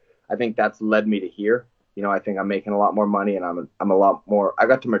 I think that's led me to here. I think I'm making a lot more money, and I'm a lot more. I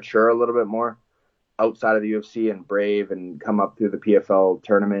got to mature a little bit more outside of the UFC and Brave, and come up through the PFL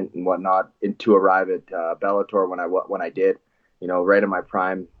tournament and whatnot, and to arrive at Bellator when I did. Right in my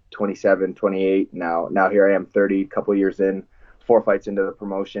prime, 27, 28. Now here I am, 30, couple years in, 4 fights into the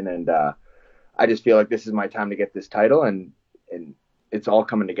promotion, and I just feel like this is my time to get this title, and it's all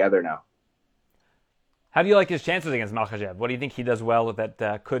coming together now. How do you like his chances against Makhachev? What do you think he does well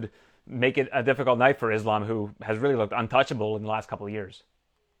that could make it a difficult night for Islam, who has really looked untouchable in the last couple of years?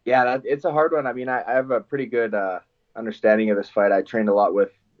 Yeah, it's a hard one. I mean, I have a pretty good understanding of this fight. I trained a lot with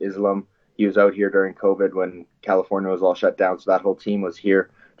Islam. He was out here during COVID when California was all shut down, so that whole team was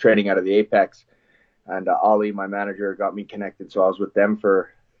here training out of the Apex. And Ali, my manager, got me connected, so I was with them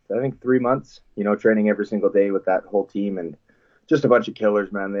for, I think, 3 months, training every single day with that whole team. And just a bunch of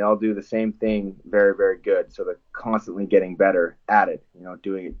killers, man. They all do the same thing very, very good. So they're constantly getting better at it,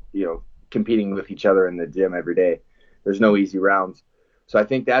 doing it, competing with each other in the gym every day. There's no easy rounds. So I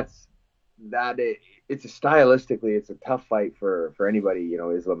think it's stylistically, it's a tough fight for anybody,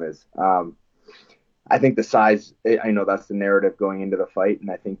 Islam is. I think the size, I know that's the narrative going into the fight,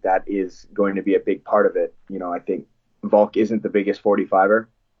 and I think that is going to be a big part of it. I think Volk isn't the biggest 45er.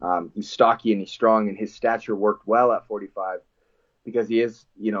 He's stocky and he's strong, and his stature worked well at 45. Because he is,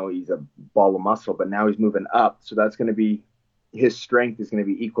 he's a ball of muscle, but now he's moving up. So that's going to be, his strength is going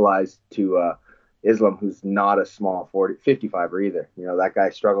to be equalized to Islam, who's not a small 55er either. That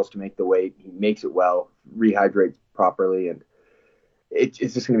guy struggles to make the weight. He makes it well, rehydrates properly. And it's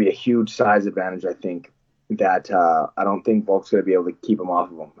just going to be a huge size advantage, I think, that I don't think Volk's going to be able to keep him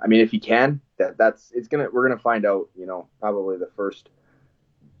off of him. I mean, if he can, we're going to find out, probably the first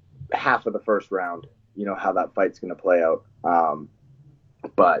half of the first round, how that fight's going to play out.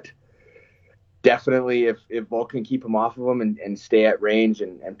 But definitely if Volk can keep him off of him and stay at range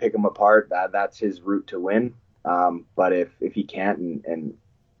and pick him apart, that's his route to win. But if he can't and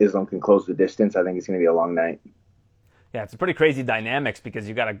Islam can close the distance, I think it's going to be a long night. Yeah, it's a pretty crazy dynamics because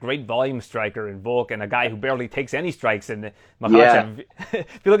you got a great volume striker in Volk and a guy who barely takes any strikes in Makhachev. Yeah.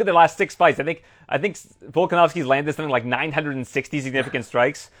 If you look at the last 6 fights, I think Volkanovski's landed something like 960 significant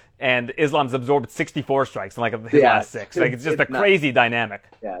strikes, and Islam's absorbed 64 strikes in like his last 6. Like it's just a crazy dynamic.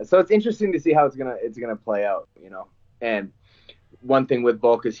 Yeah, so it's interesting to see how it's gonna play out, you know. And one thing with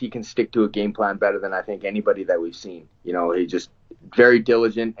Volk is he can stick to a game plan better than I think anybody that we've seen. You know, he's just very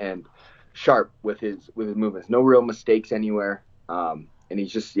diligent and sharp with his movements. No real mistakes anywhere. And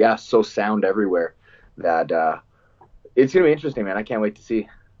he's just so sound everywhere that it's gonna be interesting, man. I can't wait to see.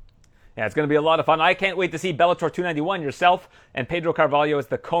 Yeah, it's going to be a lot of fun. I can't wait to see Bellator 291, yourself and Pedro Carvalho as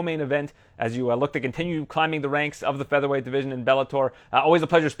the co-main event as you look to continue climbing the ranks of the featherweight division in Bellator. Always a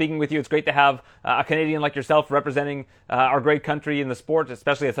pleasure speaking with you. It's great to have a Canadian like yourself representing our great country in the sport,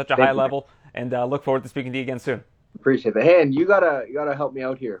 especially at such a high level. And look forward to speaking to you again soon. Appreciate that. Hey, and you gotta help me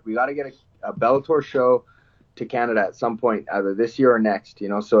out here. We gotta get a Bellator show to Canada at some point, either this year or next. You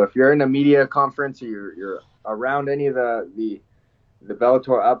know, so if you're in a media conference or you're around any of the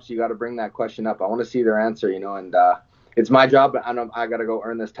Bellator ups, you got to bring that question up. I want to see their answer, you know, and it's my job. I got to go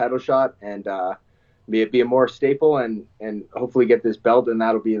earn this title shot and be a more staple and hopefully get this belt, and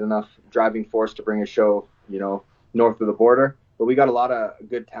that'll be enough driving force to bring a show, you know, north of the border. But we got a lot of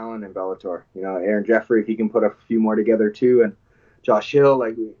good talent in Bellator. You know, Aaron Jeffrey, if he can put a few more together too, and Josh Hill,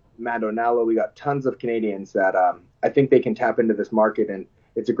 like Matt O'Nallo, we got tons of Canadians that I think they can tap into this market, and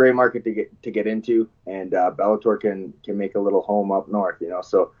it's a great market to get into, and Bellator can make a little home up north, you know.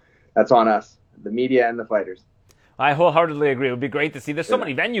 So that's on us, the media and the fighters. I wholeheartely agree. It would be great to see. There's so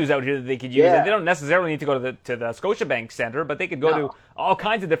many venues out here that they could use. Yeah. They don't necessarily need to go to the Scotiabank Centre, but they could go to all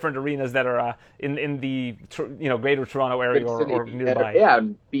kinds of different arenas that are in the greater Toronto area or nearby. Yeah,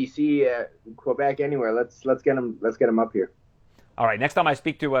 BC, Quebec, anywhere. Let's get them up here. All right. Next time I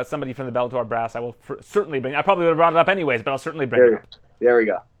speak to somebody from the Bellator brass, I will certainly bring. I probably would have brought it up anyways, but I'll certainly bring it up. There we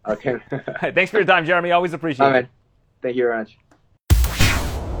go. Okay. Thanks for your time, Jeremy. Always appreciate it. Man. Thank you very much.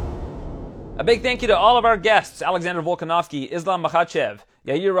 A big thank you to all of our guests, Alexander Volkanovski, Islam Makhachev,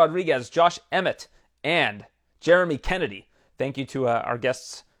 Yair Rodriguez, Josh Emmett, and Jeremy Kennedy. Thank you to our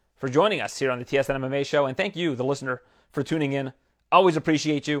guests for joining us here on the TSN MMA show, and thank you, the listener, for tuning in. Always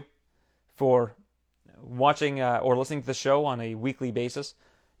appreciate you for watching or listening to the show on a weekly basis.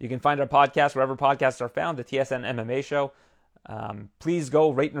 You can find our podcast wherever podcasts are found, the TSN MMA show. Please go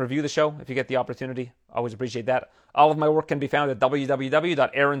rate and review the show if you get the opportunity. Always appreciate that. All of my work can be found at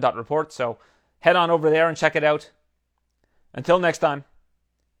www.aaron.report, so head on over there and check it out. Until next time,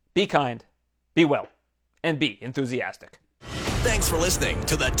 be kind, be well, and be enthusiastic. Thanks for listening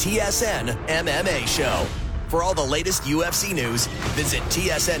to the TSN MMA show. For all the latest UFC news, visit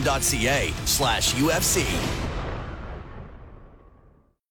tsn.ca/UFC.